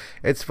 heavens.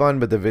 It's fun,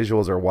 but the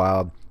visuals are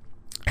wild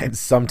and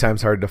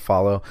sometimes hard to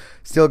follow.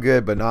 Still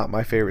good, but not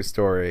my favorite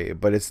story.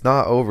 But it's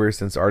not over,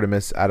 since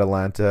Artemis,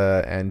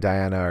 Atalanta, and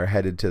Diana are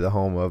headed to the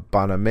home of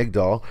Bana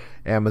Migdal,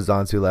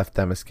 Amazons who left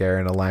Themyscira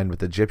and aligned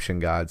with Egyptian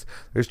gods.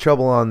 There's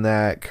trouble on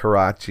that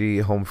Karachi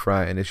home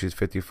front in issues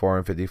 54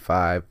 and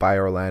 55 by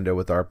Orlando,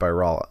 with art by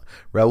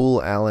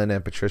Raul Allen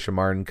and Patricia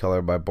Martin,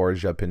 color by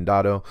Borja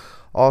Pindado.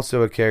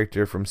 Also a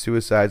character from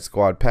Suicide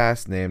Squad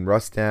past named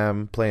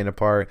Rustam playing a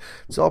part.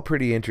 It's all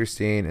pretty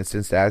interesting, and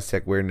since the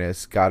Aztec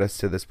weirdness got us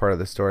to this part of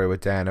the story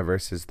with Diana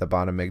versus the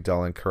Bana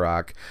Migdal and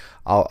Karak,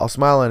 I'll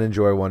smile and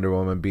enjoy Wonder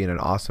Woman being an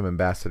awesome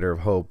ambassador of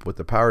hope with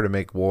the power to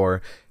make war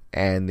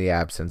and the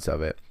absence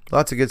of it.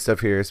 Lots of good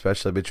stuff here,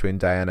 especially between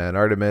Diana and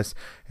Artemis,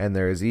 and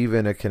there is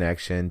even a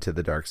connection to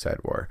the Dark Side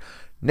War.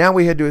 Now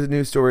we head to a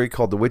new story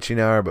called The Witching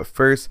Hour, but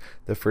first,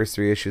 the first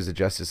 3 issues of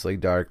Justice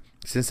League Dark.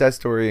 Since that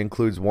story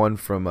includes one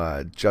from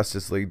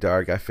Justice League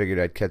Dark, I figured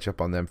I'd catch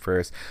up on them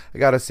first. I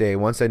gotta say,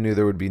 once I knew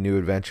there would be new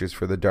adventures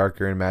for the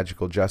darker and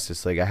magical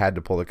Justice League, I had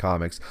to pull the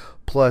comics.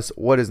 Plus,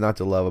 what is not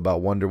to love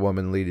about Wonder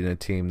Woman leading a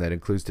team that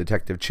includes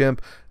Detective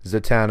Chimp,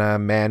 Zatanna,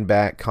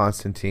 Man-Bat,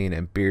 Constantine,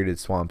 and Bearded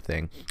Swamp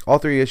Thing. All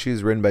 3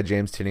 issues written by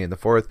James Tinney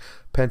IV,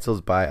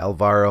 pencils by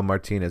Alvaro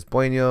Martinez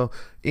Bueno,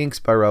 inks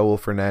by Raul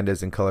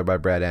Fernandez, and color by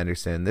Brad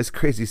Anderson. This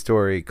crazy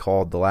story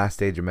called The Last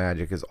Stage of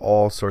Magic is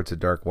all sorts of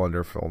dark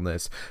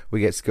wonderfulness.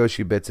 We get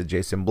scoshy bits of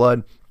Jason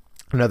Blood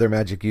and other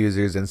magic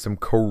users, and some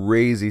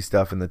crazy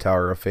stuff in the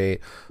Tower of Fate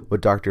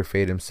with Dr.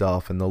 Fate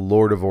himself and the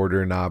Lord of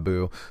Order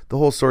Nabu. The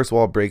whole source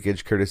wall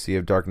breakage, courtesy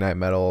of Dark Knight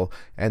Metal,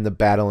 and the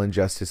battle in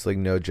Justice League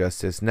No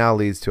Justice now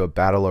leads to a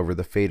battle over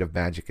the fate of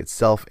magic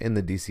itself in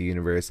the DC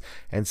universe,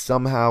 and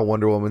somehow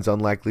Wonder Woman's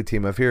unlikely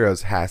team of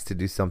heroes has to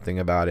do something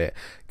about it.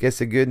 Guess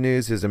the good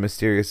news is a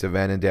mysterious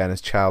event in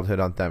Diana's childhood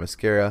on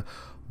Themyscira.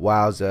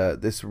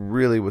 Wowza, this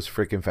really was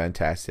freaking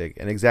fantastic,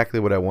 and exactly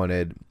what I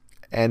wanted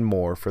and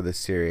more for this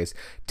series.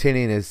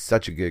 Tinian is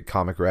such a good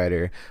comic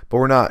writer, but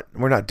we're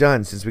not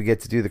done, since we get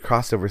to do the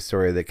crossover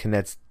story that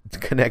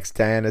connects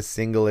Diana's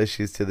single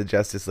issues to the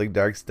Justice League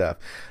Dark stuff.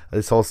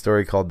 This whole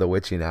story called The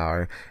Witching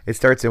Hour. It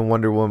starts in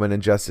Wonder Woman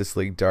and Justice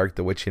League Dark,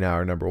 The Witching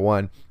Hour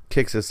 #1.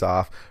 kicks us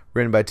off.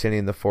 Written by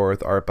Tinian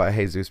IV, art by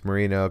Jesus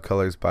Marino,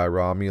 colors by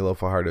Romulo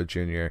Fajardo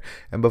Jr.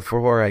 And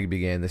before I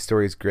begin, the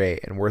story is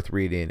great and worth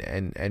reading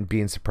and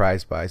being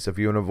surprised by. So if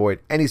you want to avoid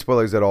any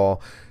spoilers at all,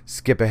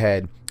 skip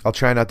ahead. I'll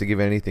try not to give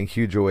anything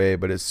huge away,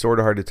 but it's sort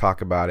of hard to talk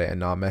about it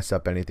and not mess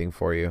up anything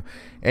for you.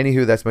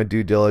 Anywho, that's my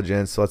due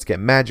diligence. So let's get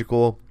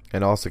magical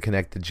and also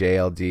connect the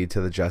JLD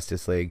to the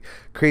Justice League.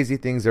 Crazy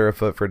things are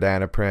afoot for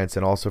Diana Prince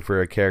and also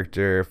for a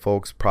character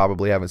folks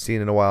probably haven't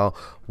seen in a while.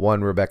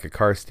 One, Rebecca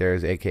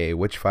Carstairs, aka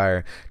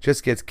Witchfire,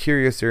 just gets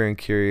curiouser and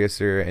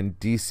curiouser, and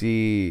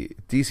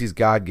DC's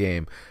God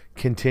game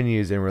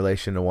continues in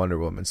relation to Wonder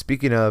Woman.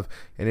 Speaking of,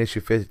 in issue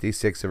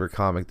 56 of her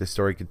comic, the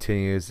story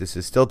continues. This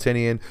is still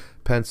Tinian,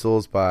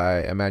 pencils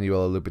by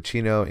Emanuela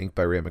Lupacchino, ink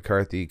by Ray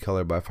McCarthy,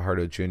 color by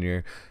Fajardo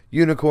Jr.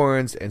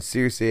 Unicorns and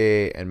Circe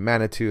and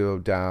Manitou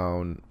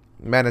Dawn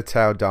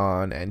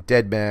and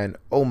Deadman.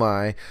 Oh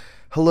my.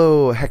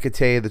 Hello,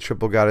 Hecate, the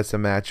triple goddess of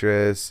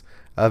mattress.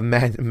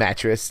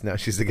 No,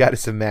 she's the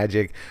goddess of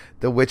magic,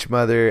 the witch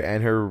mother,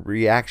 and her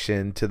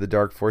reaction to the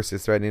dark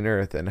forces threatening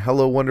Earth. And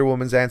hello, Wonder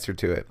Woman's answer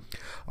to it.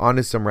 On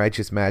to some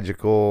righteous,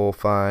 magical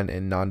fun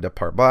in Nanda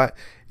Parbat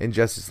in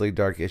Justice League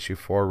Dark issue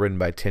 4, written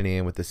by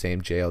Tinian with the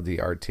same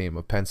JLD art team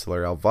of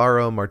penciler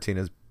Alvaro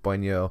Martinez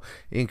Bueno,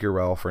 inker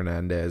Raul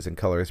Fernandez, and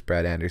colorist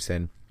Brad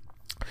Anderson.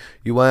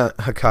 You want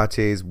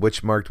Hecate's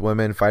witch-marked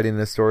women fighting in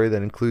a story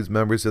that includes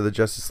members of the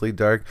Justice League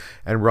Dark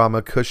and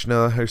Rama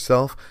Kushna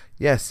herself?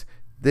 Yes,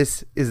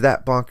 this is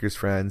that bonkers,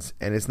 friends,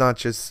 and it's not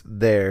just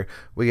there.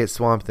 We get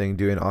Swamp Thing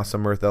doing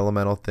awesome Earth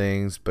Elemental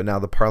things, but now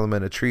the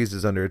Parliament of Trees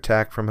is under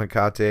attack from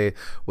Hecate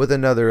with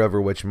another of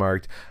her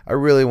witch-marked. I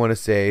really want to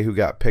say who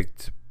got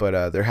picked,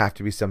 but there have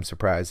to be some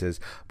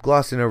surprises. I'm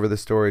glossing over the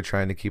story,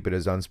 trying to keep it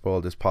as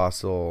unspoiled as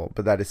possible,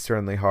 but that is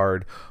certainly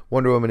hard.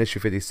 Wonder Woman issue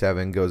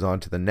 57 goes on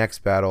to the next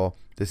battle.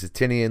 This is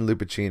Tinian,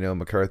 Lupacchino,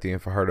 McCarthy, and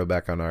Fajardo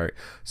back on art.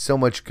 So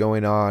much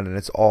going on, and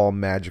it's all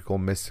magical,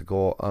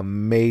 mystical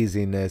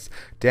amazingness.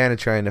 Diana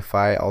trying to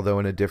fight, although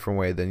in a different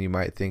way than you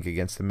might think,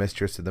 against the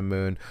Mistress of the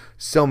Moon.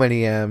 So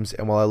many M's,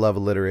 and while I love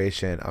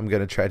alliteration, I'm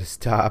going to try to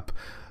stop.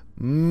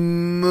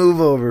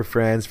 Move over,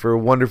 friends, for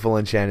wonderful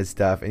enchanted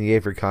stuff, and yay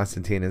for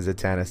Constantine and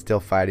Zatanna still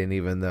fighting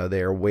even though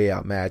they are way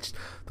outmatched.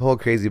 The whole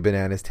crazy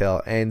bananas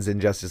tale ends in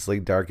Justice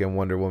League Dark and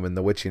Wonder Woman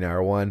The Witching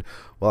Hour 1.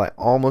 Well, I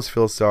almost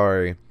feel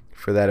sorry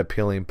for that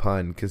appealing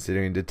pun,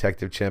 considering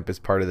Detective Chimp is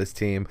part of this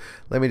team.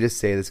 Let me just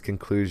say this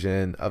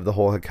conclusion of the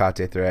whole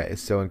Hecate threat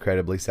is so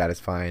incredibly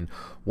satisfying.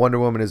 Wonder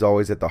Woman is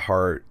always at the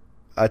heart,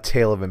 a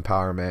tale of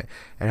empowerment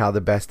and how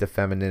the best of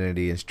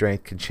femininity and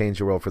strength can change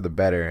the world for the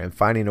better, and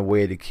finding a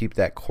way to keep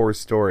that core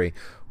story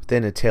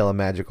within a tale of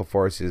magical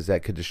forces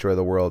that could destroy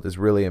the world is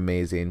really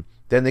amazing.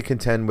 Then they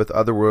contend with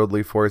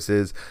otherworldly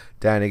forces.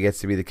 Diana gets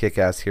to be the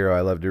kick-ass hero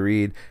I love to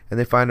read, and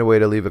they find a way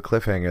to leave a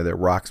cliffhanger that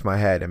rocks my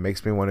head and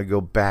makes me want to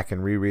go back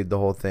and reread the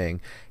whole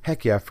thing.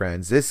 Heck yeah,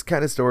 friends. This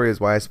kind of story is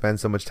why I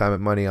spend so much time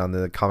and money on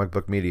the comic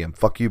book medium.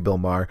 Fuck you, Bill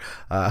Maher.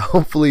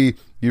 Hopefully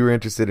you were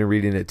interested in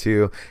reading it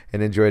too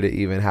and enjoyed it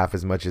even half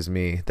as much as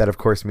me. That, of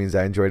course, means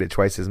I enjoyed it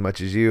twice as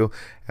much as you,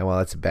 and while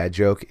that's a bad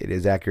joke, it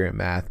is accurate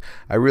math.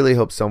 I really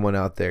hope someone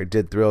out there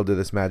did thrill to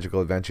this magical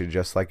adventure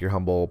just like your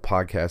humble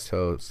podcast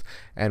host.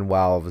 And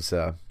wow,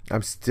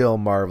 I'm still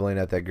marveling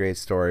at that great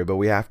story, but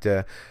we have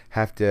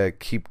to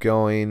keep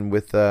going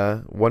with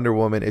Wonder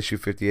Woman issue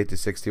 58 to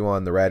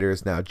 61. The writer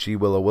is now G.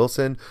 Willow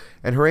Wilson,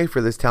 and hooray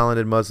for this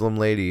talented Muslim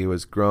lady who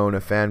has grown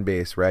a fan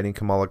base writing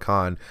Kamala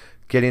Khan,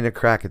 getting a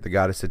crack at the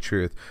Goddess of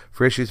Truth.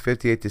 For issues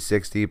 58 to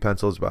 60,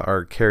 pencils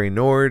are Carrie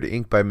Nord,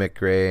 ink by Mick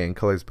Gray, and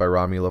colors by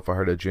Romulo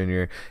Fajardo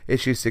Jr.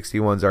 Issue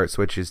 61's art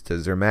switches to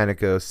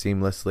Zermanico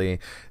seamlessly.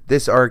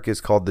 This arc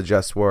is called The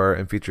Just War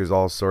and features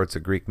all sorts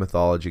of Greek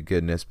mythology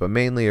goodness, but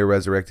mainly a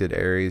resurrected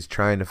Ares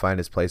trying to find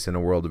his place in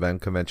a world of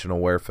unconventional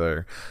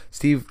warfare.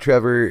 Steve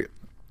Trevor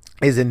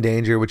is in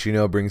danger, which you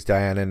know brings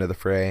Diana into the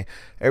fray.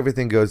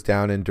 Everything goes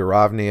down in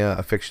Duravnia,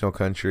 a fictional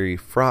country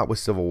fraught with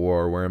civil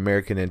war where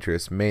American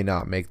interests may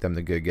not make them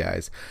the good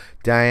guys.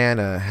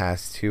 Diana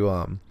has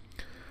to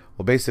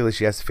basically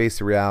she has to face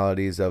the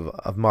realities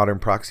of modern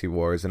proxy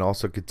wars and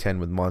also contend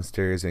with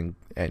monsters and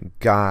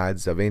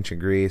gods of ancient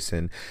Greece,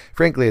 and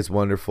frankly it's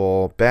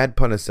wonderful. Bad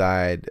pun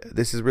aside,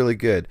 this is really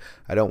good.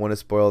 I don't want to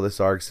spoil this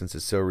arc since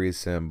it's so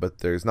recent, but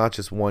there's not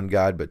just one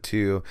god but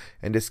two,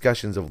 and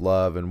discussions of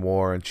love and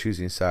war and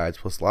choosing sides,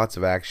 plus lots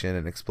of action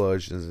and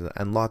explosions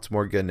and lots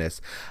more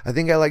goodness. I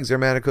think I like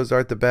Zermanico's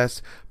art the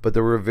best, but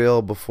the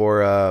reveal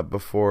before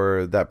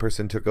that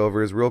person took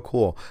over is real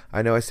cool.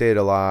 I know I say it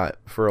a lot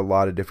for a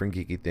lot of different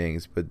geeky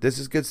things, but this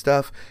is good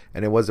stuff,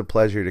 and it was a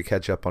pleasure to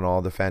catch up on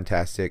all the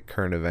fantastic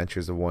current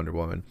adventures of Wonder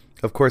Woman.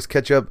 Of course,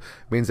 catch up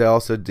means I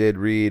also did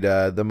read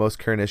the most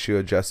current issue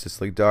of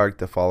Justice League Dark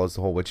that follows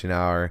the whole witching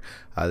hour.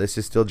 This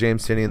is still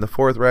James Tynion the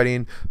fourth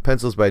writing,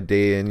 pencils by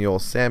Daniel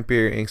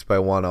Sampier, inks by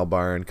Juan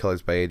Albarn,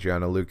 colors by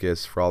Adriana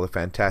Lucas for all the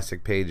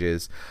fantastic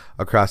pages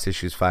across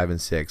issues 5 and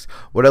 6.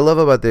 What I love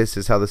about this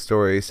is how the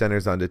story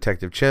centers on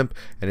Detective Chimp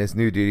and his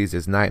new duties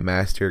as Night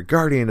Master,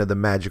 guardian of the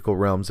magical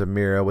realms of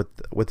Mira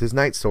with his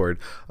Night Sword.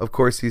 Of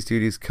course, these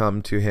duties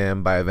come to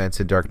him by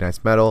events in Dark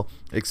Knight's Metal.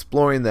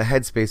 Exploring the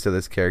headspace of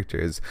this character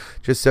is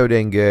just so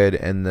dang good,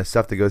 and the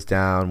stuff that goes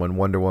down when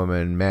Wonder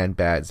Woman,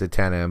 Man-Bat,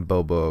 Zatanna, and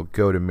Bobo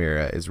go to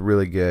Mira is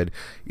really good.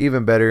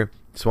 Even better,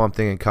 Swamp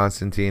Thing and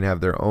Constantine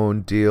have their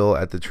own deal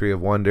at the Tree of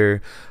Wonder.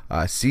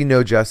 See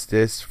no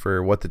justice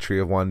for what the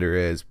Tree of Wonder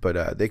is,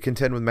 but they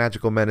contend with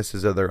magical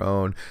menaces of their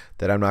own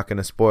that I'm not going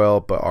to spoil,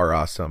 but are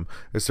awesome.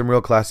 There's some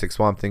real classic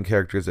Swamp Thing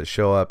characters that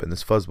show up, and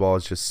this Fuzzball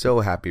is just so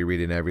happy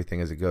reading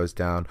everything as it goes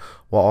down,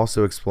 while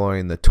also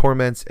exploring the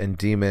torments and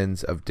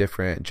demons of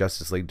different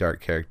Justice League Dark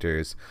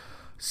characters.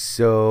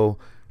 So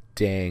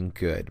dang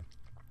good.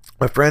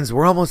 My friends,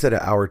 we're almost at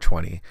an hour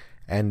 20,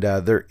 and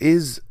there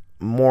is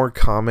more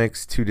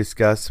comics to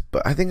discuss,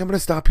 but I think I'm going to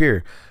stop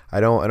here.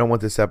 I don't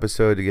want this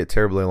episode to get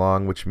terribly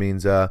long, which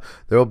means there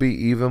will be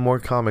even more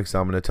comics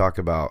I'm going to talk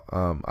about.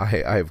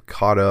 I've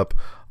caught up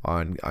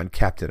on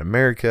Captain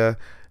America,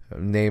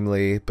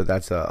 namely, but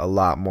that's a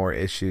lot more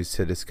issues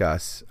to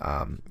discuss.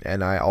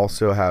 And I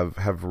also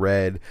have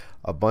read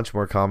a bunch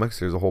more comics.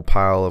 There's a whole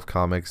pile of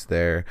comics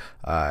there.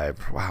 I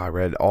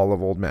read all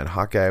of Old Man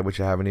Hawkeye, which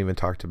I haven't even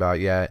talked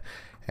about yet.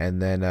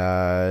 And then,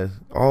 I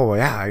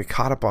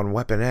caught up on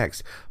Weapon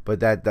X, but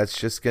that's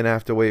just gonna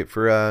have to wait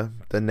for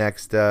the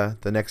next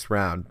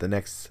round, the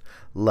next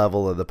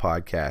level of the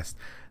podcast.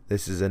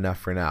 This is enough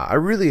for now. I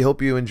really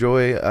hope you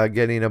enjoy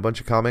getting a bunch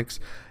of comics,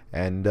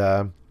 and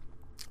I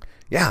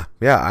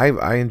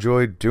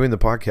enjoyed doing the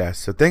podcast.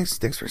 So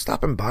thanks for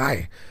stopping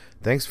by.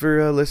 Thanks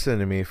for listening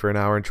to me for an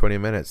hour and 20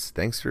 minutes.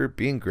 Thanks for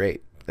being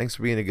great. Thanks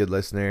for being a good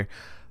listener.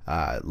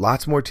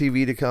 Lots more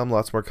TV to come,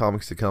 lots more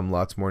comics to come,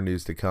 lots more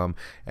news to come,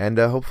 and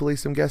hopefully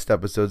some guest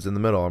episodes in the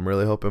middle. I'm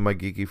really hoping my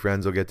geeky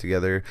friends will get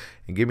together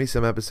and give me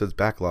some episodes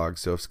backlog,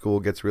 so if school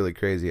gets really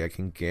crazy, I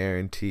can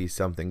guarantee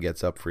something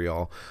gets up for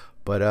y'all.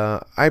 But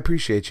I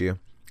appreciate you.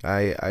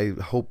 I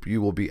hope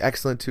you will be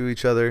excellent to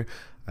each other.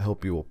 I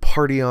hope you will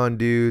party on,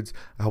 dudes.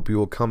 I hope you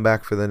will come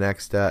back for the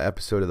next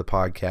episode of the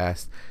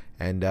podcast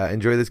and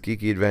enjoy this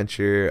geeky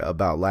adventure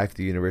about life,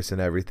 the universe,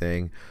 and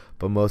everything,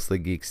 but mostly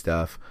geek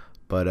stuff.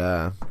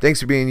 But thanks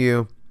for being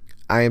you.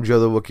 I am Joe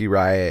the Wookiee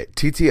Riot.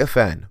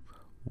 TTFN.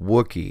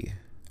 Wookiee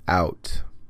out.